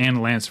Orser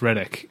and Lance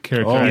Reddick,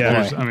 character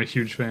actors. I'm a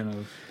huge fan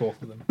of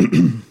both of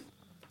them.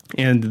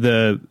 And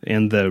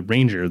the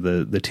ranger,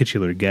 the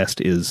titular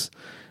guest, is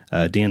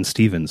Dan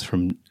Stevens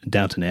from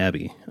Downton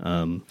Abbey.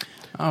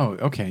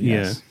 Okay, yes.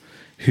 Yeah,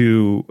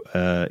 who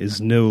is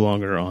no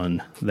longer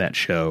on that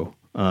show,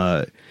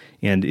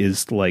 and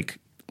is like.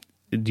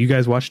 Do you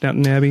guys watch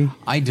Downton Abbey?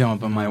 I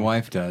don't, but my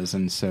wife does,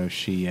 and so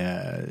she.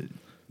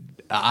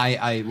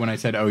 I when I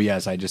said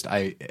yes,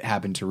 I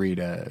happened to read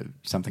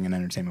something in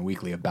Entertainment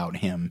Weekly about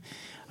him,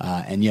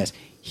 and yes,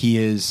 he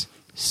is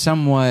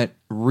somewhat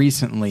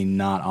recently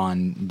not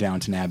on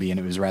Downton Abbey, and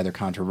it was rather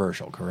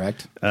controversial.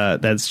 Correct?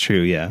 That's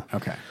true. Yeah.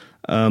 Okay.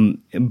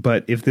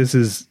 But if this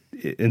is,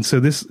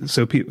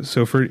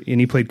 and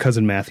he played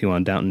Cousin Matthew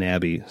on Downton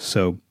Abbey.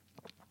 So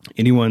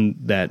anyone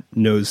that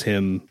knows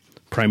him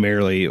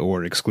primarily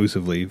or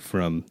exclusively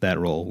from that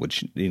role,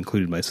 which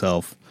included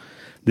myself,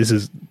 this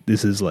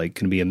is like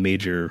going to be a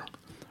major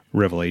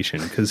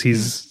revelation, because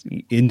he's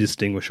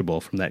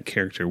indistinguishable from that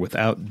character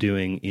without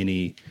doing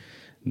any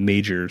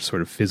major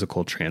sort of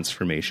physical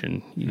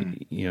transformation.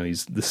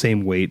 He's the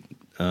same weight,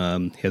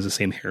 he has the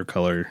same hair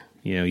color.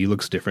 He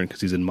looks different because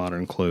he's in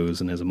modern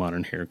clothes and has a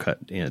modern haircut,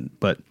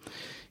 but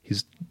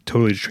he's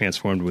totally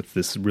transformed with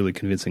this really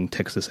convincing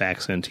Texas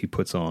accent he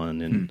puts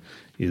on, and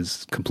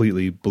is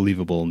completely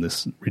believable in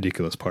this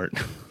ridiculous part.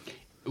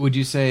 Would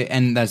you say,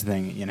 and that's the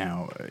thing,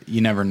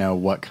 you never know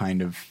what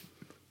kind of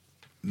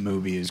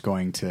movie is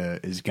going to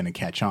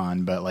catch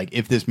on, but like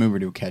if this movie were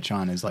to catch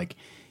on, is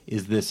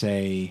this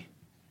he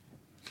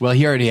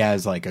already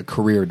has like a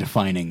career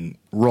defining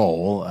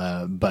role,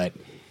 but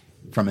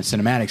from a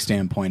cinematic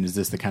standpoint, is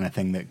this the kind of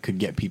thing that could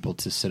get people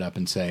to sit up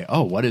and say,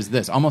 "Oh, what is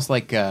this?" Almost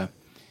like a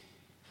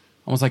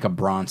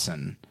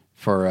Bronson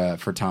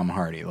for Tom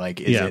Hardy.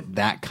 Like, is it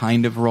that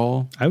kind of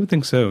role? I would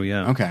think so.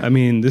 Yeah. Okay. I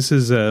mean, this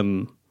is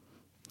a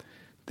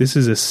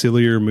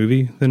sillier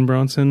movie than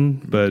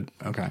Bronson, but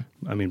okay.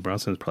 I mean,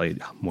 Bronson's probably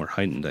more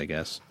heightened, I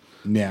guess.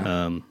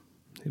 Yeah.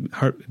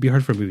 It'd be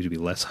hard for a movie to be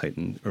less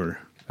heightened or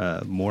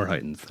more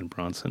heightened than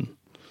Bronson.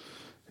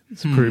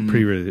 It's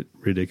pretty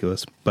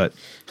ridiculous, but.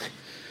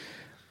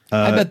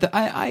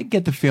 I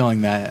get the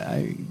feeling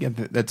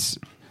that's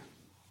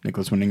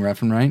Nicholas Winding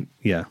Refn, right?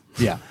 Yeah.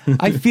 Yeah.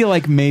 I feel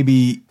like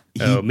maybe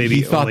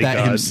he thought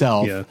that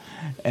himself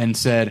and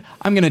said,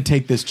 "I'm going to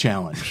take this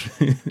challenge,"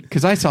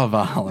 because I saw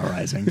Valhalla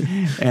Rising,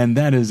 and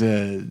that is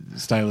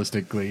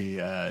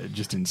stylistically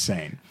just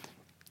insane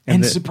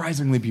and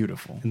surprisingly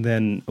beautiful. And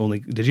then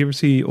did you ever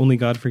see Only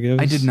God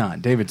Forgives? I did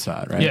not. David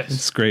saw it, right? Yes,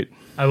 it's great.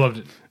 I loved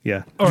it.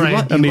 Yeah. All right.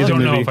 I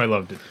don't know if I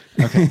loved it.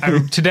 Okay.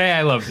 Today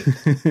I loved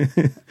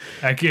it.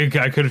 I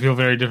could feel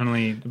very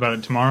differently about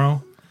it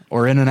tomorrow.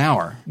 Or in an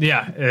hour.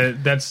 Yeah.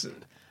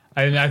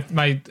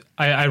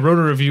 I wrote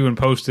a review and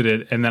posted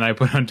it, and then I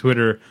put on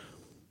Twitter,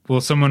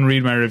 will someone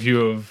read my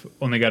review of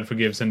Only God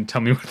Forgives and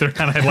tell me whether or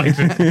not I liked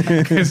it?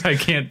 Because I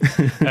can't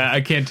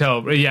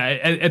tell. But yeah,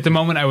 at the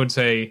moment I would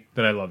say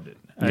that I loved it.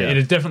 It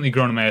has definitely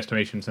grown in my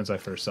estimation since I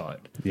first saw it.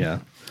 Yeah.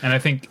 And I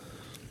think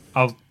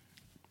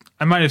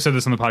I might have said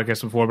this on the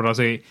podcast before, but I'll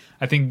say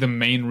I think the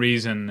main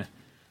reason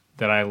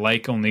that I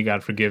like Only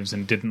God Forgives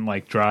and didn't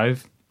like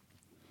Drive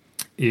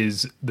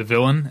is the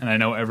villain. And I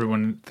know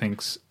everyone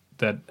thinks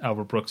that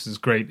Albert Brooks is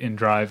great in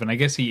Drive, and I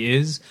guess he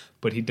is,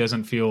 but he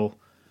doesn't feel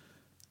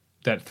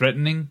that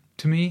threatening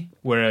to me.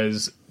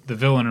 Whereas the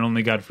villain in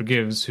Only God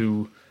Forgives,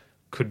 who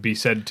could be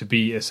said to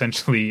be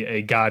essentially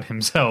a god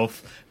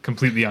himself,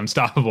 completely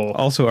unstoppable.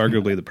 Also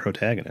arguably the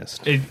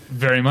protagonist.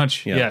 Very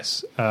much,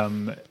 yes.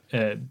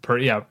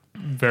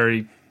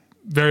 Very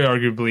very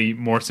arguably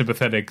more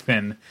sympathetic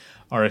than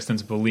our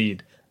ostensible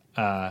lead,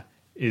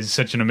 is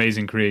such an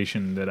amazing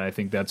creation that I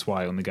think that's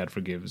why Only God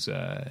Forgives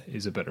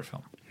is a better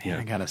film. Yeah,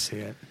 I gotta see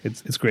it.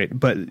 It's great.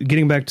 But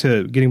getting back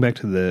to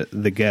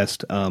the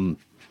guest,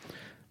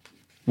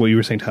 what you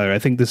were saying, Tyler, I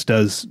think this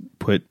does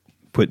put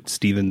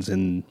Stevens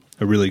in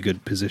a really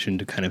good position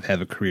to kind of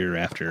have a career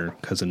after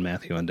Cousin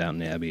Matthew on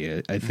Downton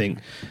Abbey. I think,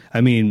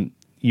 I mean,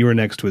 You Were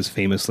Next was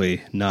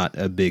famously not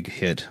a big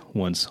hit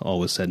once all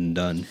was said and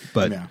done.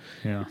 But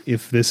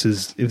if this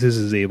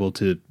is able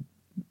to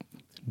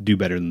do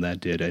better than that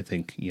did, I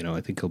think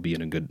he'll be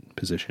in a good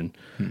position.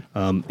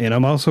 And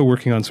I'm also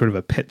working on sort of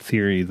a pet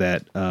theory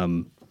that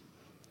and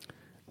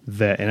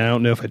I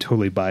don't know if I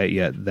totally buy it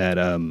yet, that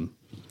Adam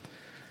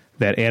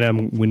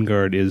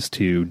Wingard is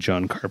to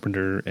John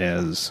Carpenter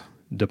as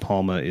De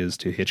Palma is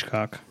to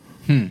Hitchcock.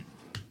 And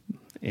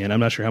I'm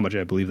not sure how much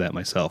I believe that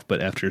myself, but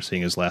after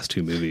seeing his last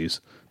two movies,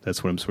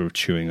 that's what I'm sort of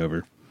chewing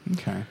over.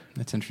 Okay,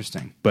 that's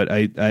interesting. But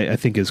I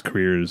think his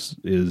career is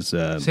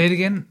Say it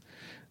again?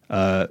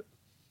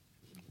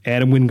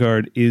 Adam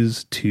Wingard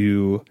is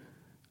to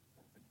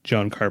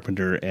John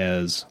Carpenter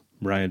as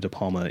Brian De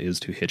Palma is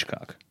to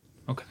Hitchcock.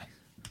 Okay.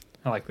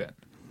 I like that.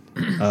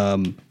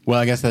 Well,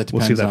 I guess that depends.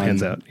 We'll see if that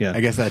pans out. Yeah,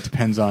 I guess that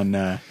depends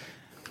on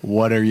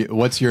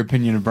what's your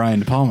opinion of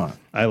Brian De Palma?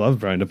 I love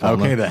Brian De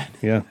Palma. Okay, then.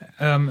 Yeah.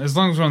 As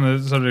long as we're on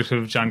the subject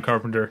of John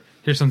Carpenter,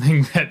 here's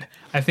something that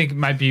I think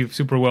might be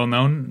super well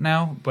known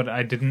now, but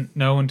I didn't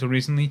know until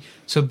recently.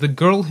 So the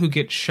girl who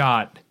gets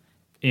shot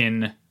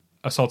in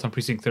Assault on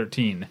Precinct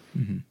 13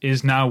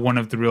 is now one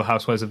of the Real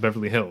Housewives of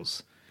Beverly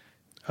Hills.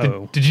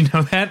 Did you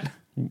know that?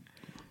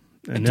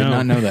 I did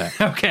not know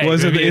that. Okay.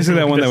 Isn't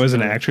that one that was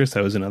an actress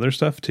that was in other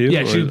stuff too?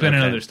 Yeah, she's been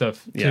in other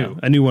stuff too. Yeah,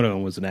 I knew one of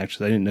them was an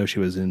actress. I didn't know she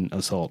was in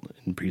Assault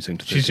in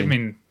Precinct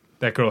 13.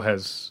 That girl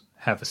has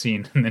half a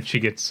scene and then she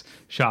gets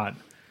shot.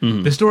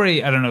 The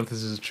story, I don't know if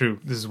this is true,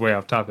 this is way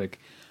off topic,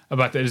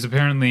 about that is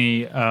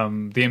apparently the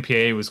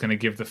MPAA was going to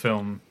give the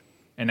film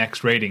an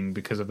X rating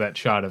because of that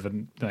shot of a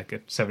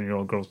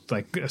 7-year-old girl,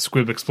 like a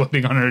squib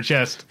exploding on her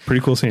chest. Pretty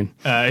cool scene.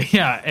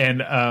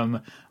 And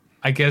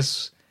I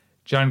guess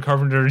John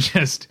Carpenter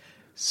just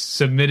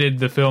submitted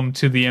the film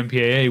to the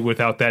MPAA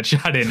without that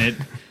shot in it,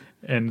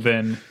 and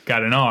then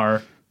got an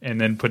R,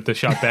 and then put the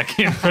shot back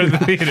in for the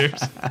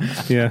theaters.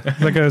 Yeah,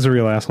 that guy's a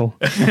real asshole.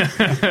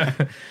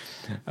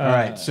 All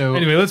right, so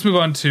anyway, let's move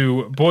on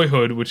to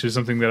Boyhood, which is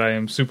something that I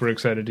am super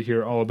excited to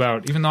hear all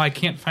about, even though I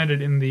can't find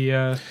it in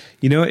the...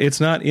 it's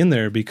not in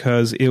there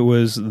because it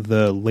was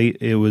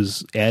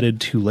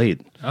added too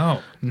late.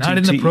 Oh, not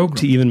in the program.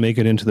 To even make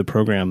it into the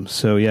program.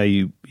 So yeah,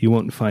 you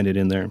won't find it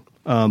in there.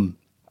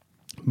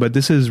 But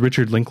this is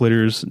Richard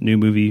Linklater's new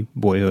movie,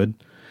 Boyhood.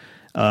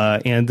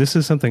 And this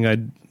is something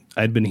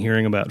I'd been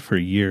hearing about for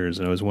years,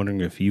 and I was wondering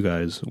if you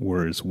guys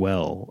were as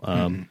well.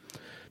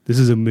 This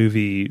is a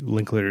movie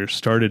Linklater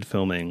started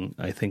filming,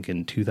 I think,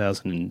 in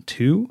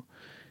 2002,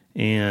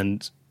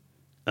 and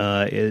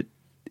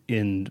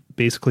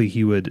basically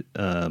he would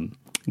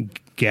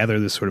gather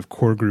this sort of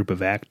core group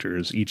of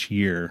actors each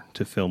year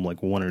to film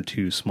like one or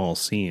two small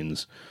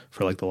scenes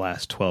for like the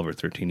last 12 or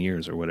 13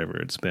 years or whatever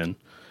it's been.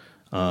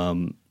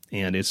 And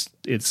it's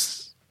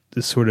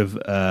this sort of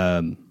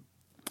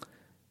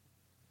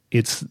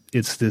it's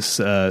this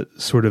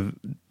sort of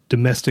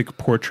domestic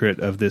portrait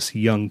of this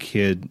young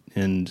kid,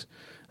 and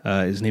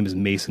his name is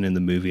Mason in the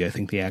movie. I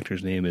think the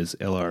actor's name is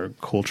L.R.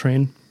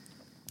 Coltrane,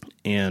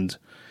 and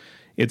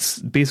it's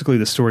basically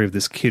the story of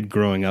this kid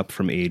growing up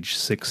from age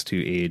 6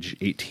 to age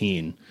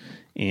 18,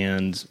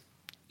 and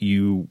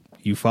you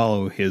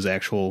follow his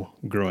actual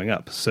growing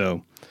up.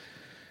 So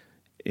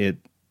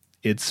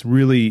it's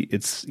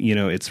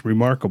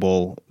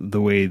remarkable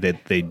the way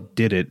that they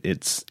did it.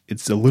 It's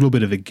a little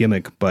bit of a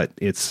gimmick, but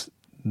it's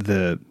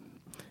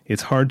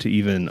hard to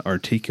even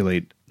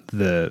articulate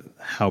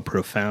how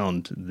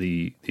profound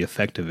the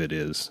effect of it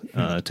is,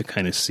 to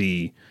kind of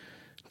see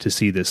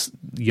this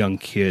young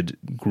kid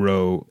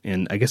grow.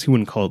 And I guess you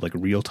wouldn't call it like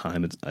real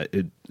time.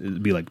 It'd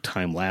be like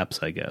time lapse,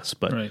 I guess.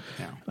 But right.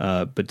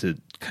 But to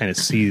kind of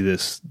see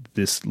this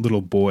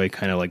little boy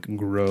kind of like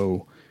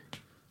grow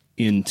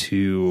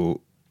into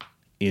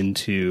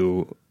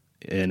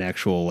an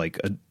actual, like,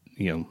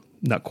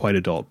 not quite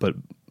adult, but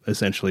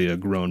essentially a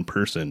grown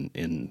person,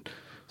 and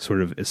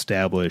sort of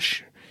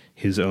establish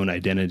his own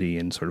identity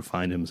and sort of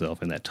find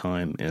himself in that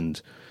time. And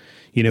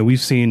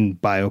we've seen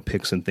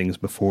biopics and things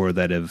before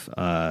that have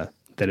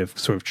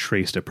sort of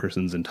traced a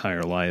person's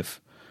entire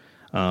life,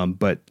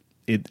 but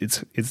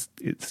it's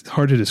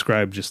hard to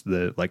describe just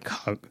the like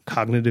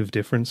cognitive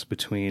difference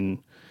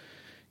between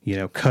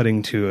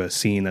cutting to a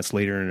scene that's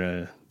later in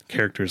a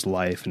character's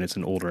life and it's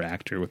an older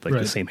actor with like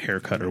the same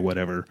haircut or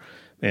whatever,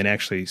 and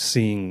actually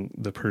seeing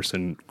the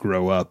person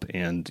grow up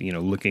and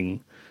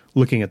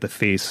looking at the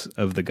face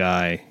of the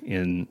guy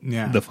in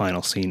the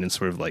final scene and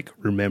sort of like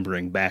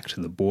remembering back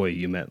to the boy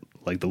you met,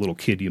 like the little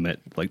kid you met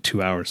like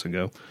 2 hours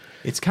ago.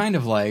 It's kind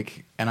of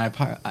like, and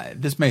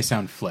this may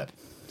sound flip,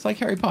 it's like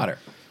Harry Potter.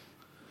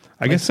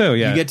 I guess so,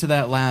 yeah. You get to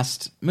that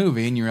last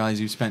movie and you realize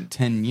you spent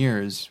 10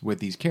 years with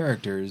these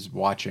characters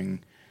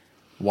watching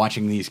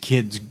watching these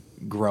kids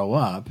grow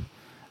up,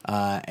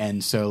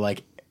 and so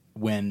like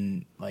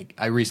when like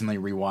I recently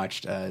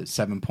rewatched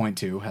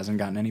 7.2, hasn't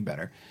gotten any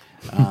better.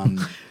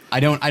 I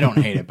don't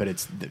hate it, but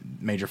it's the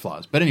major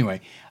flaws. But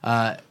anyway,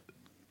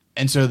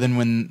 and so then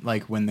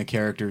when the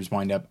characters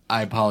wind up,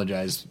 I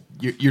apologize.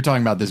 You're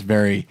talking about this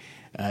very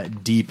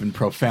deep and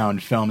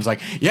profound film. It's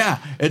like, yeah,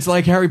 it's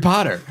like Harry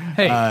Potter.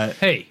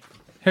 Hey,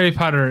 Harry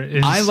Potter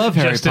is I love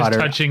Harry just Potter.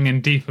 as touching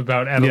and deep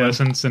about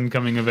adolescence and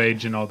coming of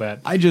age and all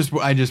that. I just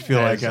feel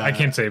like I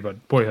can't say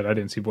about Boyhood. I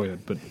didn't see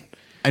Boyhood, but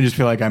I just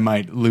feel like I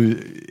might lose.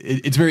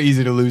 It's very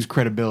easy to lose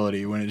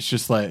credibility when it's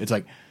just like it's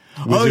like,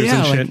 Wizards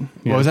and like, shit.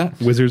 What was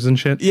that? Wizards and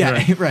shit.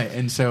 Yeah, right.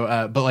 And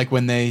so, but like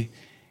when they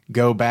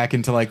go back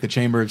into like the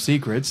Chamber of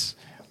Secrets,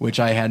 which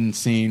I hadn't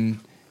seen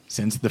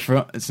since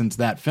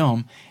that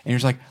film, and you're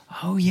just like,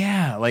 oh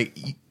yeah, like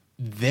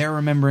they're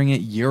remembering it,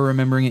 you're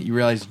remembering it. You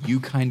realize you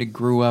kind of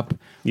grew up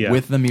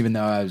with them, even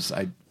though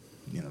the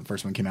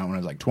first one came out when I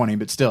was like 20,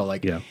 but still,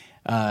 like,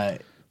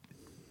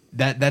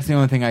 that's the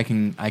only thing I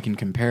can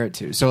compare it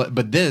to. So,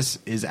 but this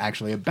is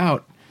actually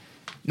about.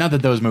 Not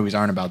that those movies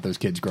aren't about those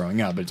kids growing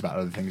up, it's about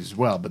other things as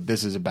well, but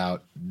this is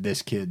about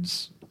this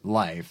kid's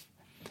life.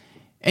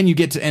 And you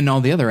get to, and all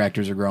the other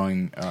actors are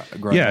growing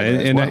yeah,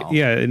 as well.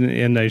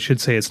 And I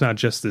should say it's not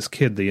just this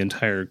kid, the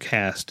entire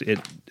cast.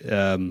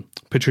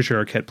 Patricia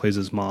Arquette plays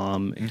his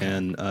mom,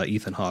 and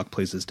Ethan Hawke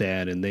plays his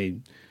dad, and they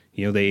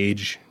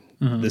age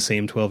the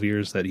same 12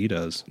 years that he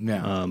does.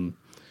 Yeah.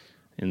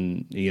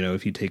 And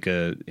if you take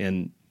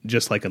and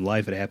just like in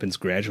life, it happens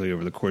gradually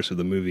over the course of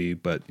the movie,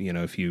 but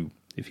if you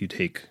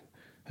take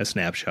a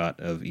snapshot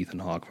of Ethan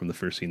Hawke from the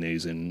first scene that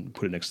he's in,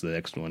 put it next to the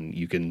next one,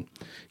 you can,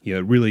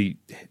 it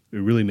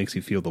really makes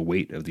you feel the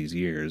weight of these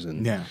years.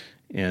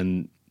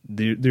 And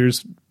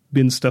there's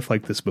been stuff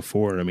like this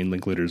before. I mean,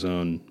 Linklater's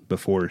own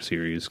Before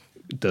series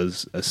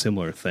does a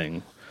similar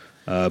thing.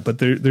 But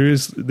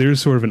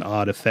there's sort of an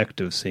odd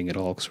effect of seeing it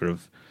all sort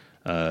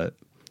of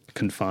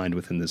confined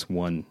within this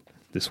one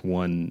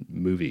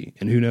movie,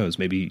 and who knows?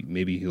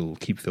 Maybe he'll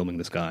keep filming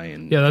this guy.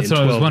 And that's what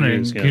I was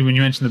wondering. When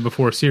you mentioned the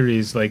Before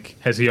series, like,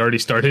 has he already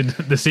started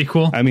the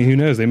sequel? I mean, who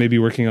knows? They may be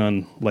working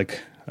on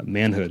like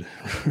Manhood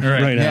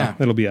right now. Yeah.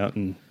 That'll be out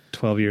in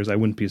 12 years. I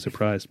wouldn't be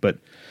surprised. But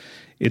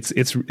it's.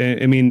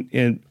 I mean,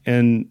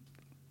 and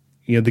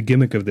the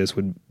gimmick of this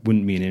wouldn't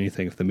mean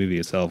anything if the movie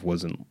itself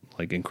wasn't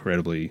like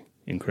incredibly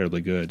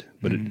good.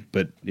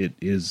 But it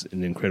is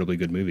an incredibly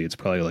good movie. It's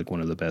probably like one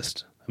of the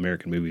best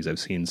American movies I've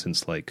seen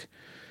since like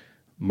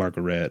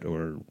Margaret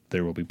or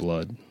There Will Be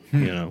Blood.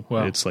 Wow.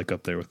 It's like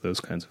up there with those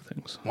kinds of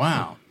things.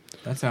 Wow,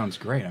 that sounds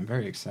great. I'm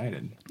very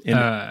excited.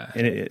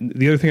 And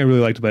the other thing I really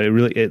liked about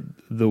it,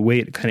 the way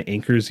it kind of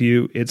anchors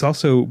you. It's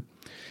also,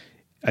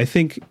 I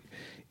think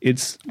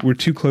we're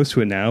too close to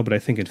it now, but I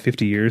think in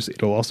 50 years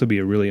it'll also be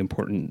a really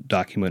important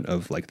document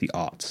of like the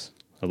aughts,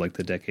 of like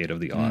the decade of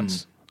the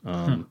aughts.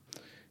 And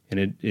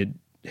it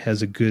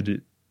has a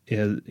good,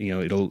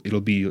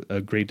 it'll be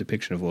a great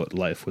depiction of what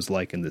life was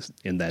like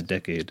in that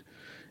decade.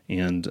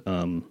 And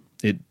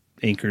it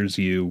anchors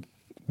you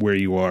where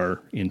you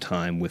are in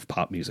time with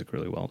pop music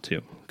really well,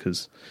 too.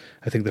 Because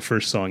I think the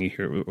first song you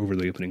hear over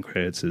the opening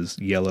credits is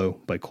Yellow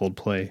by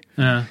Coldplay.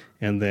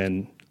 And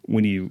then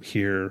when you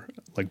hear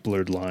like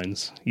Blurred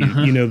Lines,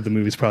 you know the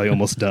movie's probably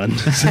almost done.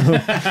 So.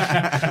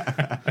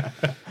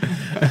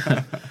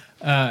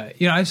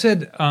 I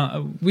said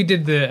we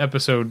did the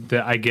episode,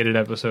 the I Get It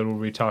episode, where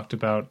we talked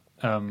about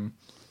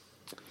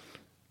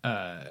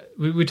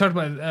we talked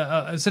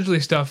about essentially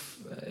stuff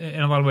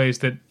in a lot of ways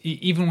that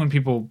even when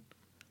people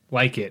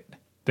like it,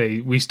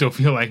 we still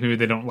feel like maybe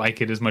they don't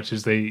like it as much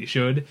as they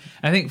should.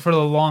 I think for a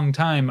long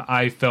time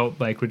I felt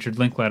like Richard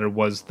Linklater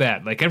was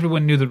that. Like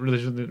everyone knew that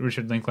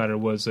Richard Linklater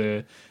was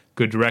a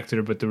good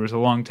director, but there was a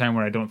long time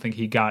where I don't think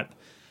he got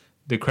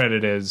the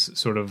credit as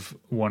sort of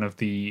one of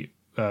the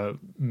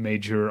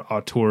major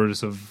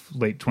auteurs of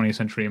late 20th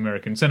century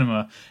American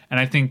cinema. And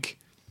I think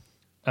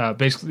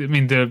basically, I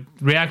mean, the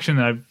reaction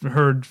that I've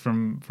heard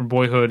from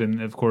Boyhood,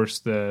 and of course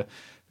the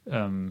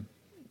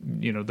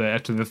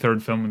after the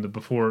third film and the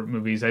Before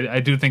movies, I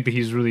do think that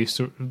he's really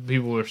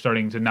people are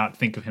starting to not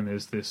think of him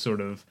as this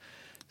sort of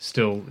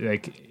still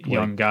like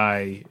young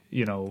guy,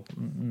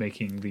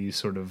 making these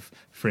sort of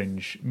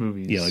fringe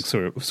movies. Yeah, like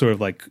sort of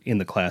like in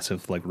the class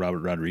of like Robert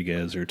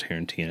Rodriguez or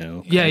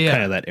Tarantino.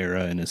 Kind of that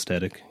era and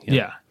aesthetic.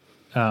 Yeah.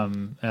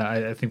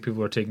 I think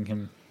people are taking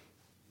him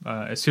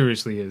as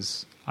seriously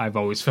as I've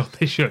always felt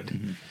they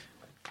should.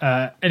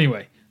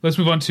 Anyway, let's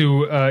move on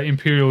to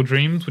Imperial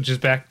Dreams, which is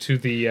back to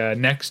the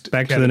next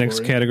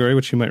category,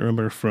 which you might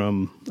remember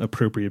from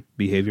Appropriate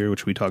Behavior,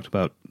 which we talked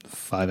about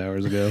 5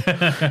 hours ago.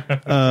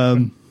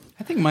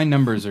 I think my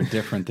numbers are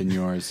different than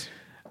yours.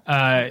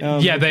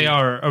 They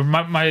are.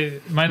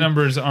 My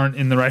numbers aren't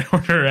in the right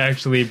order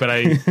actually, but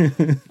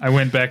I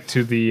went back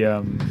to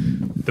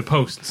the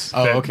posts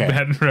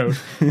that wrote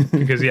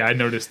because I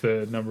noticed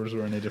the numbers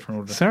were in a different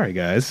order. Sorry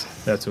guys,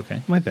 that's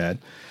okay. My bad.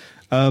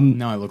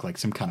 Now I look like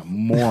some kind of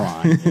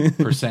moron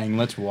for saying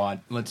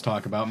let's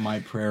talk about My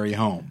Prairie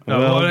Home.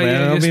 Well,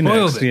 that'll be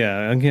next.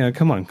 Yeah.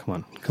 Come on.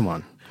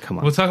 Come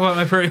on. We'll talk about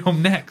My Prairie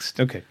Home next.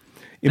 Okay.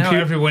 Now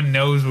everyone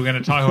knows we're going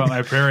to talk about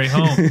My Prairie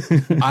Home.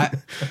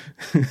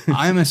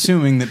 I'm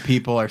assuming that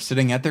people are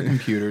sitting at their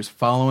computers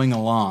following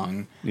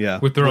along. Yeah.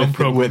 With their own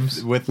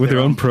programs. With their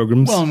own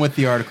programs. Well, and with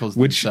the articles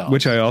themselves.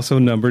 Which I also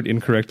numbered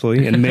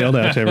incorrectly and mailed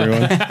out to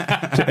everyone,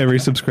 to every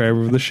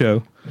subscriber of the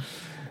show.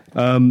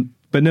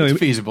 But no, it's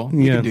feasible.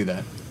 You can do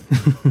that.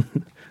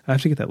 I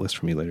have to get that list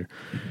from you later.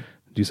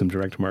 Do some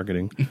direct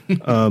marketing.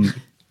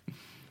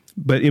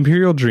 But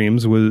Imperial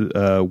Dreams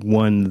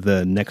won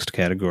the next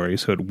category,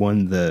 so it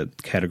won the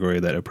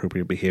category that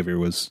appropriate behavior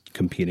was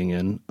competing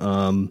in.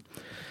 And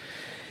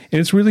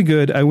it's really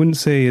good. I wouldn't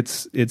say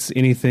it's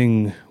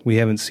anything we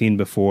haven't seen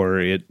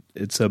before.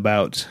 It's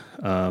about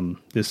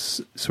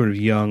this sort of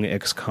young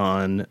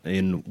ex-con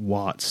in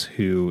Watts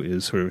who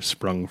is sort of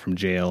sprung from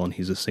jail, and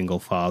he's a single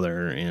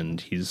father, and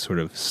he's sort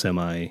of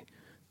semi-homeless.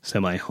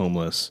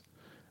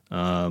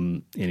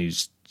 And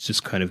he's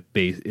just kind of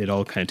it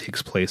all kind of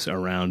takes place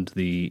around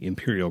the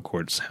Imperial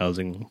Court's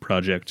housing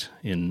project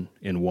in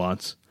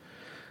Watts.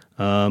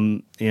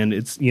 And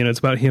it's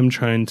about him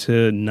trying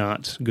to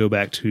not go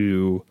back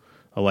to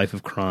a life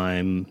of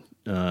crime.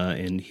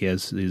 And he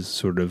has his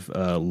sort of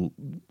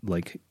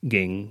like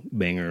gang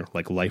banger,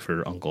 like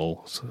lifer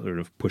uncle sort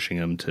of pushing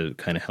him to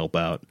kind of help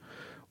out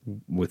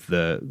with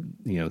the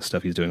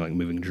stuff he's doing, like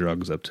moving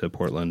drugs up to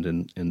Portland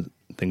and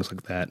things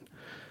like that.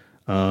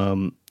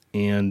 And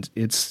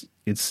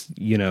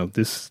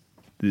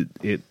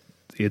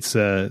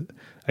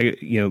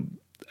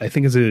I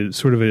think it's a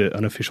sort of an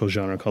unofficial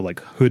genre called like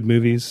hood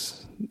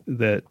movies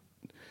that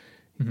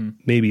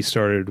maybe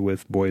started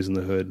with Boys in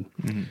the Hood.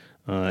 Mm-hmm.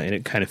 And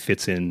it kind of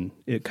fits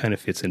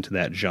into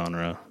that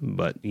genre,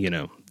 but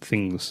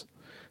things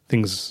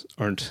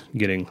aren't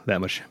getting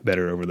that much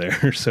better over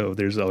there. So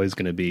there's always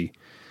going to be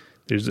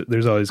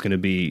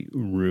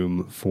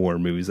room for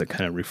movies that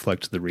kind of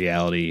reflect the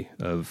reality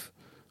of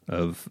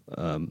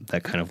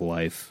that kind of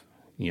life,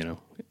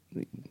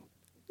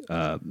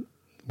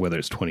 whether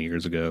it's 20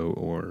 years ago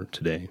or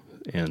today.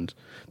 And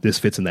this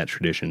fits in that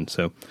tradition.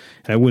 So,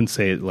 and I wouldn't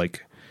say it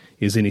like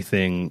is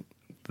anything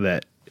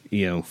that,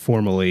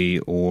 formally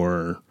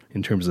or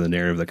in terms of the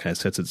narrative that kind of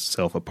sets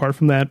itself apart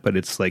from that, but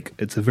it's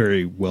a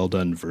very well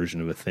done version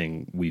of a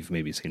thing we've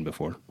maybe seen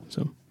before.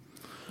 So,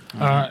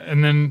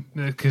 and then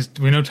because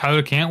we know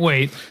Tyler can't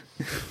wait,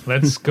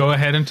 let's go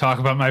ahead and talk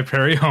about My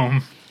Prairie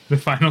Home, the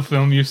final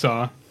film you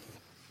saw.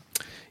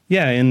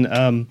 Yeah,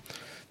 and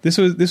this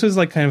was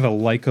like kind of a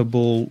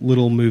likable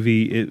little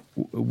movie.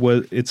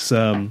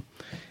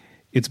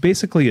 It's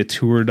basically a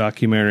tour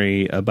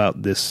documentary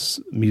about this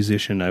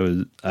musician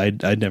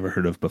I'd never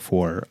heard of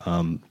before,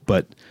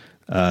 but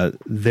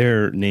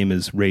their name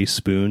is Ray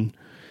Spoon,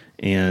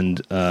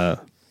 and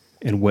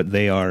what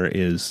they are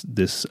is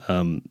this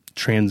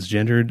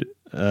transgendered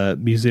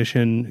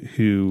musician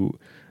who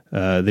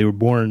they were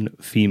born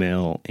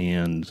female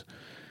and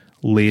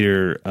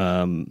later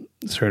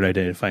started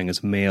identifying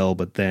as male,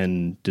 but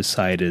then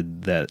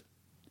decided that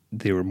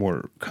they were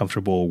more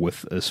comfortable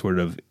with a sort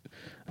of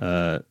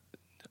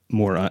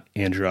more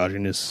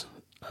androgynous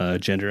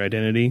gender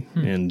identity,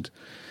 and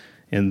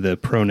the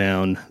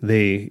pronoun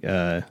they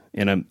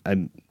and I'm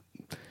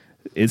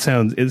it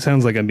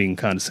sounds like I'm being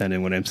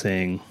condescending when I'm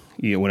saying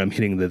when I'm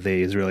hitting the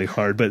they is really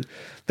hard, but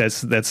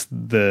that's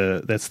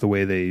the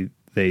way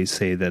they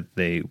say that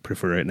they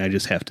prefer it, and I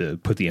just have to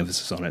put the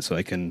emphasis on it so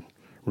I can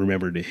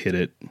remember to hit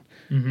it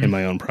in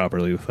my own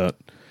properly without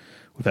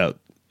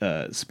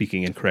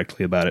speaking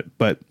incorrectly about it.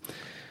 But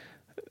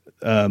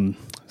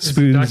Is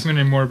the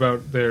documentary more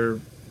about their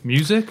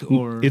music,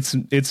 or it's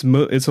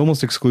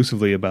almost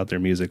exclusively about their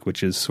music,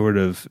 which is sort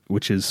of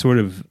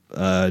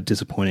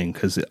disappointing,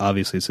 because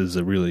obviously this is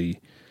a really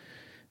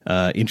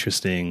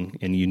interesting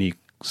and unique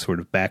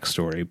sort of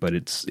backstory, but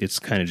it's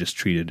kind of just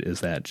treated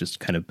as that just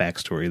kind of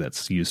backstory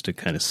that's used to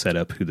kind of set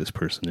up who this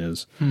person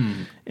is.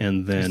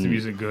 And then is the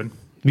music good?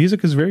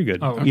 Music is very good.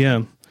 Oh, okay.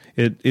 Yeah.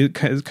 It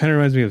kind of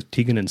reminds me of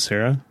Tegan and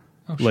Sarah,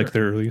 Oh, sure. like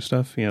their earlier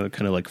stuff, kind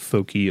of like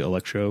folky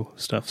electro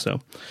stuff. So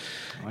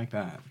I like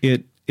that.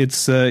 It's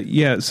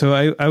so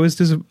I was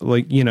just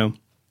like, it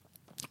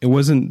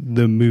wasn't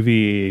the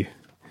movie,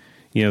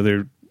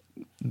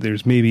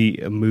 there's maybe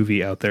a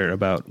movie out there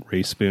about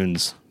Ray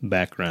Spoon's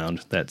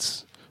background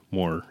that's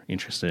more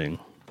interesting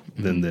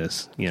than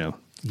this,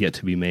 yet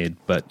to be made,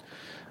 but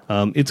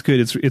it's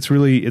good.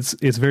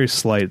 It's very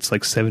slight. It's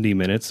like 70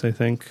 minutes, I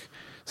think,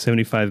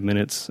 75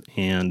 minutes.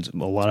 And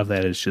a lot of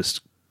that is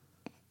just,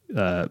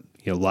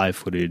 live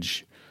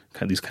footage,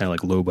 these kind of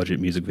like low budget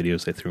music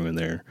videos they threw in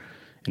there,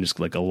 and just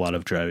like a lot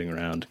of driving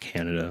around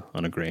Canada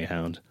on a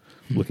Greyhound,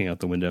 looking out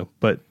the window.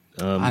 But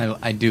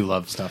I do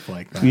love stuff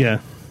like that. Yeah.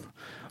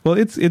 Well,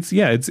 it's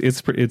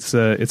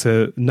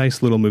a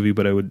nice little movie,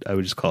 but I would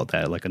just call it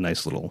that, like a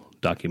nice little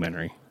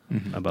documentary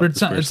about.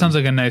 But it sounds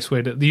like a nice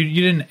way to.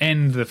 You didn't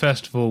end the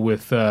festival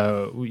with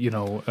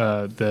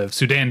the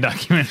Sudan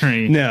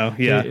documentary. No,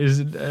 yeah, is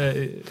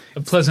a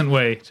pleasant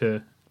way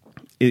to.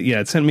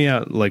 It sent me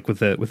out like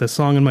with a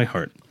song in my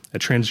heart, a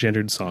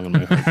transgendered song in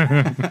my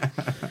heart.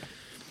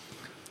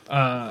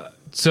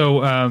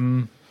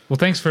 Well,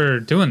 thanks for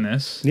doing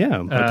this.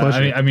 Yeah, my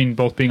pleasure. I mean,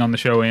 both being on the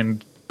show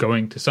and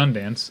going to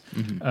Sundance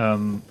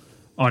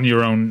on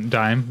your own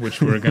dime,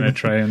 which we're going to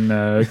try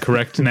and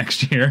correct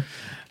next year,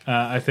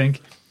 I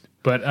think.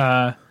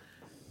 But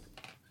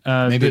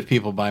maybe if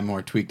people buy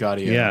more tweaked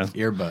audio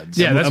earbuds.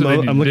 Yeah, that's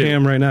what I'm looking at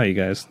them right now, you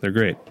guys. They're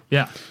great.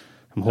 Yeah.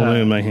 I'm holding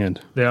them in my hand.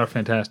 They are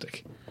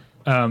fantastic.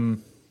 Well,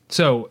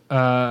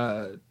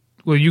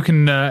 you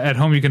can, at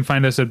home, you can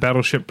find us at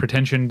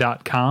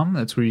battleshippretension.com.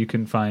 That's where you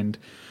can find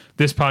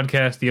this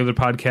podcast, the other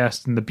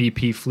podcasts in the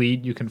BP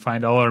fleet. You can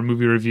find all our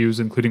movie reviews,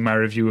 including my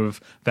review of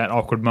That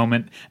Awkward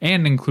Moment,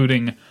 and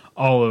including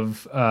all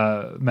of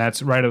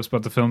Matt's write-ups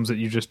about the films that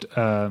you just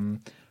heard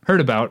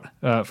about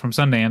from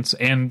Sundance,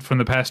 and from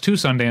the past two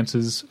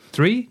Sundances,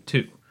 two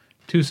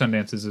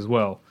Sundances as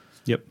well.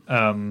 Yep.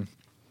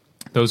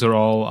 Those are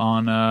all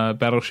on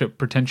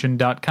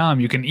battleshippretension.com.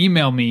 You can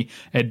email me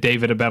at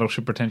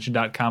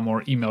david@battleshippretension.com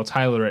or email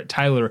Tyler at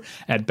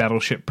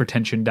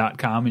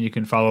tyler@battleshippretension.com. And you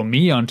can follow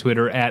me on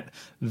Twitter at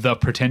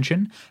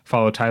 @thepretension.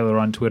 Follow Tyler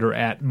on Twitter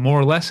at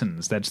More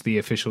Lessons. That's the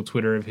official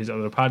Twitter of his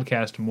other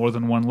podcast, More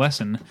Than One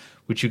Lesson,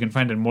 which you can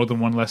find at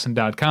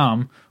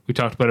morethanonelesson.com. We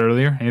talked about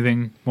earlier.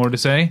 Anything more to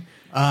say?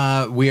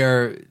 We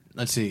are,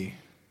 let's see.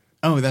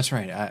 Oh, that's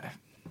right.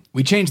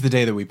 We changed the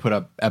day that we put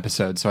up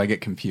episodes, so I get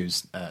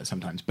confused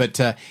sometimes. But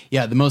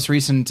yeah, the most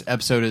recent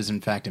episode is,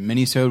 in fact, a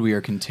mini-sode. We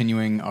are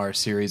continuing our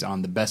series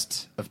on the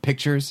best of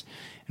pictures,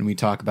 and we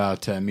talk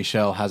about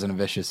Michel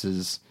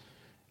Hazanavicius's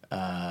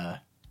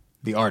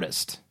The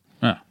Artist.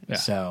 Oh, yeah.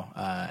 So,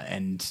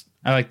 and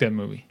I like that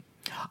movie.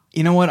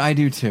 you know what? I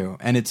do too.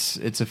 And it's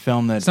a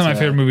film that It's not my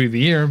favorite movie of the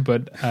year,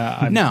 but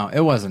no,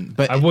 it wasn't.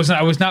 But I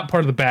was not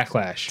part of the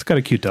backlash. It's got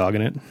a cute dog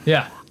in it.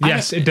 Yeah.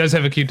 Yes, it does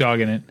have a cute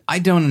dog in it. I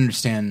don't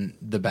understand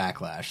the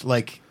backlash.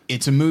 Like,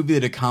 it's a movie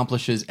that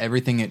accomplishes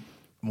everything it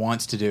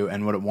wants to do,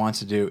 and what it wants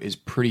to do is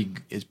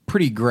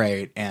pretty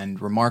great and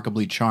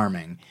remarkably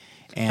charming.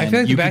 And I feel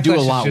like you the could do a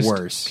backlash lot is just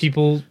worse.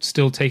 People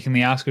still taking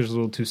the Oscars a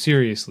little too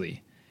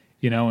seriously,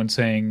 and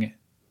saying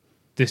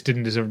this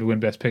didn't deserve to win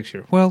Best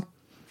Picture. Well,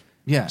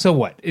 Yeah. so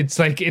what? It's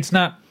like it's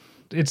not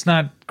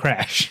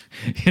Crash,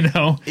 It's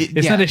not a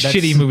that's-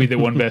 shitty movie that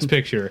won Best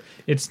Picture.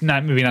 It's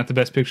maybe not the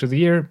best picture of the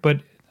year, but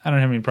I don't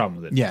have any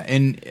problem with it. Yeah,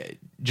 and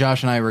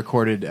Josh and I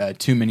recorded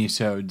 2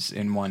 mini-sodes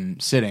in one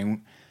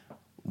sitting.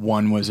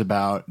 One was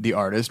about The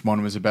Artist,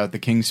 one was about The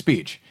King's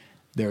Speech.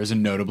 There was a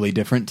notably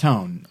different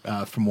tone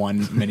from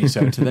one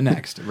mini-sode to the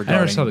next. I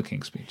never saw The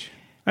King's Speech.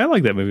 I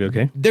like that movie.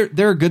 Okay,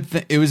 They're a good.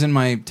 It was in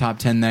my top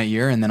 10 that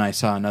year, and then I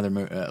saw another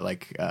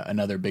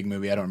another big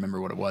movie. I don't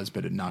remember what it was,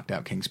 but it knocked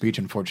out King's Speech.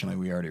 Unfortunately,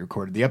 we already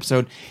recorded the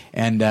episode,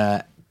 and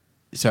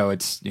so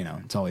it's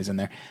it's always in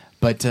there.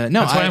 But no,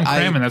 That's why I'm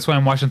cramming. That's why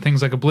I'm watching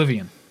things like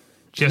Oblivion,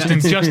 just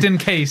in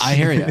case. I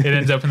hear you. It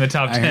ends up in the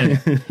top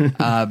 10.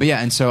 But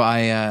yeah, and so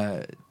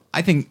I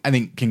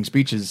think King's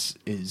Speech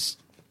is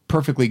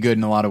perfectly good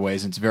in a lot of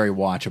ways. It's very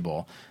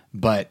watchable,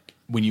 but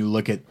when you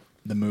look at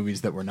the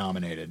movies that were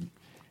nominated,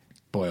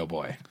 boy oh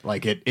boy,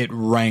 like it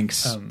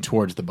ranks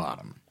towards the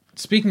bottom.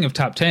 Speaking of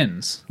top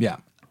 10s, Yeah.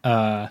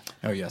 Oh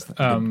yes,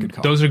 good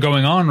call. those are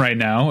going on right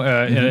now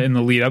in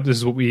the lead up. This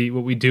is what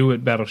we do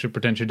at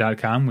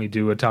battleshippretension.com. We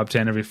do a top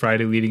 10 every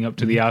Friday leading up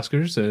to the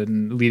Oscars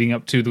and leading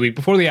up to the week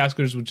before the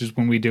Oscars, which is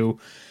when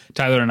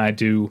Tyler and I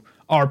do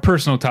our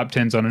personal top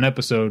 10s on an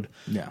episode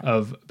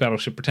of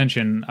Battleship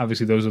Pretension.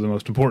 Obviously, those are the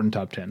most important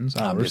top 10s.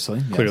 Obviously,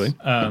 yes. clearly.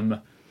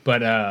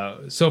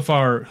 But so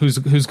far, who's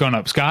gone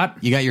up? Scott?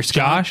 You got your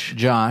Scott,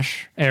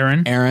 Josh,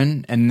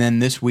 Aaron, and then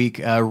this week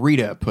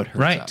Rita put hers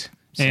right. up.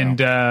 So. And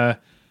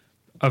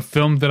a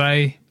film that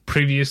I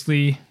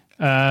previously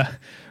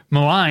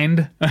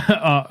maligned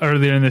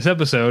earlier in this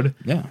episode.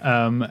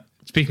 Yeah.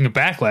 Speaking of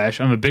backlash,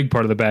 I'm a big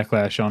part of the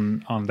backlash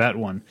on that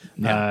one.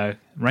 Yeah.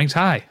 Ranks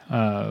high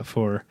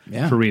for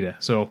Rita.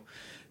 So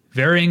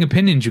varying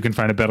opinions you can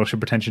find at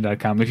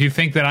battleshippretension.com. If you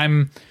think that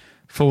I'm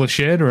full of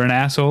shit or an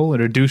asshole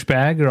or a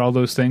douchebag or all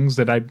those things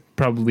that I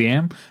probably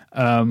am,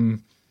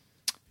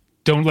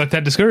 don't let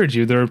that discourage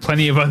you. There are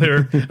plenty of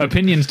other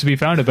opinions to be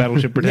found at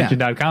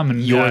battleshippretension.com.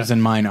 And yours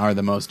and mine are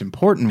the most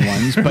important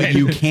ones, but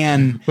you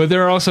can... But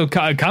there are also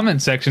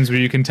comment sections where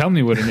you can tell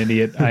me what an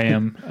idiot I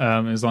am,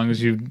 as long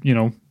as you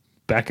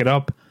back it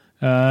up.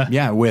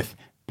 With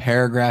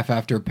paragraph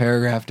after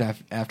paragraph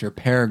after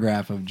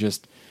paragraph of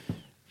just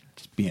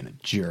being a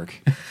jerk.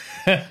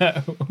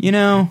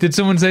 Did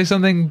someone say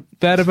something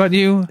bad about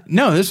you?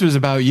 No, this was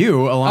about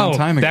you a long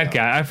time ago. That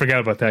guy. I forgot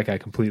about that guy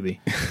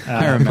completely.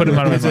 I remember. Put him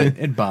out of my mind.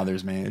 It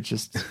bothers me. It's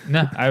just...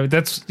 No,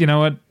 that's, you know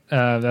what?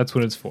 That's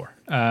what it's for.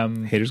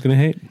 Haters gonna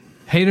hate.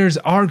 Haters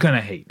are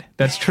gonna hate.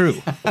 That's true.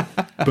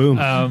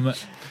 Boom.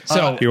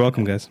 So you're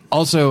welcome, guys.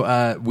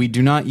 Also, we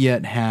do not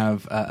yet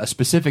have a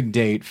specific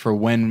date for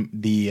when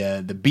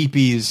the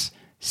BP's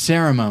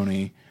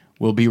ceremony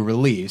will be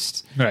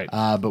released. Right.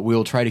 But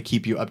we'll try to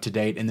keep you up to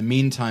date. In the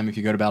meantime, if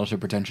you go to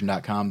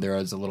battleshippretension.com, there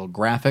is a little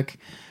graphic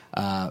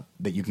that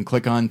you can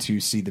click on to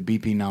see the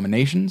BP what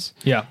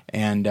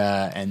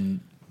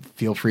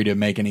feel free to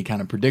make any kind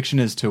of prediction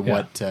as to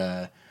what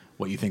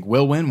what you think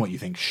will win, what you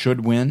think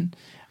should win.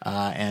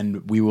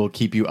 And we will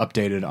keep you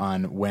updated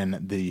on when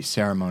the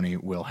ceremony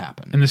will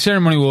happen. And the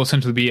ceremony will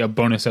essentially be a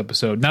bonus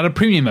episode, not a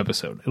premium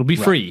episode. It'll be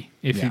free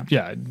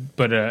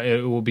but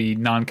it will be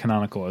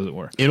non-canonical, as it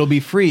were. It'll be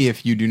free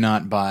if you do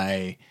not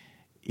buy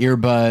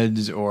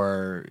earbuds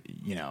or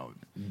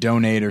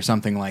donate or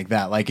something like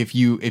that. Like if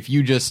you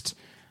just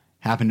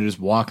happen to just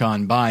walk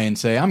on by and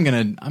say, I'm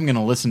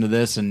gonna listen to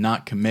this and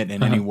not commit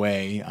in any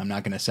way. I'm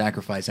not gonna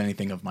sacrifice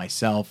anything of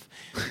myself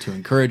to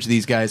encourage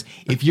these guys.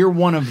 If you're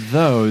one of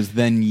those,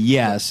 then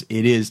yes,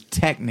 it is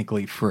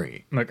technically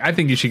free. Look, I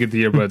think you should get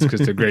the earbuds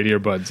because they're great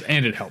earbuds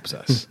and it helps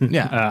us.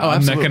 Yeah.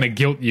 I'm not going to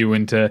guilt you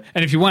into,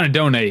 and if you want to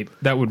donate,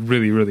 that would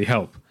really, really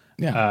help.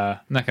 Yeah.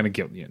 I'm not going to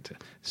guilt you into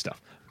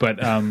stuff. But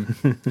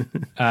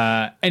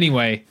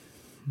anyway,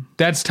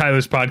 that's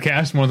Tyler's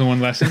podcast, More Than One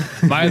Lesson.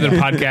 My other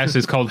podcast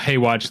is called Hey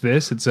Watch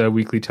This. It's a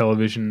weekly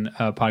television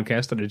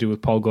podcast that I do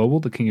with Paul Goebel,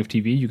 the king of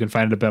TV. You can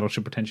find it at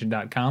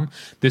battleshipretention.com.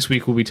 This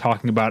week we'll be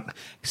talking about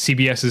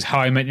CBS's How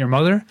I Met Your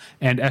Mother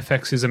and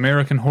FX's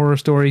American Horror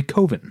Story,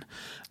 Coven.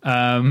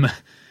 And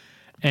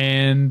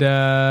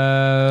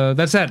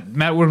that's that.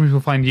 Matt, where do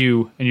people find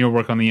you and your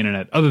work on the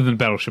internet, other than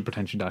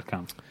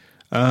battleshipretention.com?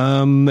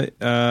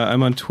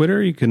 I'm on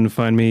Twitter. You can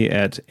find me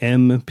at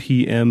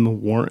MPM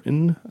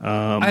Warren.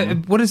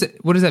 What is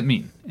it? What does that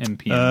mean?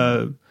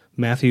 MPM.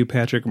 Matthew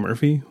Patrick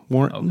Murphy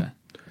Warren.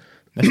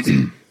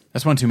 Okay.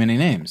 That's one too many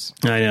names.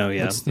 I know.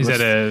 Yeah.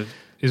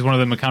 Is one of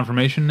them a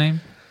confirmation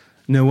name?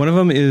 No, one of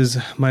them is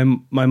my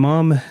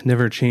mom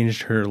never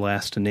changed her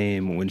last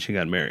name when she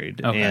got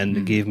married,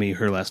 and gave me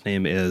her last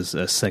name as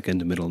a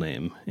second middle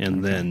name,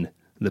 and then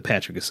the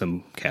Patrick is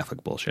some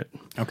Catholic bullshit.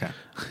 Okay.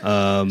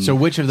 So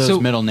which of those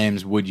middle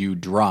names would you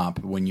drop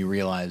when you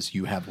realize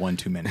you have one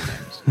too many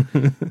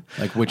names?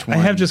 Like which one? I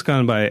have just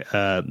gone by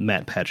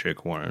Matt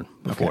Patrick Warren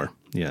before. Okay.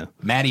 Yeah.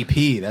 Matty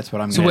P. That's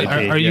what I'm. So wait,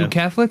 are you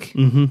Catholic?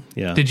 Mm-hmm.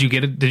 Yeah. Did you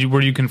get it?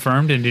 Were you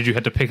confirmed? And did you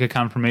have to pick a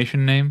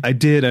confirmation name? I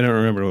did. I don't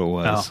remember what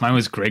it was. Oh, mine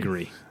was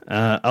Gregory.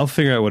 I'll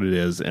figure out what it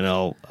is, and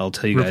I'll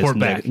tell you Report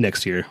guys back.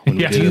 Next year when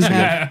we do this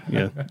again.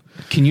 Yeah.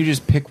 Can you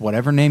just pick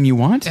whatever name you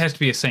want? It has to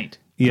be a saint.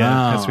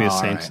 Yeah, it has to be a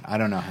saint. Right. I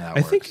don't know how that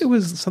works. I think it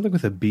was something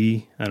with a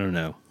B. I don't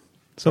know.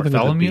 Something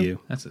Bartholomew?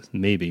 With a B.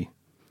 Maybe.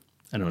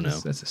 I don't know.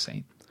 That's a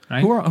saint.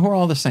 Right? Who are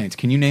all the saints?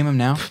 Can you name them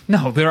now?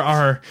 No, there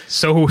are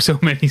so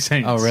many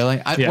saints. Oh,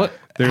 really?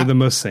 They're the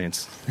most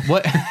saints.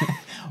 What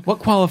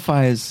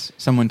qualifies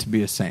someone to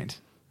be a saint?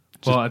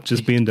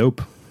 Just being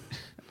dope.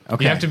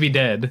 Okay. You have to be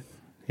dead.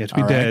 You have to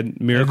be dead.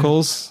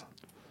 Miracles.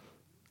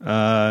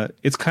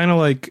 It's kind of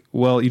like,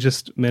 you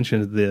just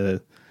mentioned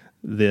the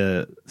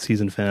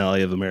season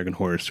finale of American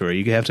Horror Story.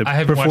 You have to I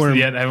haven't watched it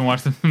yet. I haven't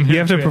watched them. You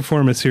have to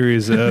perform a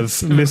series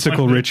of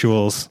mystical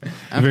rituals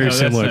very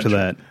similar to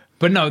that.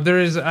 But no, there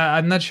is.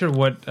 I'm not sure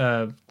what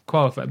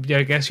qualifies.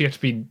 I guess you have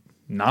to be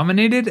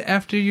nominated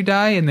after you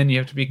die, and then you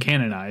have to be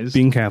canonized.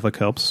 Being Catholic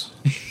helps.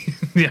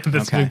 Yeah,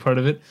 that's a big part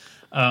of it.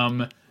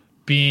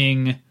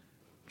 Being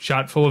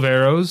shot full of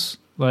arrows.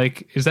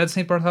 Like, is that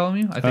St.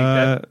 Bartholomew? I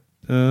think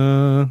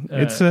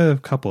it's a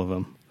couple of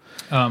them.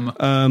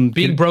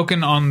 Being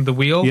broken on the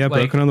wheel. Yeah,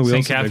 broken on the wheel.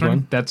 St.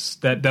 Catherine.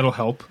 That'll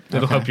help.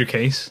 That'll help your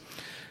case.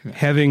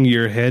 Having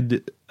your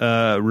head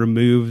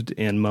removed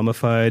and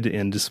mummified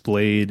and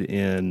displayed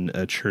in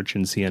a church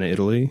in Siena,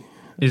 Italy.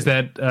 Is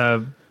that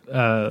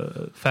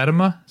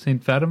Fatima?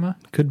 Saint Fatima?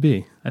 Could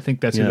be. I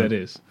think that's who that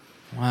is.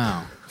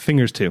 Wow.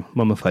 Fingers too.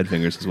 Mummified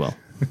fingers as well.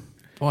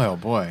 Boy, oh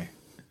boy.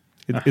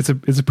 It's a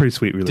pretty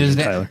sweet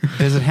religion, Tyler.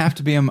 Does it have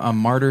to be a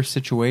martyr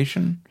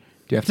situation?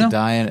 Do you have to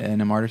die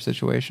in a martyr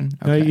situation?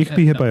 Okay. You could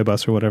be hit by a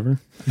bus or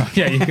whatever.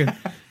 Yeah, you could.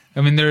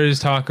 I mean, there is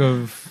talk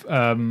of...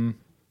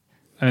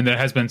 there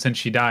has been since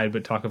she died,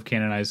 but talk of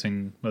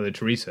canonizing Mother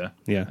Teresa.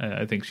 Yeah.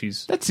 I think she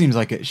seems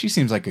like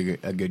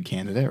a good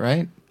candidate,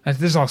 right?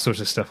 There's all sorts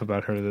of stuff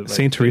about her. That,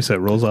 Saint Teresa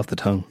rolls off the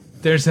tongue.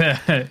 There's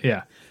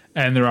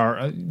and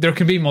there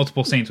can be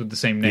multiple saints with the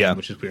same name,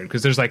 which is weird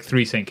because there's like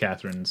 3 Saint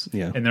Catherines,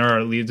 and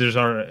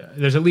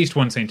there's at least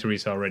one Saint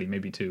Teresa already,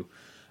 maybe 2,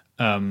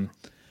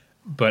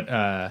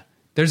 but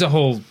there's a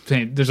whole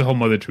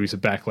Mother Teresa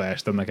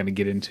backlash that I'm not going to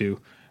get into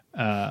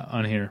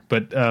on here,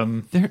 but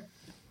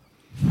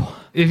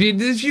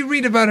if you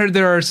read about her,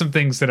 there are some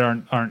things that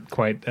aren't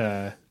quite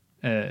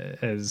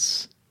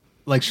as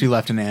like she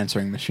left an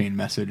answering machine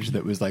message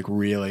that was like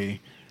really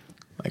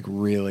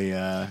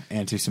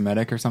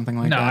anti-Semitic or something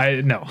like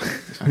that? No.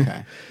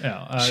 Okay.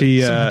 No,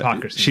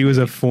 she was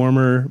a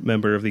former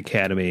member of the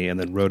Academy and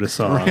then wrote a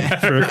song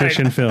for a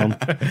Christian film.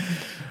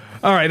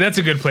 All right, that's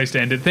a good place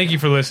to end it. Thank you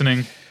for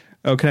listening.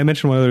 Oh, can I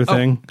mention one other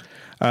thing?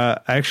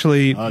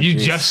 You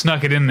just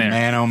snuck it in there.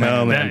 Man, oh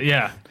man.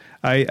 Yeah.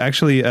 I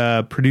actually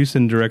produce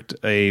and direct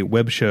a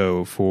web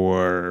show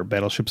for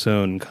Battleship's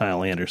own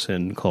Kyle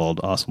Anderson called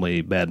Awesomely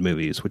Bad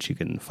Movies, which you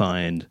can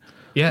find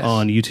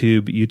on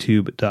YouTube,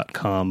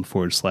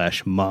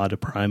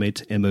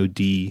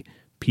 youtube.com/modprimate,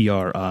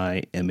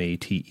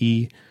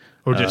 MODPRIMATE.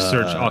 Or just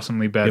search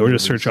Awesomely Bad Movies. Or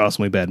just search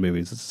Awesomely Bad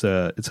Movies. It's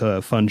a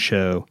fun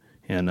show,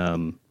 and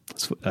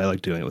I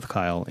like doing it with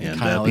Kyle, and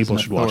people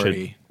should watch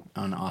it.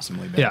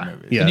 awesomely bad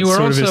movies. And you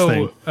were it's sort of his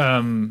also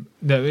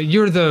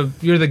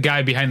you're the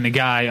guy behind the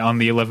guy on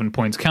the 11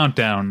 points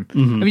countdown. I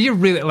mean, you're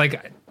really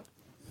like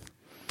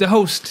the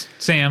host,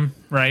 Sam,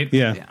 right?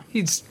 Yeah.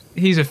 He's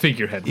a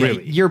figurehead,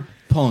 really. You're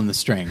pulling the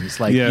strings,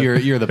 like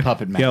you're the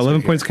puppet master. Yeah,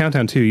 11 here. Points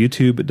Countdown too.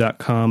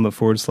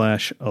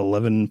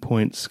 YouTube.com/11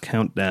 Points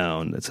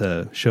Countdown. It's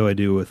a show I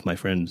do with my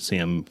friend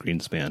Sam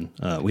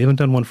Greenspan. We haven't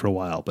done one for a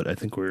while, but I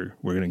think we're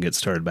going to get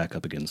started back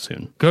up again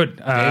soon. Good.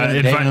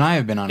 David and I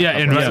have been on.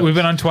 We've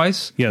been on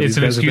twice. Yeah, it's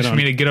an excuse for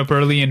me to get up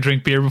early and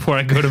drink beer before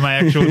I go to my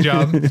actual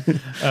job.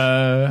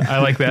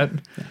 I like that.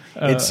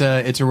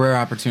 It's a rare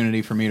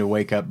opportunity for me to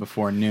wake up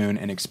before noon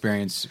and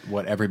experience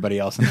what everybody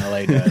else in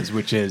LA does,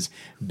 which is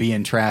be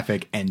in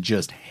traffic and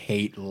just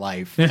hate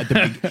life at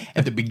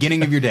the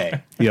beginning of your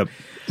day. Yep.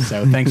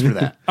 So thanks for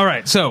that. All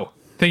right. So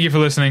thank you for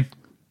listening.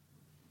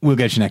 We'll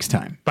get you next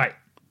time. Bye.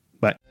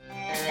 Bye.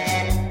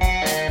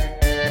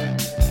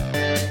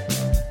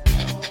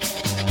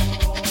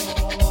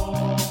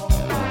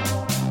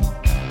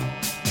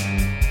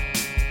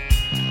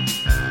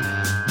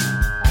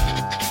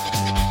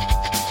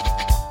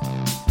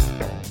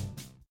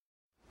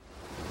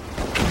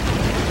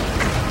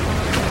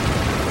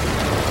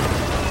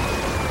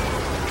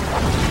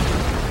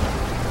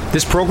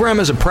 This program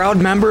is a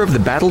proud member of the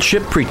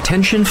Battleship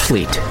Pretension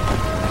Fleet.